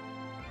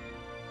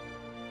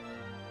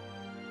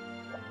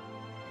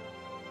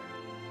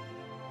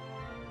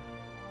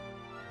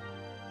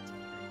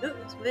 Oh,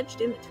 it's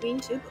wedged in between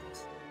two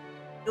books.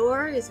 The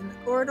door is in the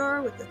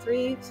corridor with the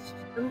three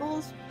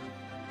symbols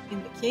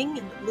in the king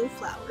and the blue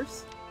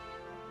flowers.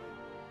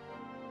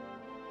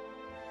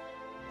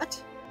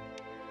 What?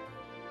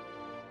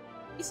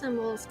 Three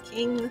symbols,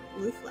 king,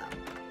 blue flower.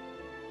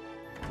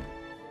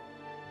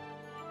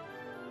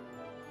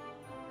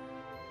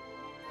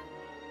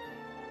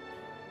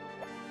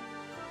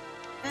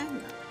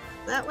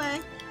 that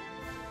way.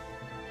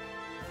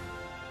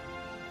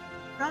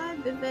 Try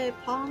Vive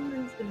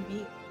Palmers and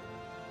Beat.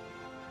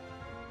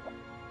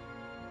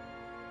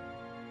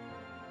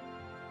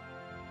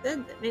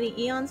 Said that many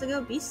eons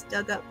ago, beasts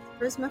dug up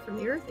the prisma from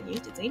the earth and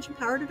used its ancient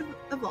power to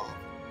evolve.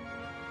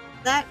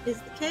 If that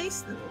is the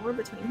case, then the war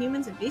between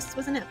humans and beasts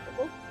was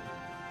inevitable.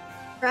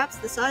 Perhaps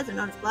the sides are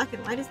not as black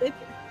and white as they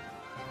appear.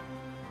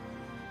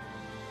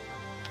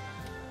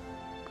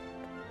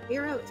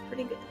 Hero is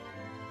pretty good.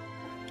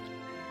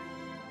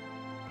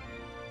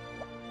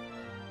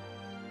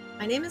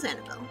 My name is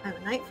Annabelle. I'm a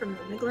knight from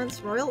the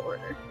Miglance Royal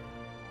Order.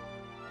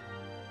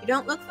 You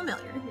don't look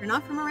familiar. You're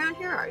not from around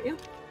here, are you?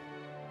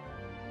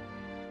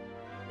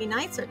 We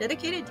knights are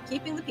dedicated to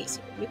keeping the peace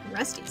here. You can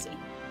rest easy.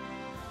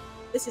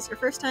 If this is your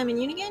first time in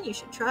Unigan, you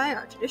should try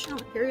our traditional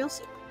imperial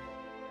soup.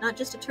 Not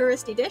just a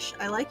touristy dish,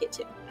 I like it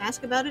too.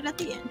 Ask about it at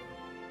the inn.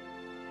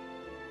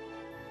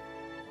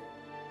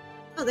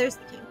 Oh, there's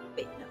the king.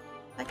 Wait, no.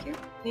 Back here?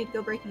 I need to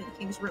go break into the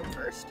king's room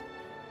first.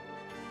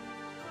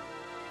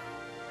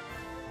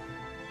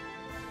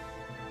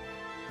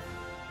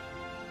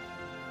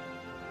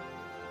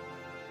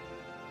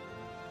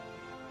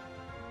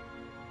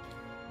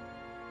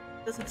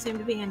 Doesn't seem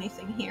to be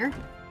anything here.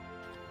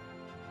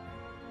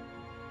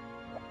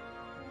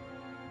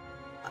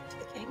 Talk to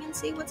the king and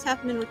see what's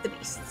happening with the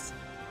beasts.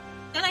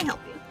 Can I help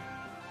you?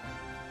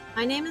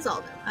 My name is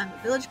Aldo. I'm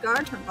a village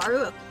guard from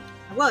Baruoki.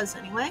 I was,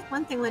 anyway.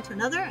 One thing led to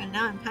another, and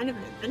now I'm kind of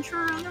an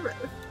adventurer on the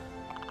road.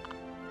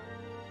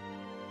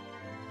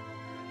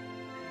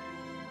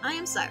 I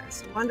am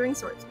Cyrus, a wandering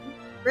swordsman.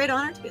 Great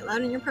honor to be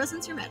allowed in your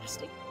presence, your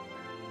majesty.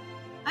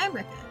 I am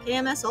Rika, a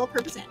KMS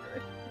all-purpose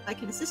android. If I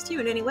can assist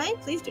you in any way,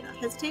 please do not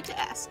hesitate to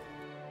ask.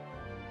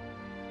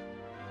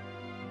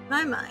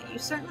 My, you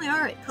certainly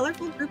are a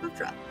colorful group of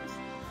travelers.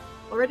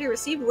 Already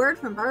received word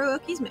from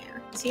Baruoki's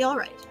mayor. Is he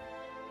alright?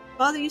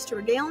 Father used to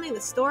regale me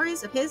with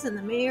stories of his and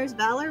the mayor's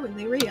valor when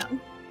they were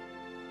young.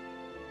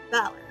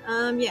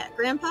 Valor. Yeah,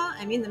 Grandpa,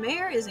 I mean the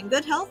mayor, is in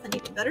good health and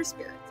even better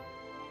spirits.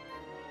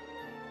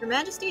 Your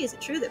Majesty, is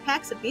it true that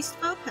packs of beast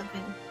folk have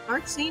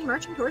been seen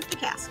marching towards the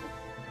castle?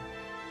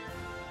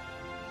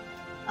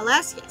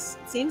 Alas, yes.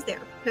 It seems they are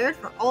prepared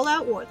for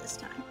all-out war this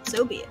time.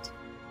 So be it.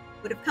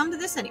 Would have come to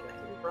this anyway.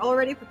 We were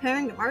already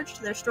preparing to march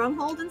to their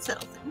stronghold and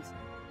settle things.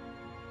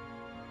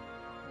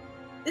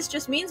 This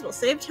just means we'll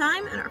save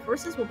time, and our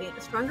forces will be in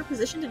a stronger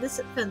position to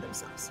defend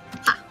themselves.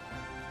 Ha!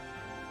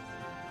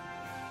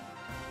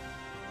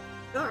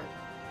 Sure.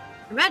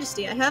 Your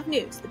Majesty, I have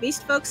news. The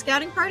Beast Folk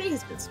scouting party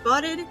has been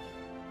spotted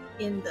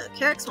in the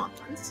Carrick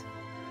Swamplands.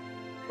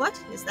 What?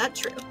 Is that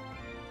true?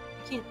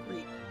 I can't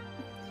read.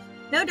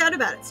 No doubt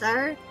about it,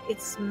 sire.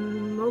 It's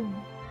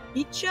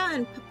Mobicha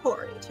and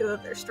Papori, two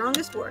of their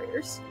strongest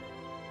warriors.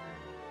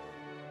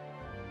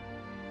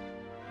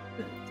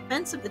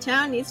 Defense of the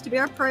town needs to be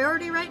our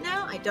priority right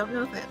now. I don't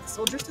know if I have the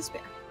soldiers to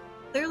spare.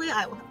 Clearly,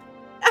 I will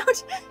have to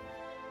out.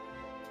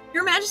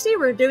 Your Majesty,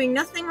 we're doing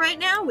nothing right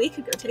now. We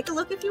could go take a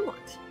look if you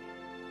want.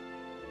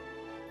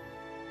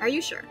 Are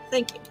you sure?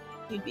 Thank you.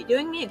 You'd be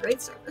doing me a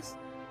great service.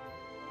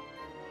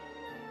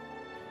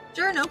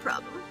 Sure, no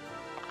problem.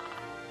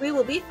 We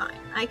will be fine.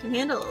 I can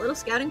handle a little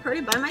scouting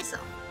party by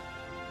myself.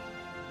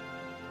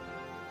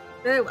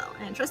 Very well,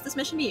 I entrust this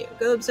mission to you.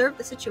 Go observe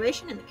the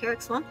situation in the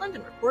Carrick Swampland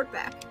and report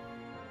back.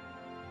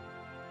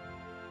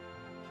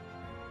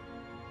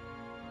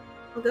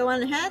 We'll go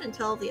on ahead and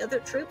tell the other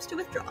troops to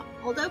withdraw.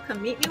 Aldo,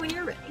 come meet me when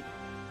you're ready.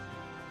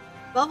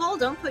 Above all,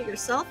 don't put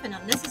yourself in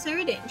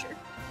unnecessary danger.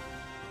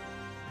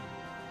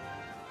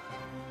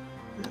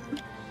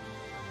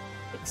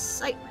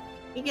 Excitement.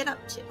 What do we get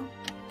up to?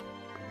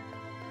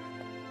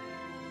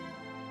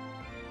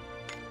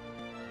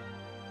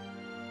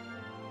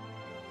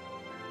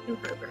 In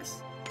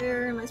progress.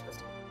 Where am I supposed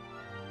to go?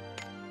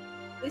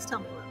 Please tell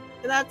me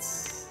where.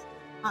 That's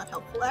not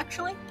helpful,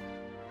 actually.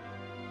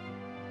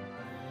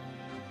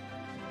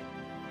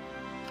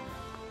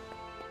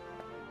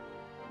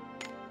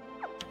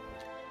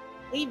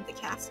 Leave the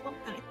castle,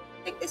 and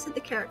I think they said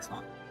the Carrick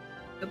Swamp.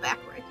 Go back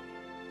right.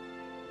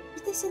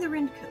 Did they say the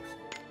Rind Coast?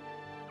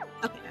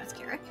 Okay, now it's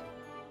Carrick.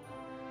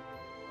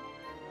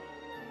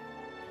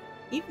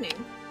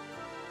 Evening.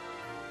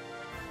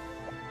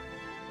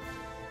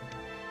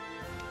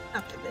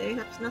 Okay, they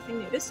have nothing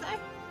new to say. I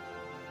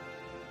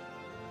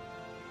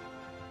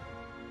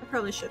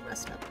probably should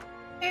rest up.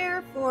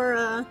 Prepare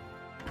for,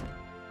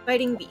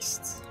 fighting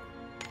beasts.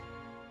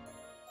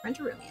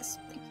 Rentarumius,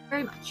 thank you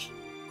very much.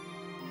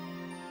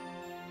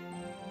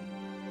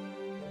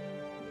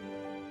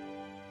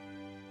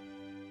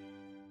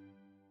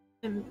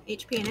 And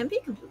HP and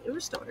MP completely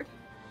restored.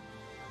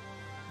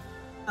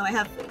 Oh, I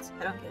have foods.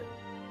 I don't get it.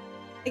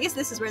 I guess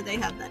this is where they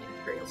have that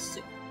imperial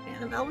soup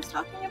Annabelle was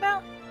talking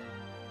about.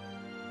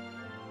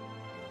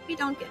 We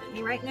don't get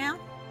any right now.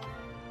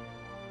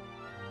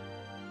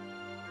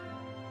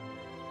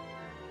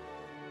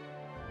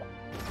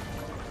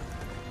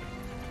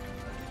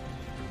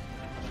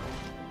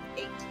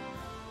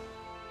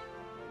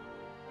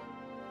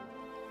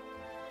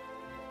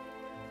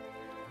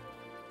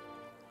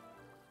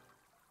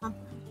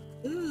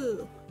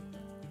 Ooh.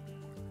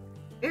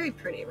 Very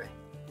pretty, right?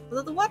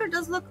 Although the water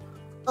does look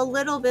a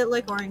little bit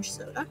like orange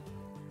soda.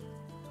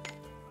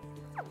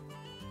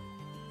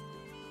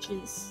 Which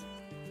is...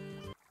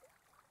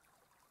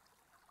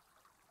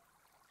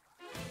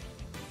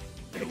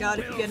 I forgot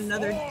if you get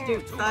another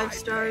Duke 5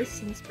 stars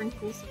and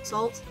sprinkles of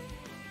salt.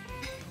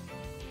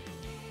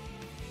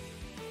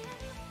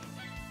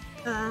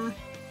 I've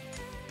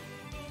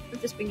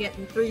just been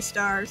getting 3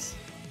 stars.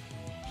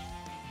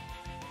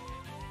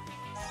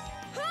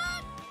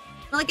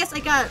 Well, I guess I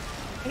got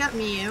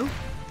Miu.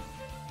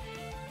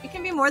 It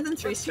can be more than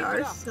 3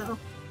 stars, so...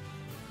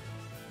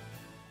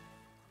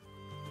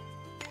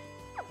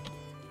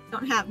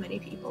 Don't have many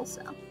people,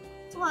 so...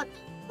 It's a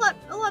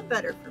lot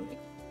better for me.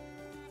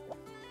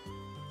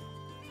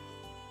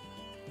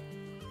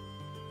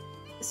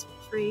 This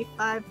free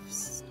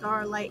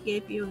 5-star light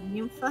gave you a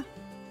Nympha.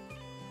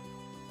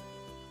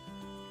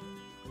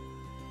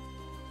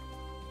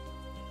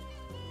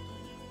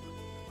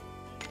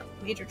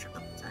 Major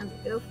trouble. Time to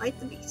go fight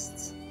the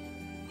beasts.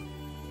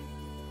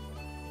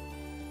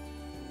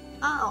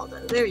 Ah,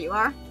 Aldo, there you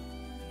are.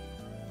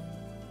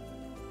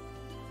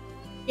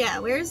 Yeah,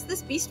 where's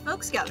this beast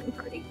folk scouting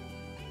party?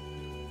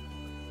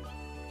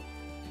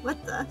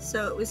 What the?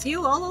 So it was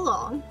you all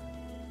along.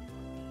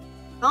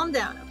 Calm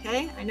down,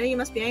 okay? I know you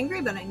must be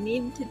angry, but I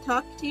need to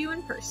talk to you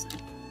in person.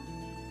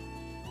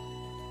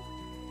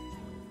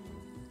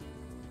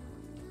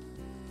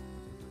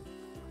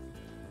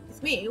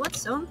 With me,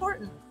 what's so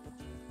important?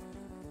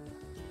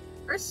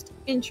 First,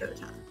 intro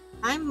time.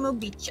 I'm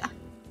Mobicha.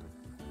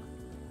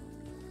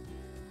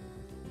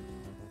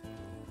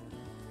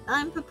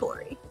 I'm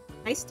Papori.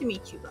 Nice to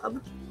meet you,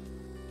 bub.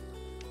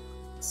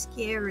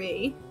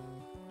 Scary.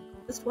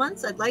 Just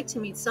once, I'd like to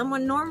meet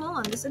someone normal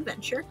on this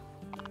adventure.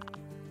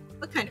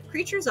 What kind of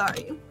creatures are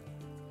you?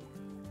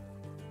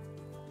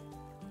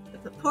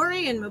 The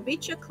Papori and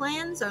Mobicha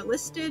clans are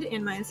listed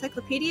in my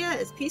encyclopedia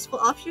as peaceful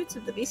offshoots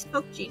of the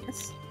beastfolk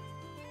genus.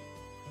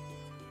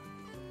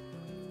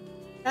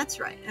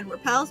 That's right, and we're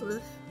pals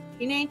with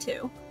Fine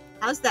too.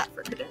 How's that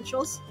for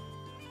credentials?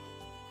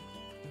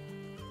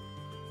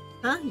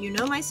 Huh? You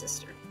know my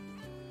sister.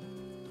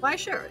 Why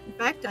sure, in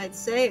fact I'd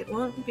say it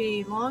won't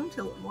be long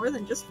till we're more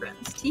than just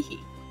friends, teehee.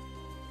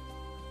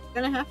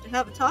 Gonna have to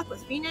have a talk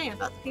with Fine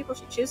about the people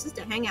she chooses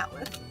to hang out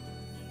with.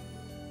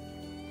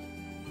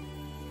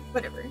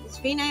 Whatever, is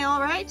Fine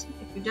alright?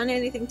 If you've done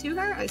anything to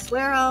her, I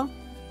swear I'll...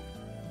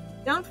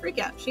 Don't freak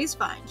out, she's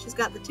fine. She's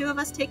got the 2 of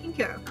us taking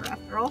care of her,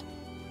 after all.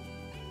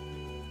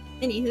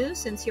 Anywho,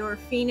 since you're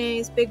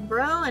Fine's big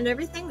bro and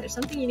everything, there's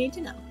something you need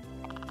to know.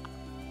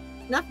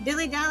 Enough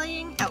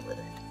dilly-dallying, out with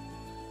it.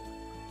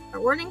 Our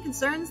warning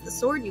concerns the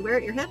sword you wear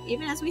at your hip,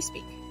 even as we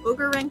speak.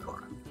 Ogre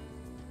Rancorum.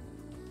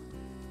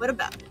 What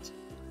about it?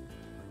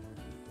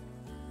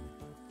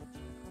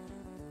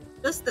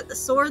 Just that the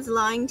sword's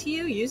lying to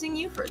you, using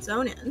you for its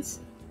own ends.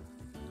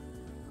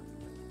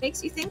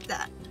 Makes you think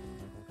that.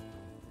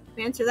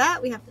 To answer that,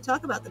 we have to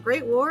talk about the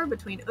Great War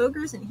between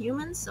ogres and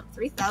humans some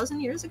 3,000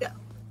 years ago.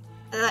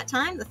 At that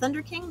time, the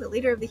Thunder King, the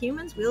leader of the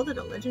humans, wielded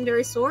a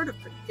legendary sword of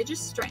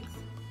prodigious strength.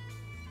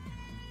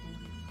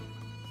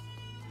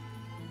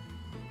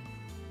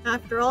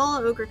 After all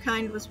ogre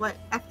kind was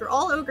wiped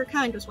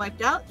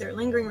out, their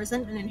lingering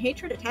resentment and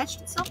hatred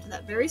attached itself to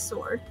that very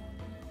sword.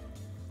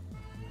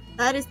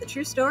 That is the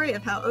true story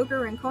of how Ogre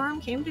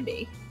Rancorum came to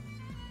be.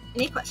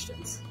 Any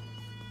questions?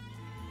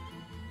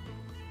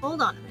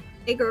 Hold on a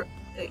minute.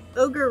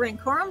 Ogre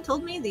Rancorum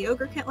told me the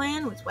ogre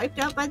clan was wiped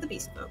out by the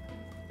beastfolk.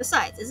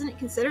 Besides, isn't it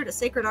considered a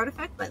sacred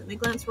artifact by the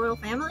Miglance royal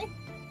family?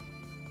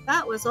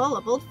 That was all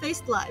a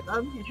bold-faced lie,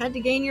 bub. It had to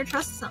gain your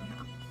trust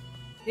somehow.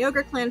 The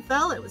ogre clan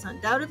fell, it was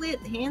undoubtedly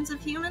at the hands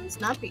of humans,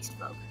 not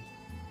beastfolk.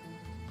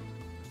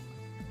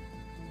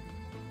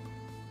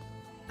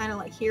 Kind of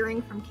like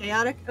hearing from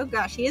Chaotic. Oh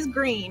gosh, he is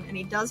green, and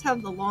he does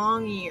have the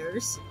long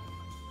ears.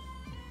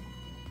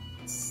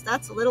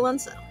 That's a little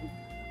unsettling.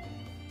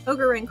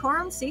 Ogre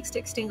Rancorum seeks to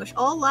extinguish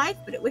all life,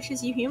 but it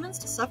wishes you humans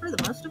to suffer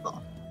the most of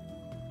all.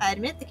 I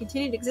admit the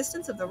continued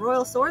existence of the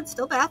royal sword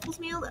still baffles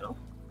me a little.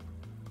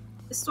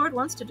 This sword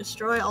wants to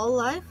destroy all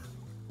life?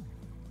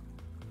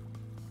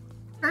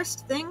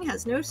 Cursed thing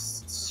has no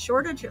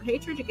shortage of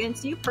hatred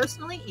against you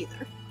personally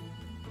either.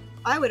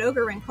 Why would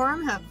Ogre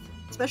Rancorum have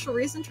special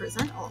reason to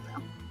resent Aldo?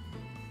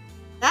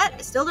 That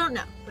I still don't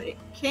know, but it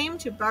came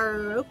to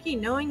Baruoki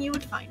knowing you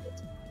would find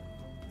it.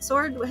 The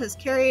sword has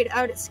carried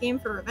out its scheme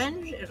for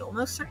revenge, it'll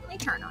most certainly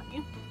turn on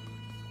you.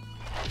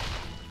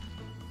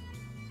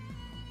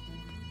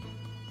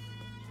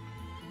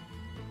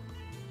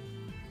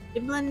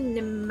 Giblin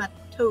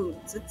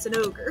nematodes, it's an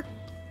ogre.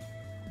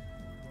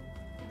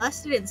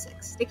 Blasted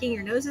insects, sticking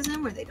your noses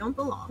in where they don't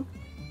belong.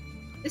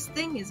 This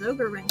thing is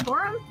Ogre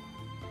Rancorum?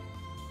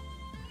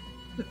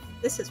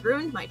 This has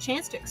ruined my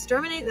chance to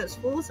exterminate those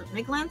fools of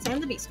Miglance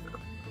and the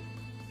beastfolk.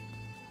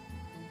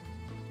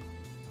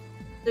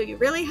 So you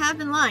really have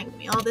been lying to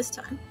me all this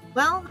time.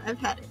 Well, I've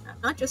had it.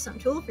 I'm not just some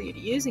tool for you to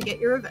use and get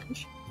your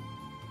revenge.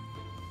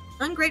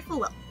 Ungrateful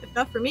whelp. If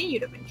not for me,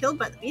 you'd have been killed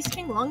by the Beast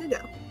King long ago.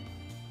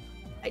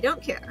 I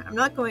don't care. I'm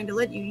not going to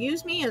let you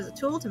use me as a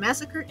tool to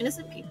massacre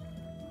innocent people.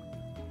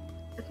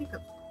 the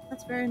hiccup.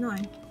 That's very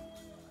annoying.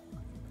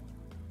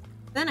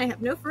 Then I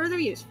have no further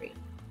use for you.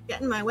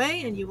 Get in my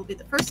way, and you will be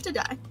the first to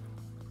die.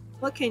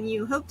 What can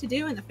you hope to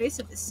do in the face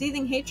of this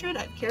seething hatred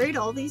I've carried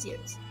all these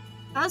years?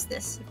 How's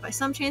this? If by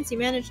some chance you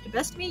manage to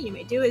best me, you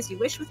may do as you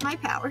wish with my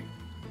power.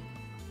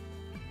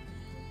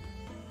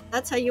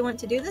 That's how you want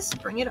to do this?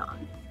 Bring it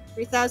on.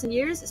 3,000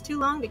 years is too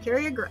long to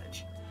carry a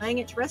grudge. Laying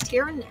it to rest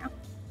here and now.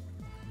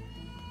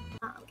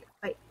 Ah, we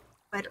can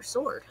fight our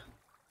sword.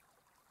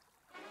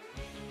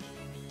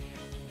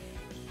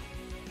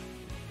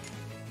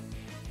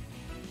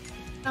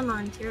 Come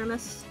on,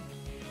 Tiramis.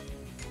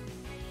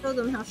 Show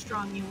them how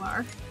strong you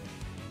are.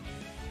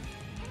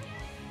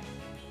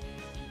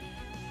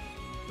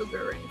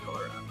 Sugar and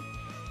Cora.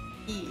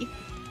 E.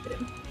 Hit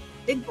him.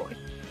 Big boy.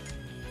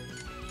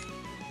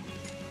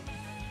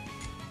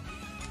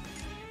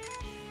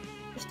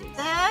 Just do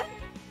that.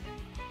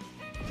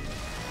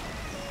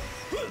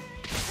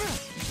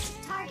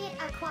 Target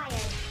acquired.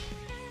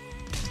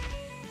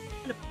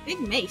 What a big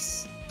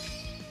mace.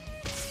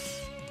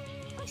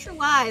 Not sure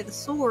why the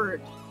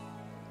sword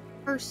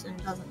person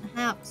doesn't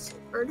have a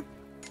sword.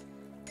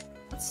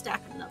 Let's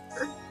stack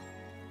another.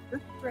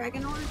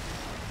 Dragon Ore?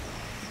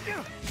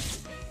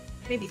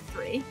 Maybe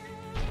 3.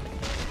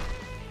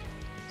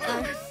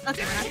 Okay, we're not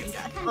gonna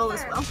die. All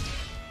is well.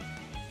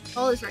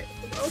 All is right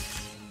with the bow.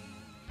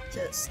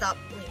 To stop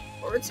leaning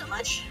forward so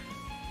much.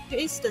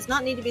 Jace does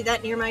not need to be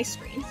that near my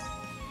screen.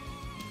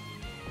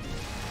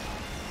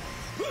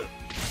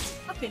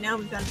 Okay, now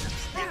we've got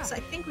enough stacks. I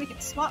think we can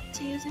swap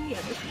to using the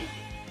other thing.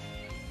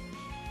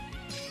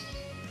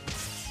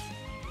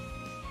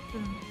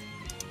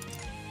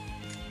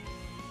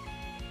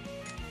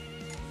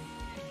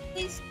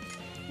 Please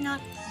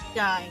not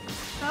die.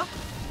 So,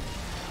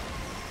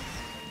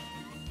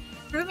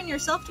 proven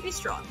yourself to be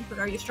strong, but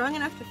are you strong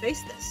enough to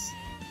face this?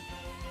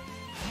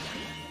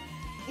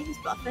 Okay, he's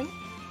buffing.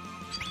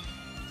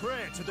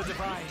 Pray to the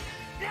divine.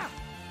 Yeah.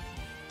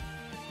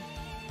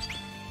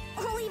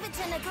 Leave it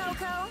to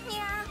Necoco,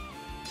 yeah?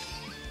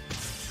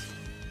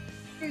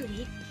 Very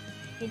weak.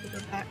 Need to go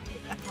back to the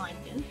back line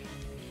again.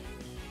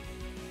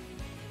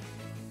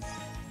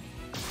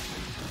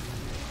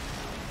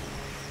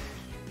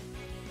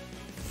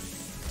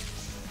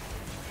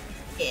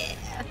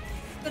 Yeah.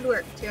 Good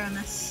work,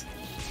 Tiramis.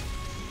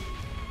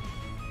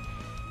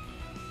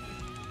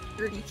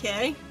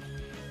 30k.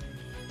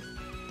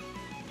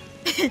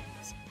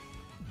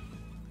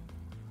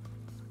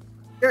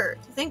 Sure,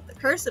 to think the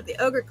curse of the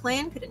Ogre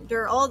clan could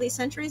endure all these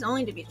centuries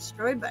only to be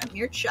destroyed by a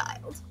mere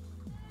child.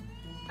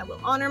 I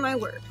will honor my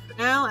word. For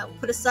now, I will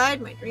put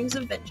aside my dreams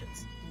of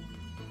vengeance.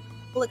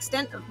 The full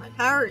extent of my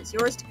power is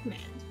yours to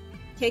command.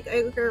 Take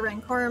Ogre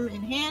Rancorum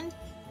in hand,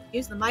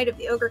 use the might of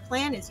the Ogre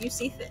clan as you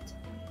see fit.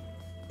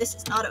 This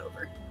is not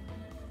over.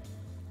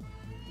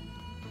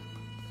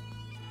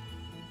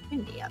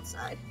 Windy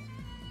outside.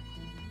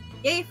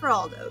 Yay for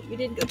Aldo, you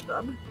did good,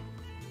 bub.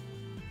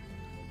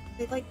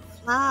 They like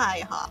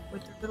fly hop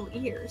with their little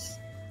ears.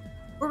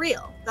 For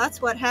real,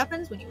 that's what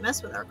happens when you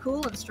mess with our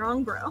cool and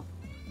strong bro.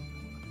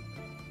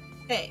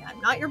 Hey,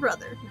 I'm not your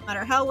brother. No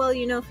matter how well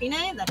you know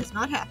Fine, that is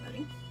not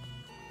happening.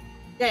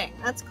 Dang,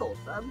 that's cold,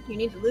 bub. You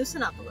need to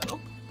loosen up a little.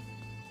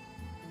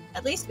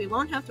 At least we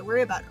won't have to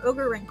worry about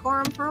Ogre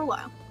Rancorum for a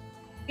while.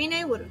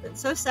 Fine would have been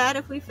so sad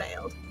if we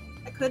failed.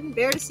 I couldn't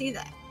bear to see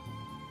that.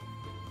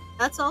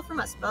 That's all from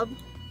us, bub.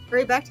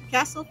 Hurry back to the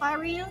castle if I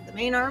were you. The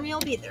main army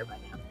will be there by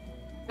now.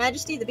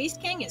 Majesty the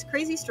Beast King is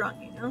crazy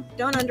strong, you know.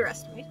 Don't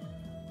underestimate.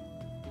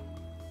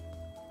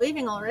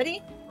 Leaving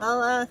already?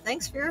 Well,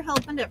 thanks for your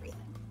help and everything.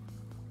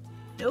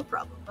 No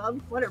problem,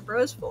 bub. What are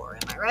bros for,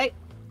 am I right?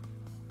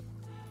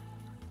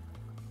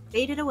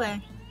 Faded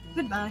away.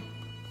 Goodbye.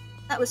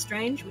 That was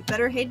strange. We'd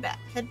better head back.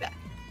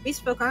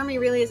 Beastfolk army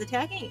really is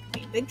attacking. It could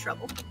be in big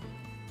trouble.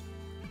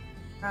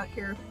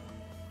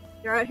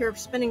 You're out here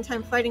spending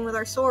time fighting with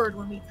our sword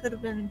when we could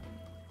have been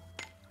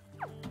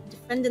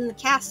defending the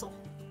castle.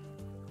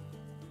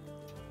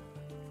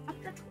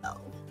 Chapter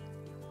 12.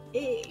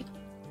 Hey.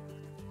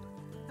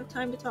 No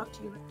time to talk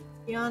to you,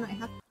 Leon. I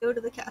have to go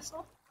to the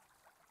castle.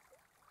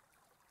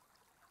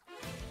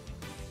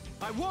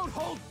 I won't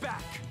hold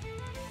back.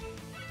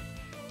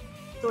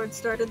 Sword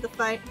started the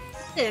fight.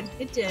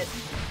 It did.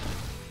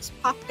 Just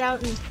popped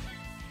out and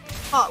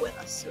fought with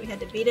us, so we had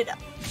to beat it up.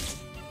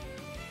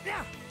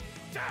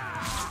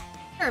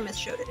 Aramis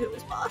showed it who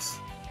was boss.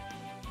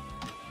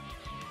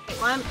 Wait,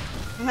 why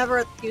I have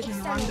her using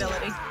the wrong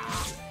ability.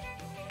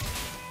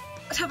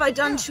 What have I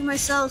done to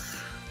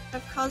myself?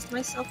 I've caused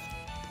myself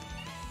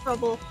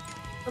trouble.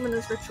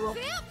 Summoner's ritual.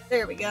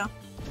 There we go.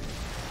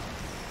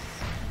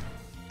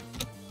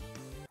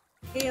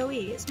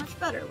 AoE is much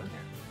better when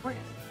they're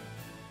important.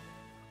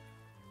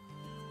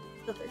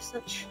 So there's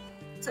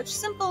such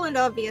simple and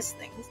obvious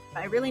things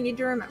that I really need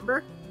to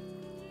remember.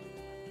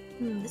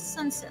 This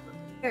sunset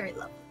looks very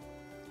lovely.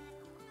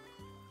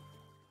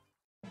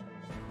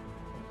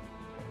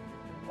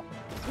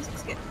 This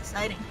is getting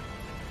exciting.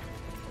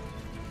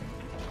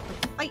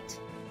 Let's fight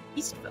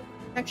Beastfolk.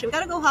 Actually, we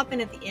gotta go hop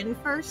in at the inn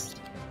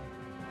first.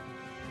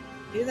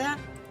 Do that.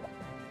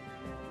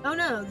 Oh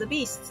no, the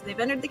beasts. They've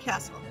entered the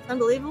castle. It's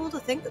unbelievable to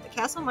think that the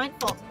castle might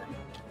fall to them.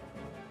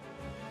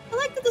 I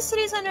like that the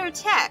city's under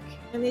attack,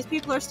 and these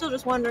people are still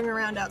just wandering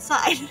around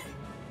outside.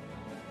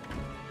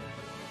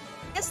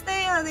 Guess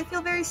they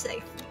feel very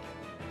safe.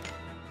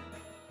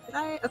 Did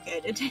I?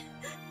 Okay, I did.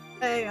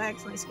 I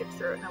accidentally skipped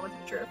through it and I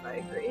wasn't sure if I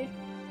agreed.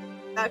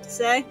 About to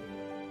say?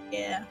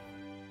 Yeah.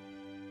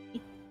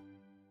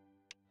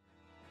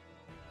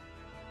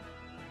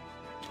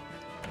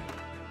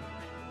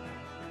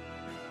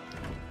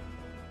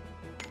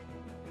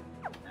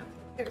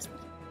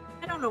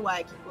 I don't know why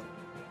I keep looking.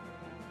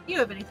 Do you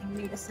have anything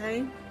new to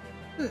say?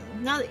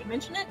 Now that you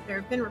mention it, there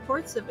have been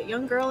reports of a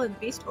young girl in the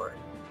beast horde.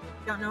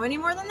 Don't know any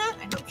more than that?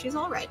 I hope she's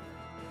alright.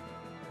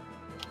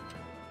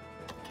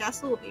 The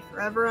castle will be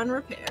forever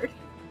unrepaired.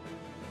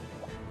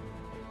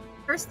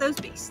 Curse those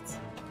beasts.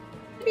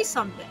 Maybe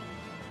someday.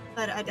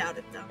 But I doubt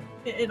it though.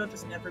 It'll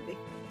just never be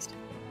fixed.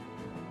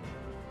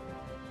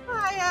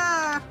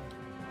 Fire!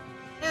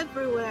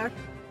 Everywhere.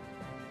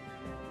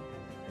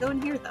 Go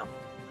in here though.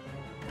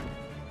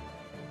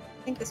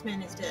 I think this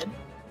man is dead.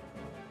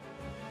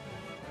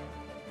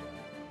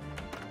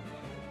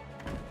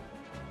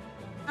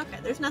 Okay,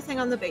 there's nothing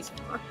on the base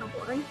floor. How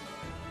boring.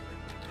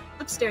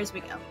 Upstairs we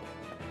go.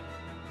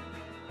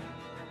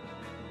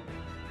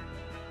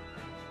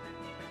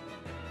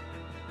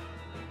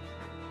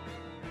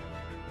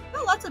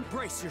 Got lots of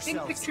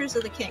big pictures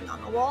of the king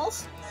on the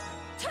walls.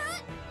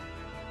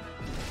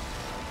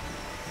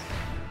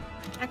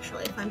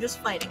 Actually, if I'm just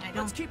fighting, I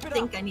don't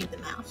think I need the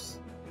mouse.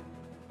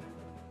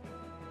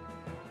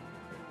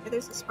 Okay,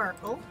 there's a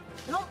sparkle.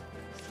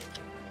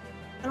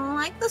 I don't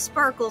like the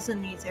sparkles in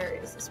these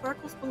areas. The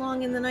sparkles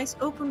belong in the nice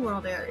open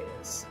world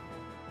areas,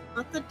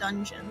 not the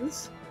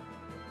dungeons.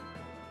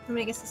 I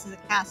mean, I guess this is a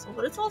castle,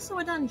 but it's also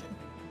a dungeon.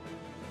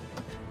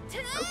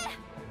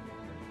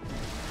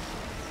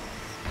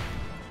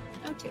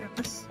 Oh,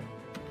 Tyrannus.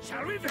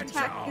 Shall we venture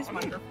Attack is on?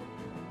 wonderful.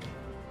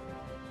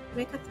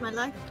 Make up my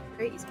life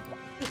very easy.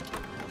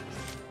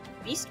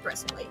 Beast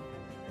breastplate.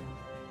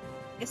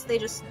 Guess they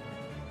just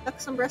stuck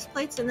some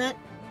breastplates in that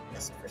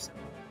just for some.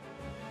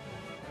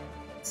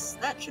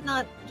 That should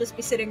not just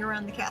be sitting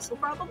around the castle,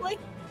 probably.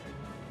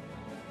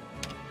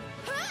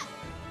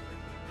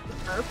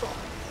 Purple.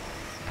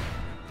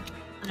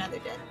 Another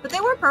dead. But they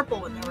were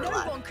purple when they were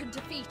alive. No one can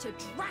defeat a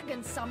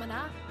dragon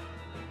summoner.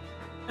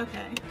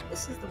 Okay,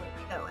 this is the way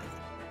to go, I think.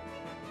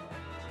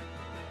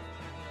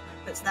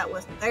 Because that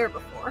wasn't there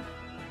before.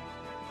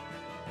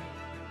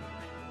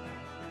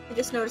 I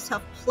just noticed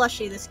how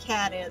plushy this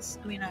cat is.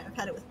 I mean, I've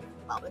had it with me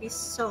for a while, but he's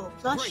so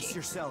plushy. Brace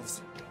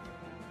yourselves.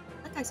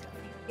 That guy's got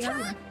the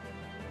armor.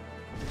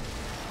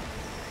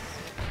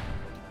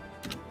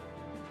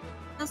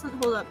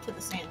 Doesn't hold up to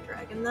the sand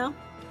dragon, though.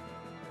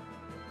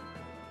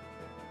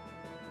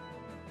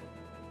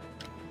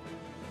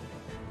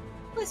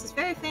 This place is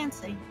very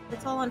fancy.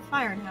 It's all on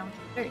fire now, which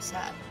is very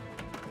sad.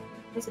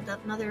 There's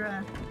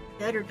another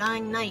dead or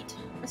dying knight.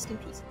 Rest in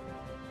peace.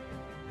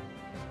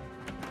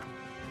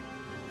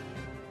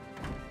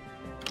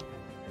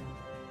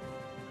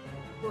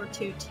 Floor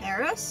 2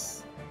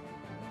 terrace.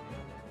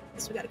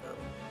 Guess we gotta go.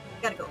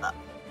 We gotta go up.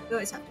 You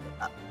always have to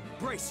go up.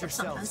 Brace But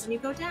sometimes yourselves. when you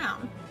go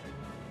down.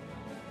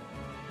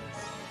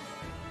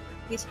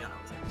 I guess you don't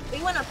always.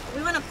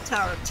 We went up the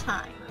Tower of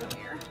Time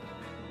earlier.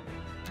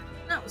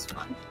 That was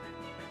fun.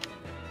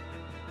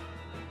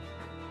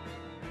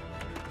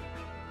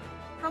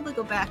 Probably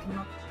go back and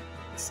look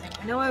at this thing.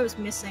 I know I was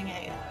missing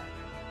a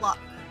block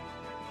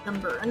a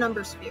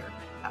number sphere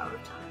in Tower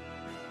of Time,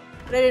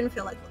 but I didn't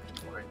feel like looking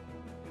for it.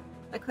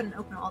 I couldn't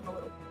open all the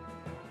little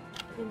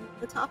in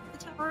the top of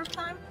the Tower of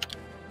Time.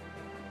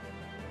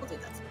 We'll do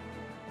that.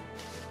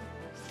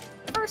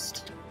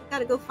 First,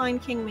 gotta go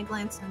find King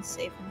Miglance and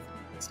save him from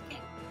the next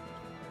king.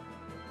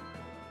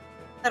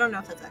 I don't know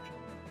if that's actually.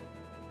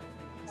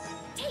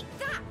 Take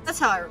that! That's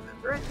how I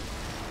remember it.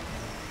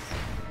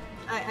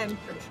 I'm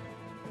pretty sure.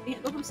 Can he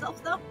handle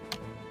himself, though?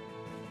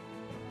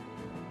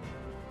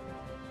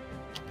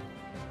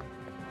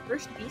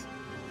 First beast.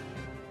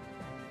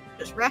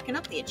 Just racking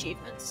up the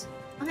achievements.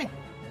 Okay.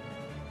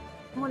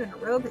 Someone in a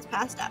robe has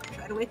passed out.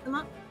 Try to wake them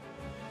up.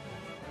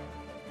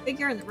 The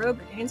figure in the robe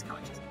regains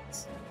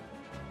consciousness.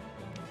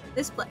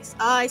 This place.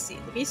 Ah, I see.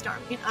 The Beast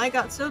Army. I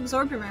got so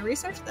absorbed in my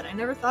research that I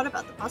never thought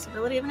about the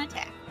possibility of an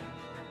attack.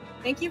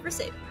 Thank you for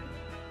saving me.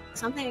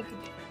 Something I can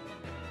do.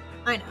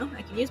 I know.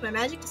 I can use my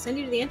magic to send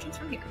you to the entrance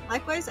from here.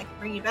 Likewise, I can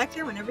bring you back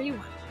here whenever you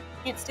want.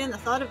 Can't stand the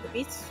thought of the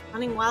beasts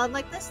running wild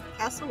like this. The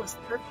castle was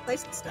the perfect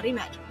place to study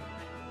magic.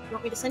 If you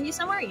want me to send you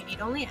somewhere, you need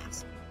only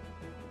ask.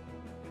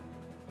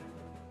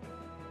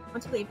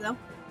 Want to leave, though?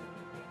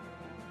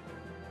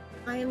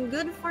 I am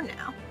good for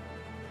now.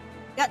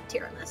 Got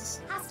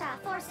Tyrannus. Hostile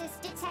forces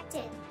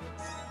detected.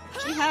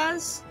 She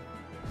has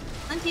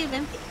plenty of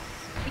MP.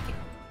 We can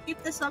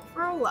keep this up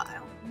for a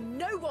while.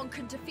 No one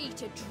can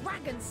defeat a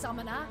dragon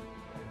summoner.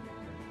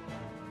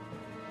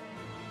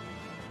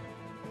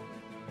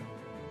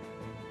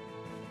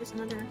 There's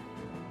another.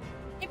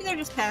 Maybe they're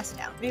just passed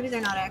out. Maybe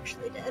they're not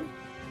actually dead.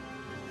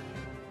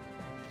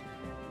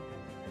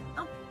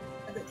 Oh,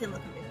 that did look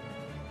a bit.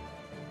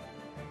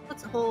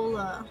 That's a whole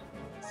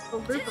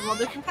group of all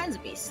different kinds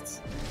of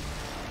beasts.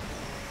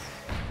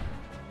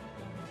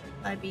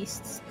 By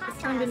beasts, they're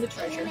turned into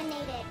treasure.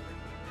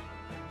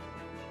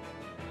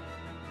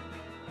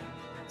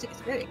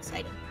 It's very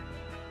exciting.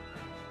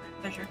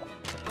 Treasure.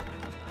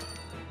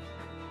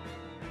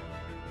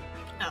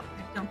 Oh, I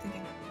don't think I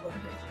can go over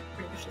here.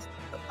 Pretty much just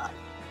go up.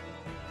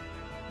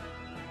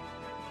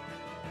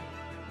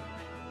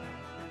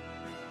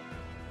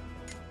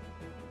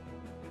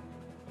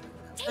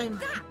 Take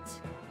that!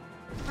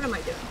 What am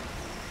I doing?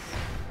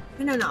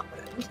 I know not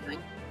what I'm doing.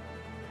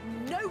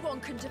 No one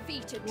can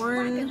defeat a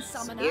Warren dragon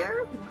summoner.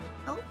 Spear?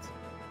 Belt?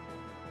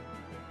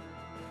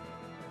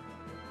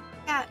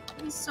 Cat,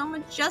 he's so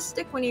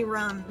majestic when he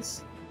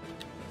runs.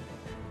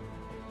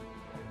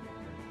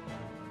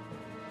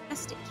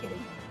 Majestic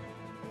kitty.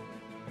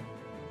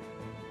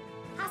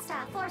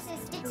 Hostile forces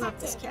I love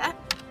this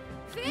detected.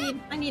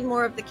 cat. I need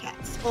more of the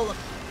cats. All of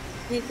them.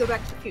 I need to go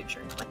back to the future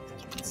and collect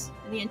the cats.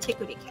 And the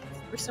Antiquity cats.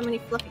 There's so many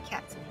fluffy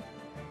cats in here.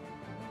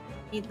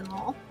 Need them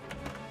all.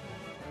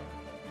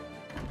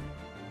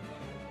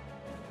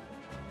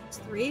 It's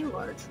 3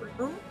 large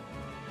room.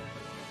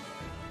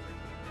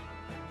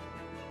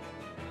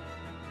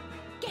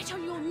 Get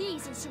on your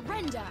knees and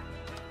surrender.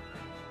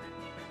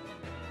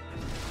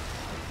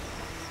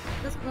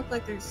 Doesn't look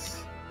like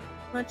there's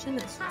much in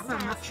this room.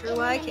 I'm not sure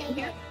why I came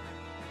here.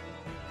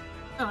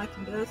 Oh, I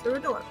can go through a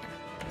door.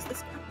 What's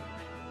this guy?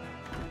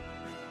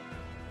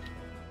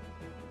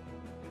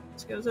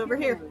 This goes over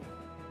here.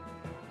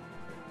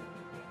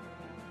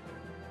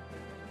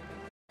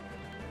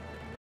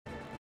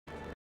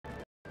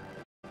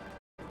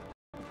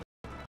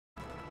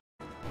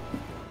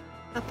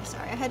 Okay,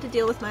 sorry, I had to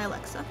deal with my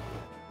Alexa. Who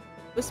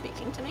was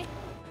speaking to me.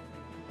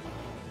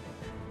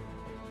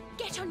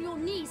 Get on your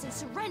knees and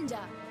surrender.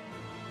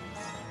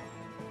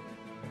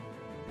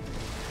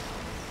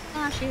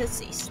 Ah, she has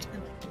ceased,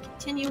 and I can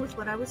continue with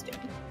what I was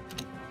doing.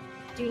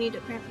 I do need to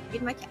apparently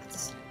feed my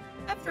cats.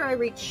 After I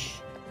reach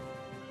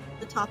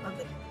the top of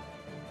the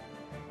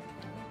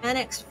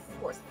annex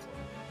 4th floor.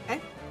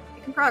 Okay?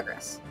 Making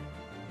progress.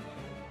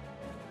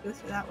 Go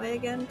through that way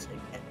again to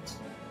get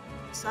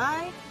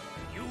inside.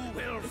 You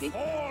will Maybe.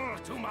 fall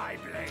to my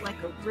blade.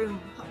 Like a room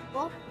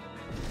puzzle.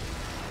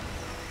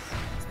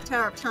 The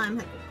Tower of Time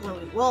had the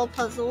glowy wall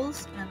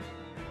puzzles, and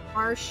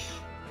marsh,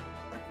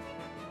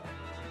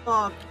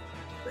 fog.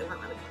 They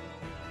weren't really.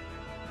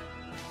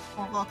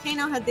 Well,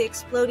 Volcano had the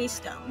explodey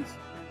stones.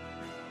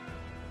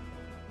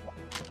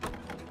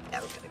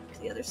 Yeah, we're gonna go to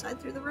the other side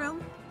through the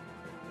room.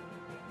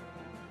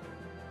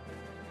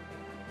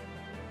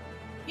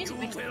 Music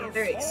makes it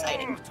very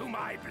exciting. To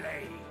my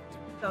blade.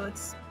 So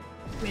it's,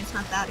 I mean, it's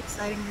not that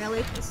exciting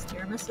really, because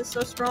Tiramis is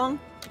so strong.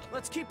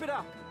 Let's keep it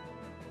up.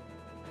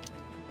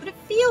 But it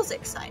feels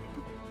exciting.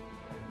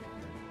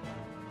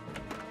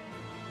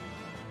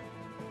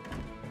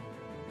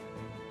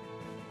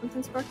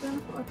 Something sparkling on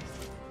the floor.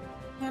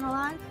 Man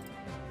alive?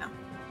 No.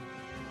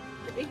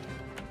 Maybe.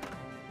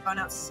 Gone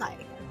outside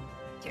again.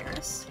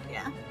 Terrace,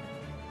 yeah.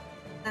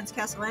 That's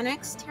Castle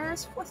Annex,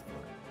 Terrace, 4th floor.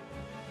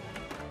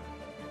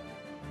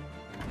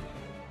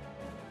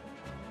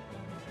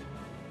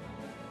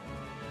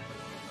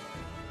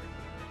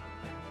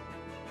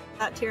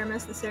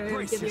 Tiramis, this area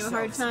would give you a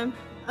hard time.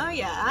 Oh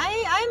yeah,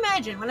 I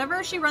imagine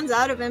whenever she runs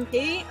out of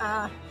MP,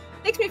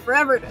 takes me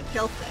forever to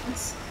kill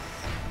things.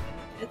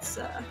 It's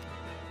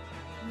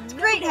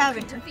great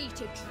having her.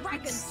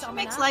 She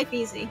makes life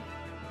easy.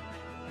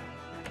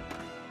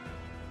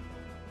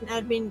 And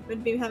I'd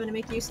be having to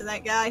make use of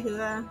that guy who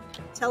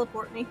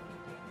teleport me.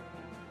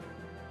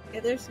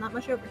 Yeah, there's not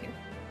much over here.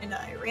 And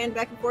I ran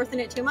back and forth in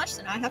it too much,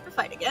 so now I have to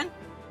fight again.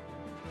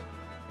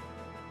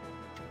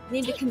 I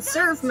need to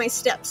conserve my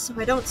steps so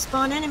I don't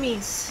spawn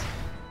enemies.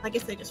 I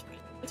guess they just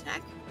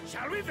attack.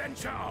 Shall we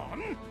venture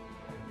on?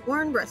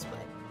 Worn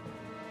breastplate.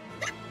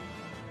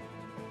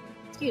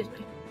 Excuse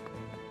me.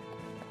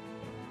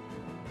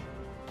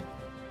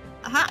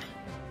 Aha!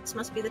 This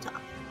must be the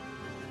top.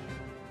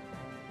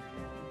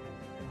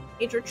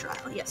 Major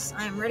trial. Yes,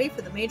 I am ready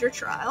for the major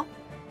trial.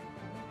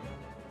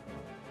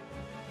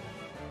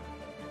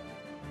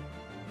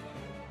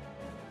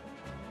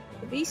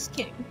 The Beast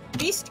King.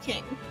 Beast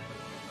King.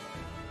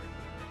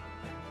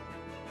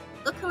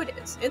 Look who it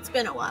is. It's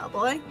been a while,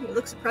 boy. You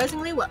look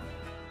surprisingly well.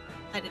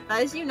 I'd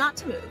advise you not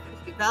to move,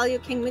 if you value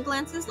King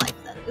Miglance's life,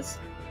 that is.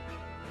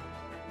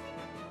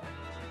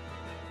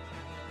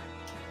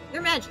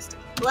 Your Majesty,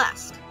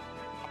 blast.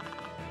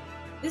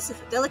 This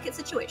is a delicate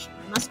situation.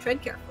 We must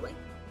tread carefully.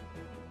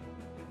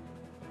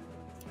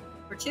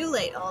 We're too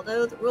late,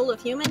 although the rule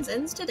of humans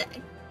ends today.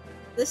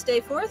 This day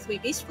forth, we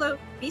beast folk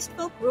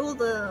rule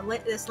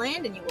this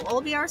land, and you will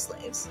all be our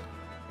slaves.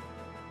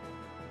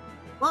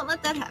 Won't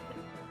let that happen.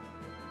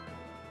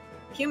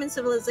 Human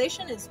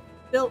civilization is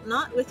built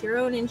not with your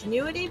own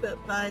ingenuity, but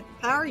by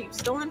the power you've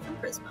stolen from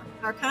Prisma.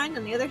 Our kind,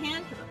 on the other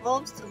hand, have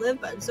evolved to live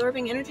by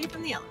absorbing energy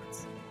from the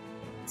elements.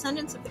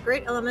 Descendants of the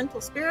great elemental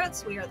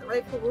spirits, we are the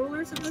rightful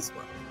rulers of this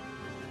world.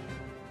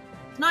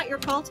 It's not your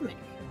call to make.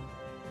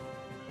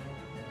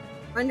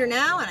 Render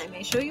now, and I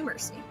may show you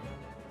mercy.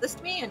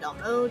 List me and I'll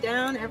mow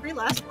down every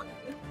last one of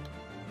you.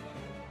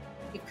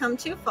 We've come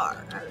too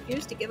far. I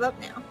refuse to give up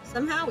now.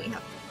 Somehow we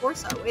have to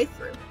force our way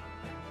through.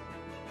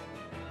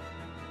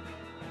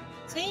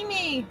 See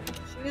me!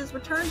 She has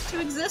returned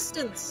to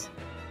existence.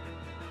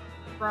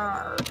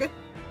 Rarg.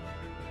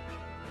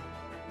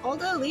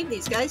 Aldo, leave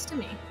these guys to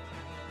me.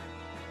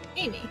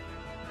 Amy.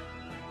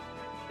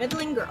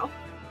 Middling girl.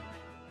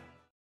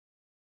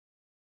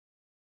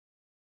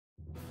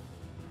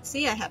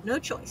 See, I have no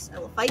choice. I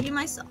will fight you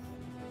myself.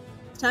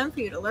 It's time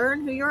for you to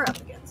learn who you're up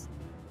against.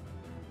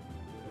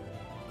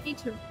 I need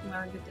to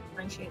learn to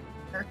differentiate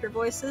character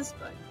voices,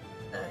 but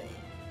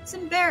it's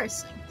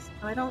embarrassing,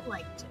 so I don't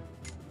like to.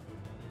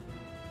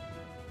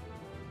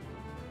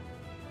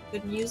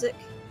 Good music.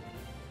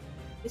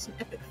 Do some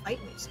epic fight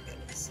music, I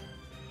guess.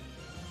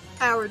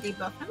 Power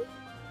debuff him.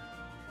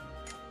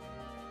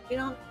 We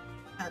don't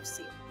have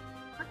seal.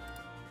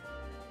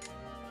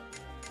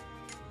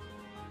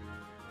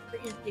 We're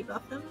gonna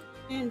debuff him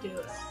and do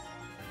it.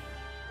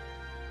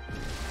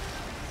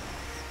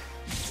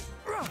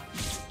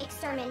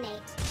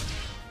 Exterminate.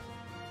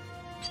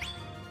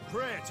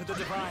 Pray to the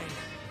divine.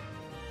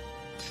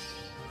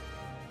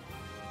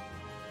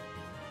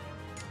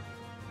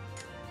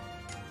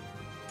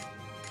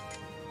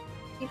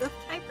 Debuff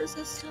type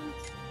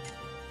resistance.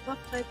 Buff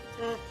type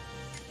attack.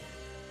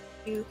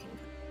 You can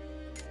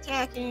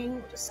attacking.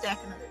 We'll just stack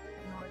another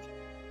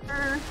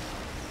technology.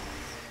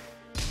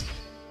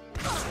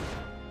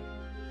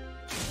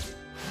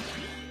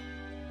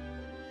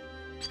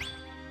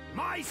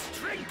 My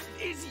strength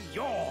is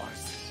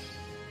yours.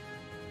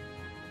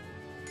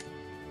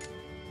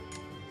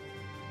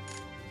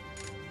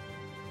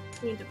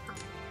 Need to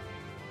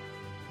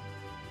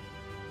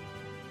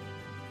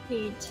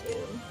need to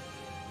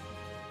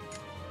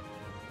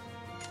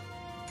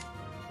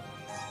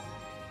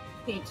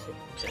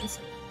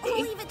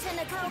Leave it to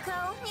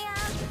Necoco,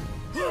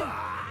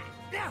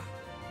 yeah?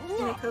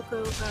 Necoco,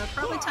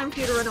 probably time for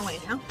you to run away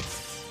now.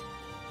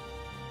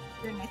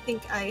 And I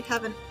think I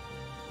haven't.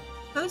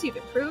 Suppose you've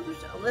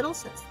improved a little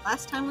since the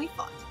last time we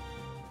fought.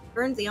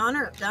 Earned the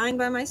honor of dying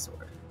by my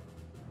sword.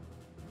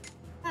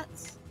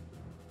 That's.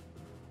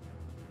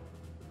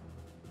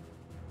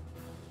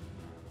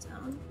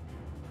 Zone.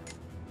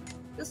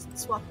 Just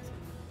swap with me.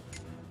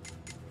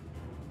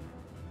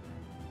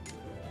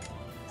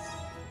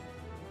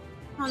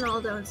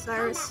 Ronaldo and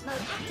Cyrus.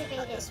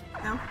 Activated.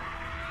 Now.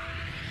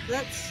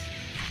 That's.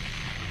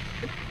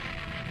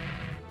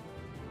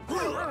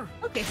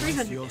 Okay,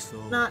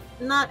 300.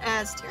 Not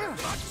as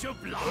terrible. Much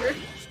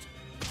obliged.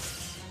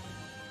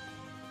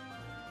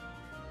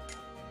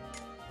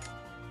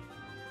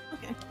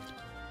 Okay.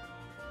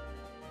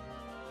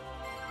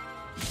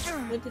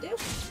 Good to do.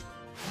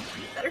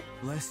 Better.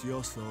 Bless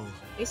your soul.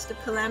 Taste of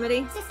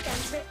calamity.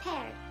 Systems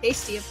repaired.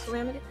 Tasty of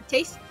calamity.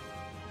 Taste.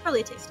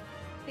 Probably a tasty.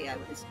 Yeah, I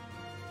would assume.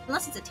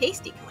 Unless it's a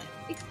tasty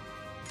calamity.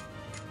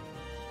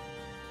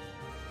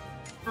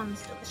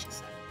 Sounds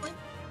delicious, actually.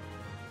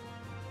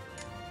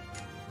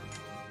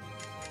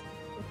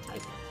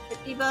 Type hit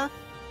debuff,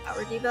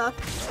 power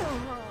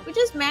debuff. We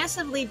just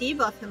massively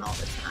debuff him all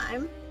the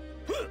time.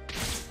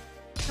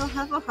 He'll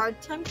have a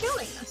hard time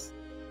killing us.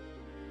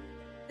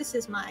 This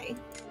is my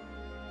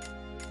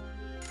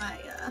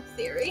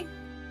theory.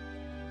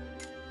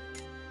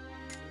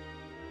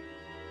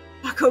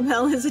 Taco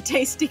Bell is a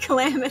tasty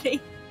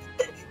calamity.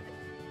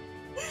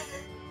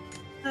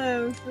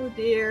 Oh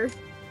dear.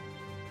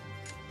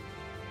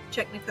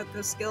 Check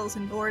Necoco's skills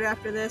and board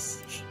after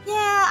this. Yeah,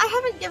 I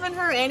haven't given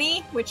her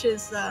any, which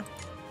is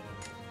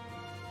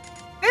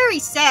very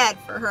sad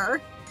for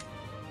her.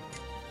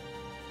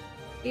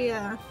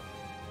 Yeah.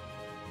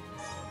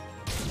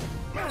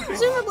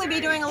 Presumably be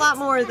doing a lot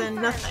more than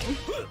nothing.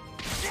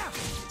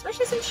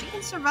 Especially since she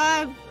can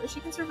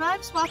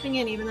survive swapping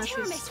in even though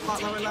she's a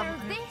lot lower level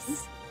than everything.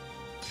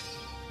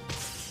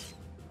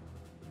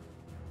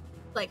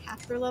 Like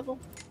half their level.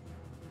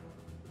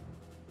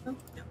 Oh,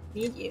 no.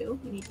 Need you.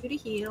 We need you to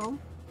heal.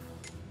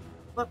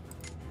 Whoop.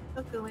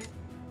 Don't go in.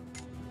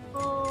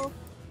 Oh,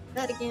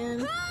 that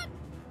again.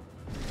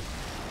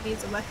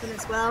 Needs a weapon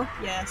as well.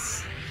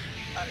 Yes.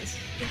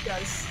 It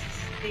does.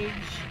 Stage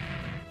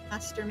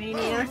Master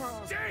Mania.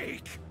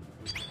 Mistake.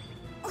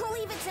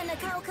 Leave it to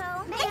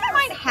Necoco. I think I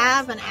might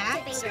have an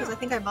axe, because I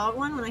think I bought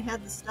one when I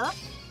had the stuff.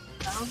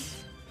 So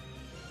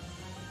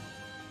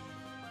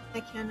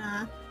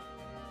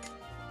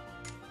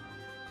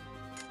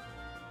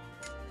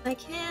I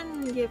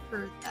can give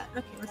her that.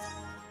 Okay, let's do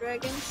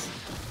dragons.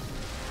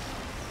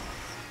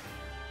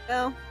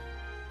 Go.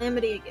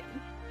 Calamity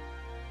again.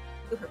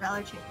 Ooh, her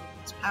Valor Champion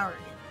has power in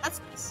it.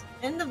 That's nice.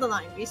 End of the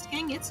line, Beast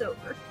King. It's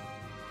over.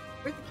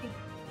 We're the king.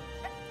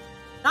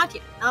 Not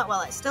yet. Not while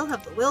I still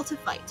have the will to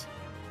fight.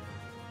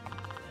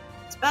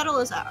 This battle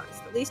is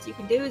ours. The least you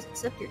can do is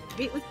accept your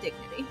defeat with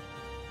dignity.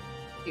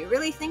 Do you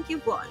really think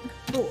you've won?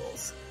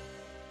 Fools.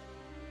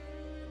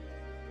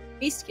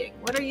 Beast King,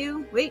 what are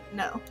you? Wait,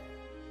 no.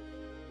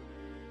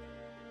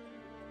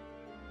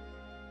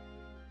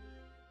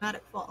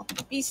 Dramatic fall.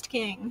 Beast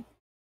King.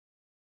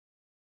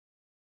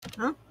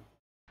 Huh?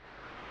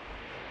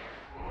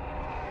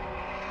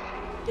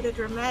 Did a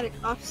dramatic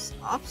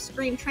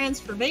off-screen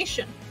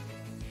transformation.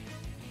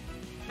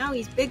 Now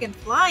he's big and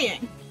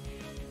flying.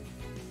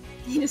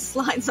 He just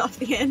slides off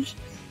the edge.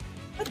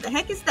 What the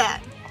heck is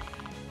that?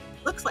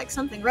 Looks like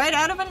something right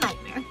out of a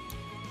nightmare.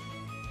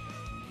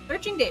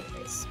 Searching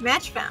database.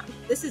 Match found.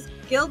 This is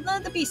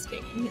Gildna the Beast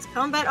King in his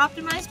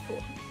combat-optimized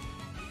form.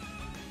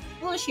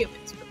 Foolish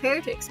humans, prepare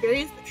to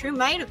experience the true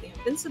might of the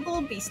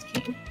invincible Beast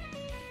King.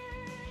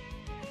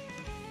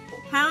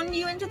 We'll pound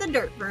you into the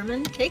dirt,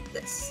 vermin. Take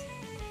this.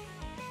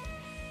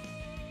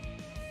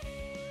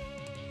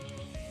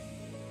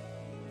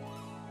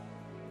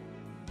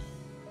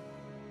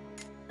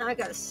 Now I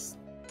gotta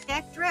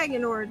stack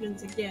dragon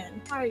origins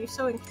again. Why are you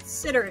so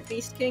inconsiderate,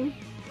 Beast King?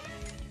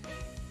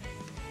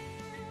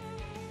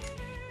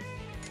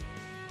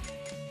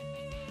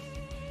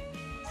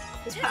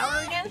 His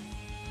power again?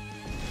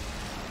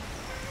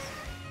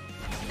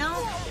 No?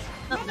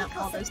 Oh, no,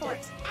 Aldo's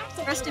dead.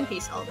 Rest in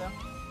peace, Aldo.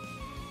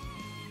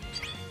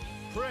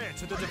 Pray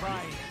to the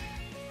divine.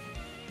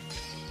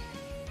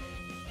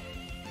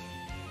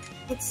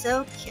 It's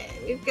okay.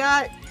 We've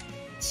got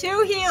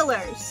 2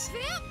 healers.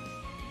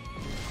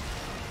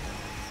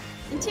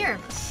 And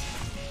Tyrannus.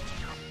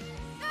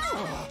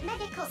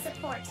 Medical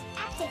support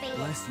activated.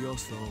 Bless your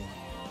soul.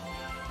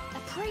 A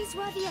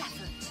praiseworthy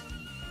effort.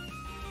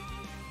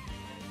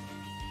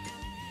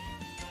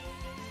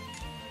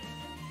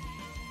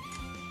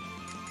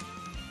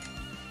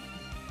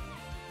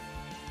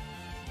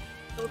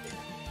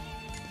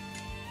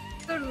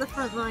 Go to the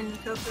front line,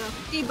 Necoco.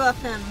 Debuff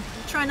him.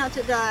 And try not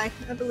to die.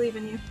 I believe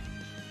in you.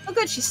 Oh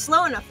good, she's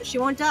slow enough that she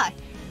won't die.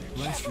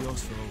 Bless your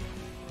soul.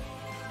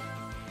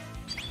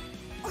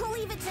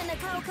 Leave it to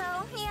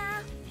Necoco,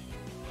 yeah?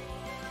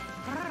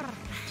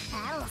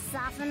 That'll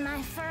soften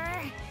my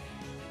fur.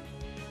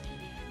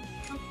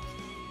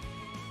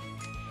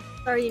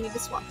 Sorry, you need to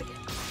swap again.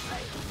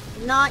 I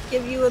did not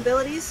give you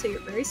abilities, so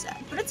you're very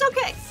sad. But it's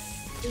okay.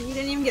 You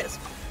didn't even get a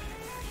swap.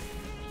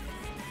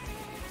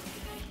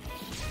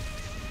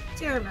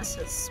 Tyrannus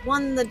has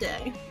won the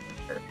day.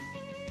 Her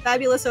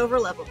fabulous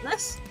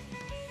overleveledness.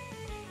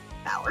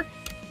 Power.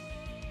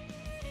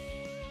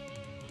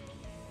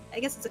 I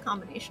guess it's a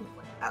combination of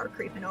like power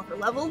creep and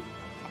overleveled.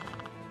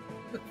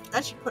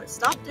 That should put a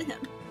stop to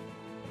him.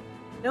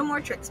 No more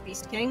tricks,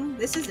 Beast King.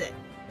 This is it.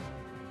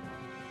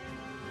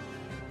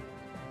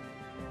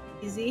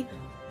 Easy.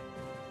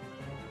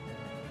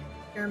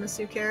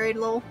 Tiramisu carried,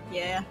 lol.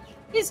 Yeah.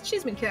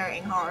 She's been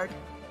carrying hard.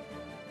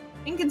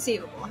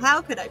 Inconceivable.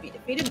 How could I be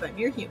defeated by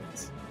mere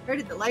humans? Where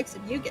did the likes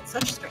of you get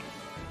such strength?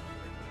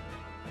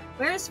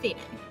 Where is Fine?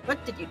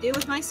 What did you do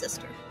with my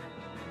sister?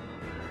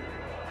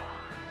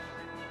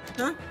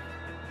 Huh?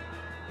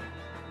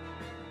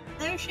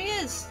 There she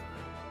is!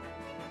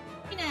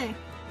 Fine!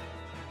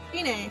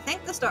 Fine,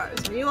 thank the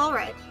stars. Are you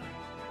alright?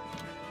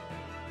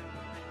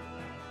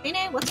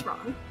 Fine, what's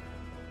wrong?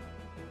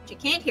 She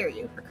can't hear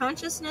you. Her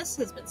consciousness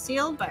has been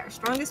sealed by our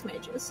strongest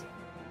mages.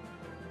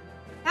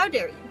 How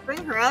dare you?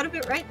 Bring her out of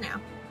it right now.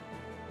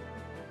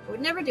 I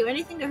would never do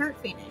anything to hurt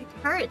Fine. To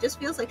her, it just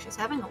feels like she's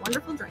having a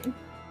wonderful dream.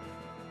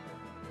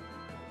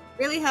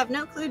 Really have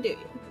no clue, do you?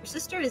 Your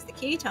sister is the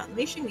key to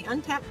unleashing the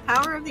untapped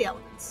power of the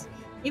elements.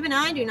 Even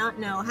I do not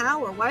know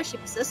how or why she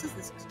possesses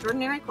this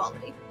extraordinary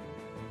quality.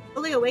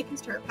 Fully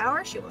awakens to her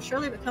power, she will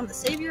surely become the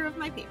savior of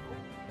my people.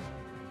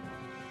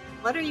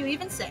 What are you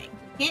even saying?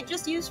 You can't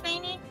just use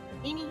Fine,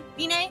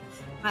 no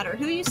matter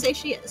who you say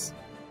she is.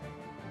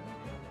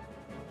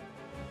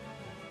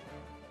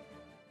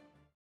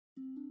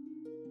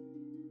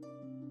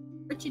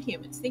 Wretched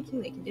humans,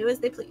 thinking they can do as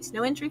they please.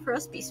 No entry for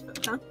us beast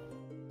folk, huh?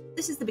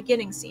 This is the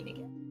beginning scene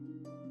again.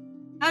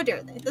 How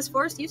dare they? This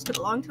forest used to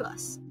belong to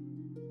us.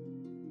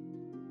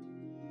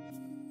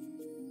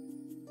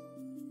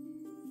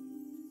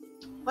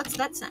 What's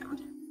that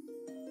sound?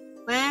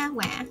 Wah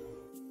wah.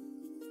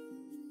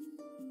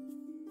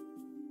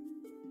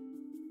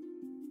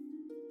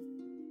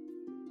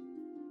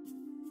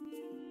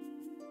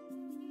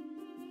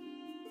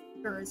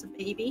 Her as a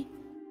baby.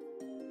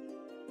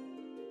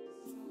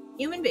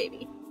 Human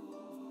baby.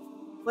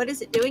 What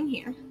is it doing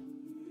here?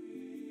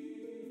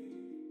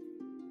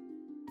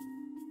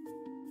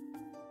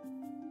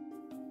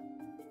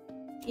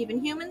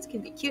 Even humans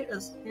can be cute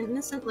as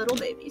innocent little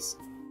babies.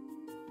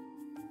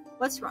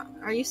 What's wrong?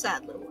 Are you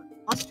sad, little one?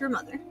 Lost your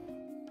mother?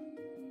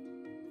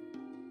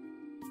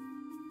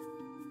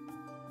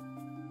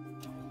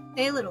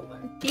 Hey, little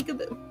one.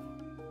 Peekaboo.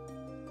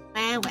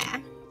 Wah wah.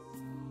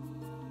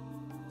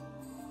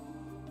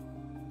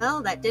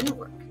 Well, that didn't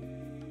work.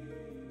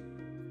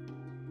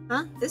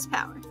 Huh? This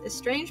power. This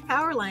strange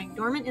power lying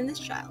dormant in this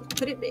child.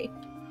 Could it be?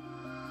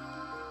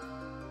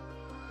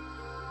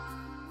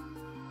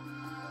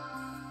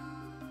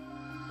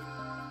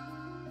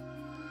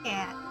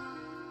 Cat.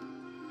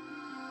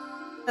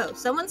 Oh,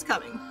 someone's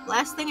coming.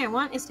 Last thing I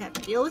want is to have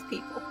to deal with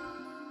people.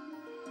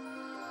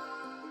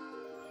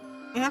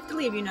 I have to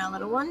leave you now,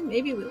 little one.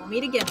 Maybe we will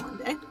meet again one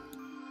day.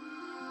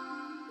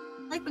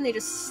 I like when they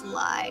just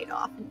slide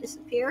off and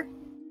disappear.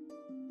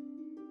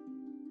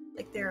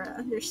 Like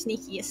their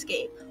sneaky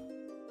escape.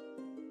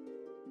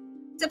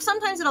 Except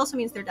sometimes it also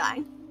means they're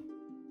dying.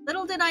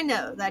 Little did I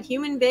know that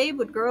human babe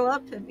would grow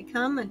up and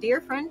become a dear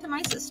friend to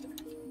my sister.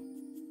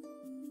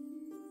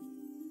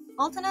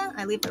 Altena,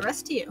 I leave the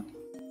rest to you.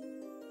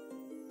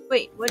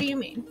 Wait, what do you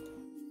mean?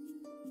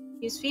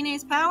 Use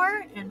Fine's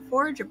power and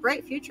forge a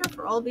bright future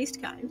for all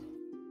beast kind.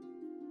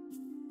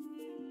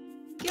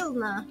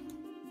 Gildna.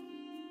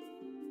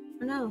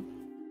 Oh no.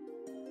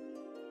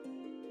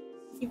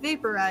 He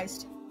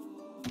vaporized.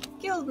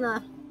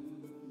 Gildna.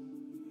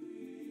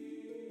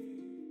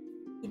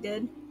 He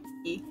did.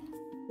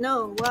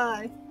 No,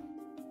 why?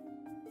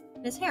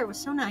 His hair was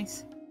so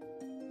nice.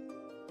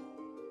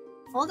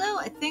 Although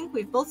I think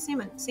we've both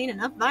seen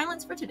enough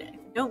violence for today.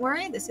 Don't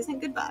worry, this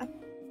isn't goodbye.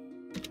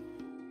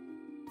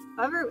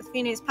 However, with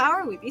Fine's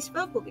power, we beast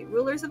folk will be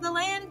rulers of the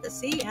land, the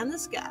sea, and the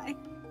sky.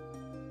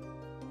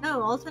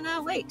 No,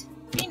 Altena, wait.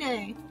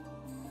 Fine!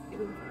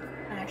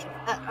 Actually,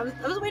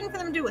 I was waiting for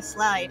them to do a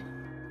slide.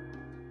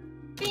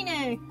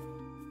 Fine!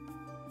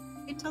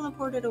 They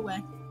teleported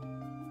away.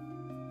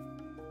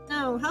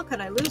 No, how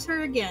could I lose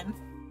her again?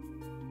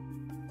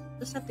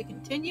 Just have to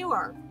continue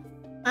our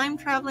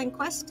time-traveling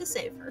quest to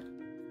save her.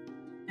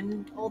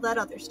 And all that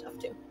other stuff,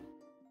 too.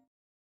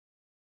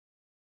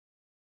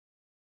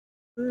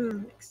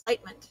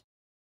 Excitement.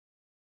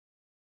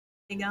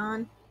 They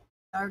gone.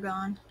 Are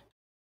gone.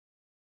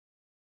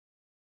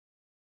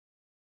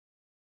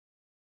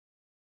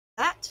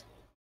 That.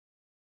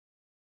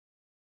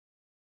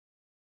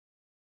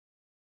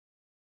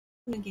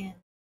 And again.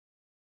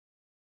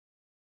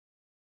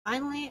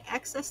 Finally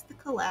access the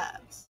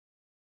collabs.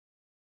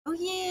 Oh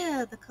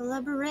yeah, the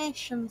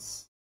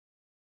collaborations.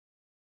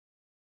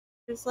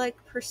 There's like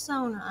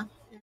Persona,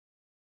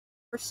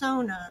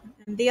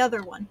 and the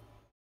other one.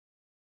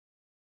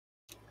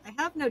 I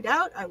have no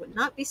doubt I would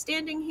not be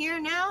standing here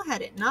now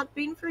had it not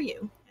been for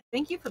you. I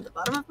thank you from the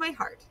bottom of my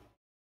heart.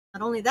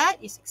 Not only that,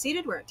 you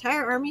succeeded where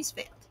entire armies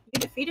failed. You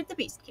defeated the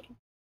Beast King.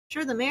 I'm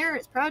sure the mayor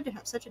is proud to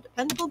have such a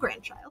dependable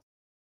grandchild.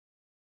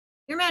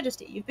 Your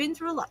Majesty, you've been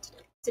through a lot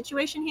today. The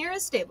situation here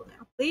is stable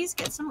now. Please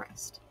get some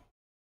rest.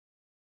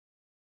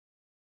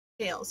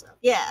 Tales of.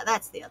 Yeah,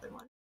 that's the other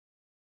one.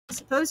 I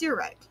suppose you're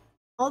right.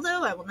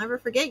 Although I will never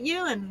forget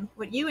you and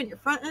what you and your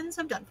front ends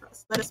have done for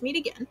us. Let us meet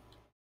again.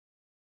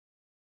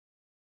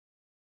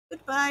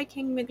 Goodbye,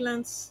 King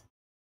Miglance.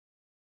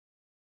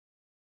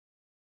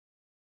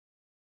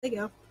 There you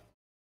go.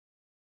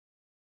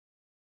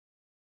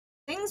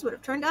 Things would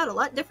have turned out a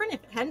lot different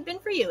if it hadn't been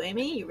for you,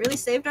 Amy. You really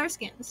saved our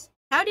skins.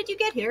 How did you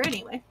get here,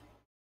 anyway?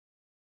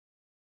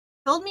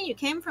 Told me you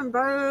came from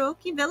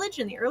Baruoki village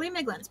in the early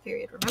Miglance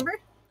period, remember?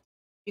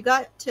 You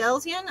got to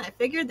Elzian, I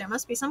figured there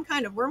must be some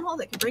kind of wormhole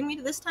that could bring me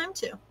to this time,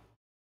 too.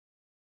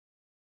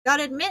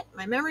 Gotta admit,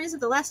 my memories of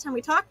the last time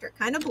we talked are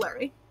kind of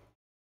blurry.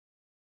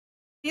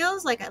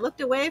 Feels like I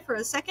looked away for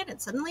a second and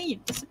suddenly you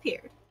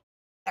disappeared.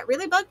 That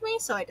really bugged me,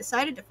 so I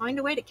decided to find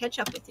a way to catch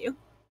up with you.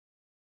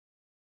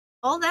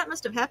 All that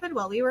must have happened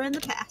while we were in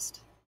the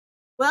past.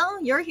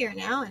 Well, you're here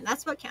now, and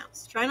that's what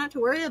counts. Try not to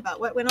worry about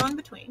what went on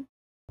between.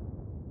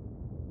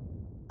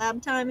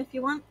 Lab time if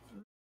you want.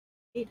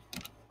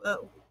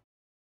 Whoa.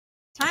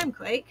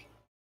 Timequake.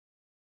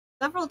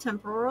 Several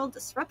temporal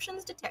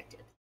disruptions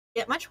detected.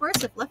 Yet much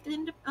worse if left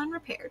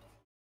unrepaired.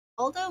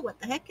 Aldo, what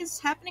the heck is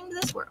happening to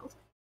this world?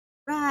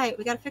 Right,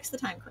 we gotta fix the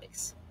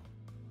timequakes.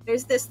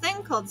 There's this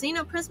thing called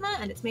Xenoprisma,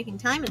 and it's making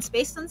time and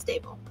space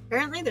unstable.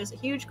 Apparently there's a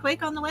huge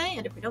quake on the way,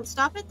 and if we don't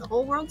stop it, the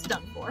whole world's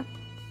done for.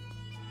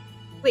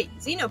 Wait,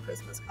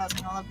 Xenoprisma's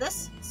causing all of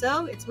this,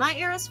 so it's my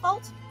era's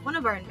fault? One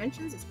of our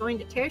inventions is going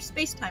to tear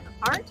Spacetime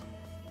apart?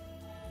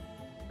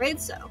 Afraid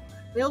so.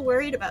 Real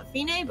worried about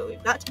Fine, but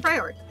we've got to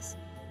prioritize.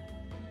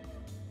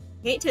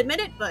 Hate to admit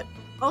it, but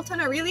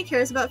Altena really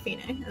cares about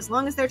Fine. As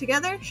long as they're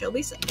together, she'll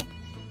be safe.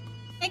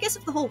 I guess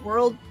if the whole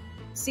world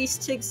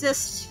ceased to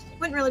exist, you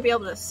wouldn't really be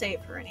able to save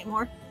her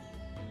anymore.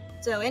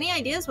 So any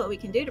ideas what we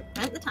can do to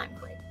prevent the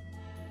timequake?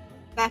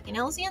 Back in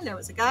Elzian, there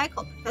was a guy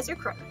called Professor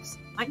Kronos.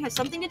 Might have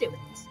something to do with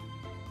this.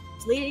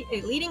 He's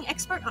a leading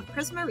expert on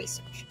Prisma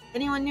research. If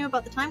anyone knew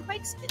about the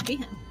timequakes, it'd be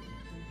him.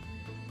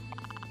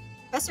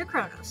 Professor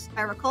Kronos.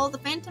 I recall the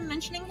Phantom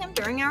mentioning him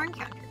during our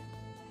encounter.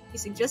 He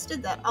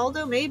suggested that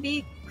Aldo may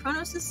be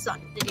Kronos'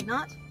 son, did he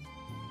not?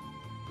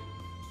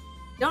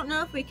 Don't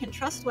know if we can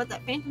trust what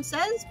that Phantom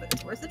says, but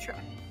it's worth a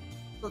try.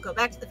 We'll go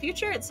back to the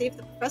future and see if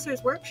the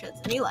professor's work sheds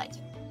any light.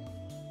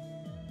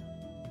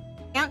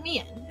 Count me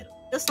in. It'll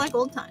be just like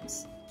old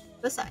times.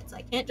 Besides,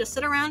 I can't just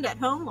sit around at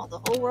home while the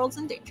whole world's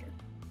in danger.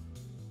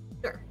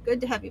 Sure, good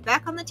to have you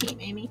back on the team,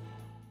 Amy.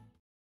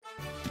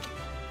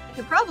 I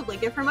can probably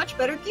give her much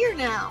better gear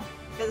now,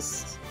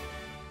 because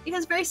she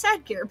has very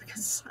sad gear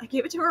because I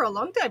gave it to her a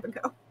long time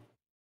ago.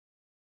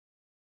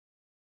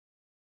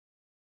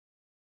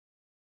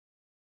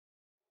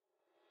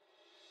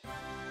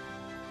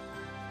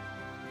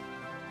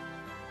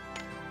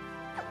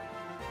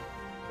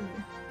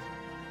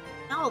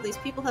 Now all these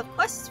people have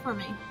quests for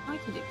me. Now we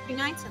can do 3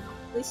 nights and a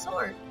holy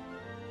sword.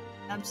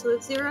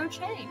 Absolute Zero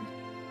chained.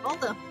 All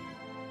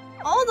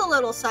the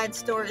little side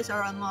stories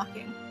are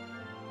unlocking.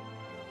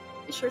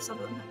 I'm sure some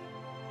of them have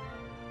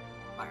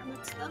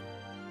requirements though.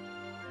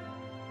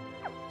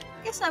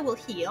 guess I will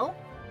heal.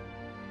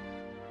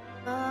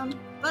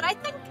 But I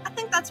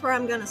think that's where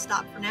I'm gonna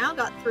stop for now.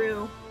 Got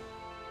through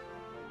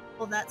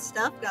all that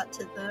stuff. Got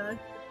to the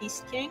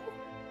Beast King.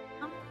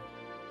 I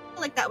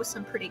feel like that was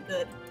some pretty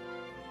good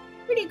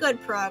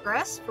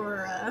progress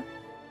for an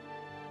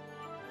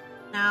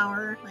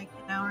hour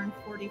and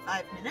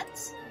 45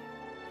 minutes.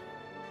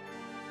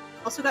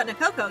 Also got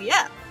Necoco.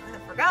 Yeah, I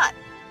forgot.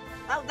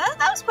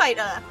 That was quite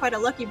a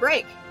lucky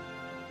break.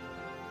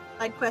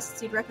 Side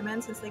quests you'd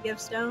recommend since they give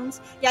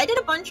stones. Yeah, I did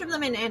a bunch of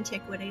them in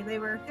Antiquity. They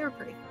were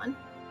pretty fun.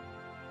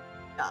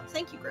 Good job.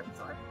 Thank you,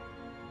 Grimthorpe.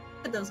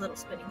 Look at those little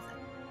spinning things.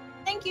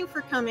 Thank you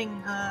for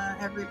coming,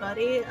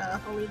 everybody.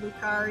 Holy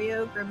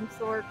Lucario,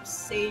 Grimthorpe,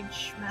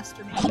 Sage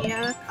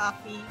Mastermania,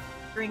 Coffee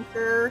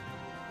Drinker,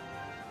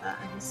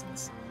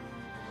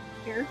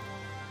 here.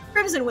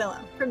 Crimson Willow.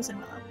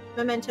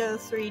 Memento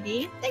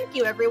 3D. Thank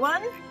you,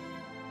 everyone.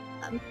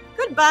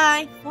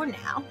 Goodbye for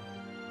now.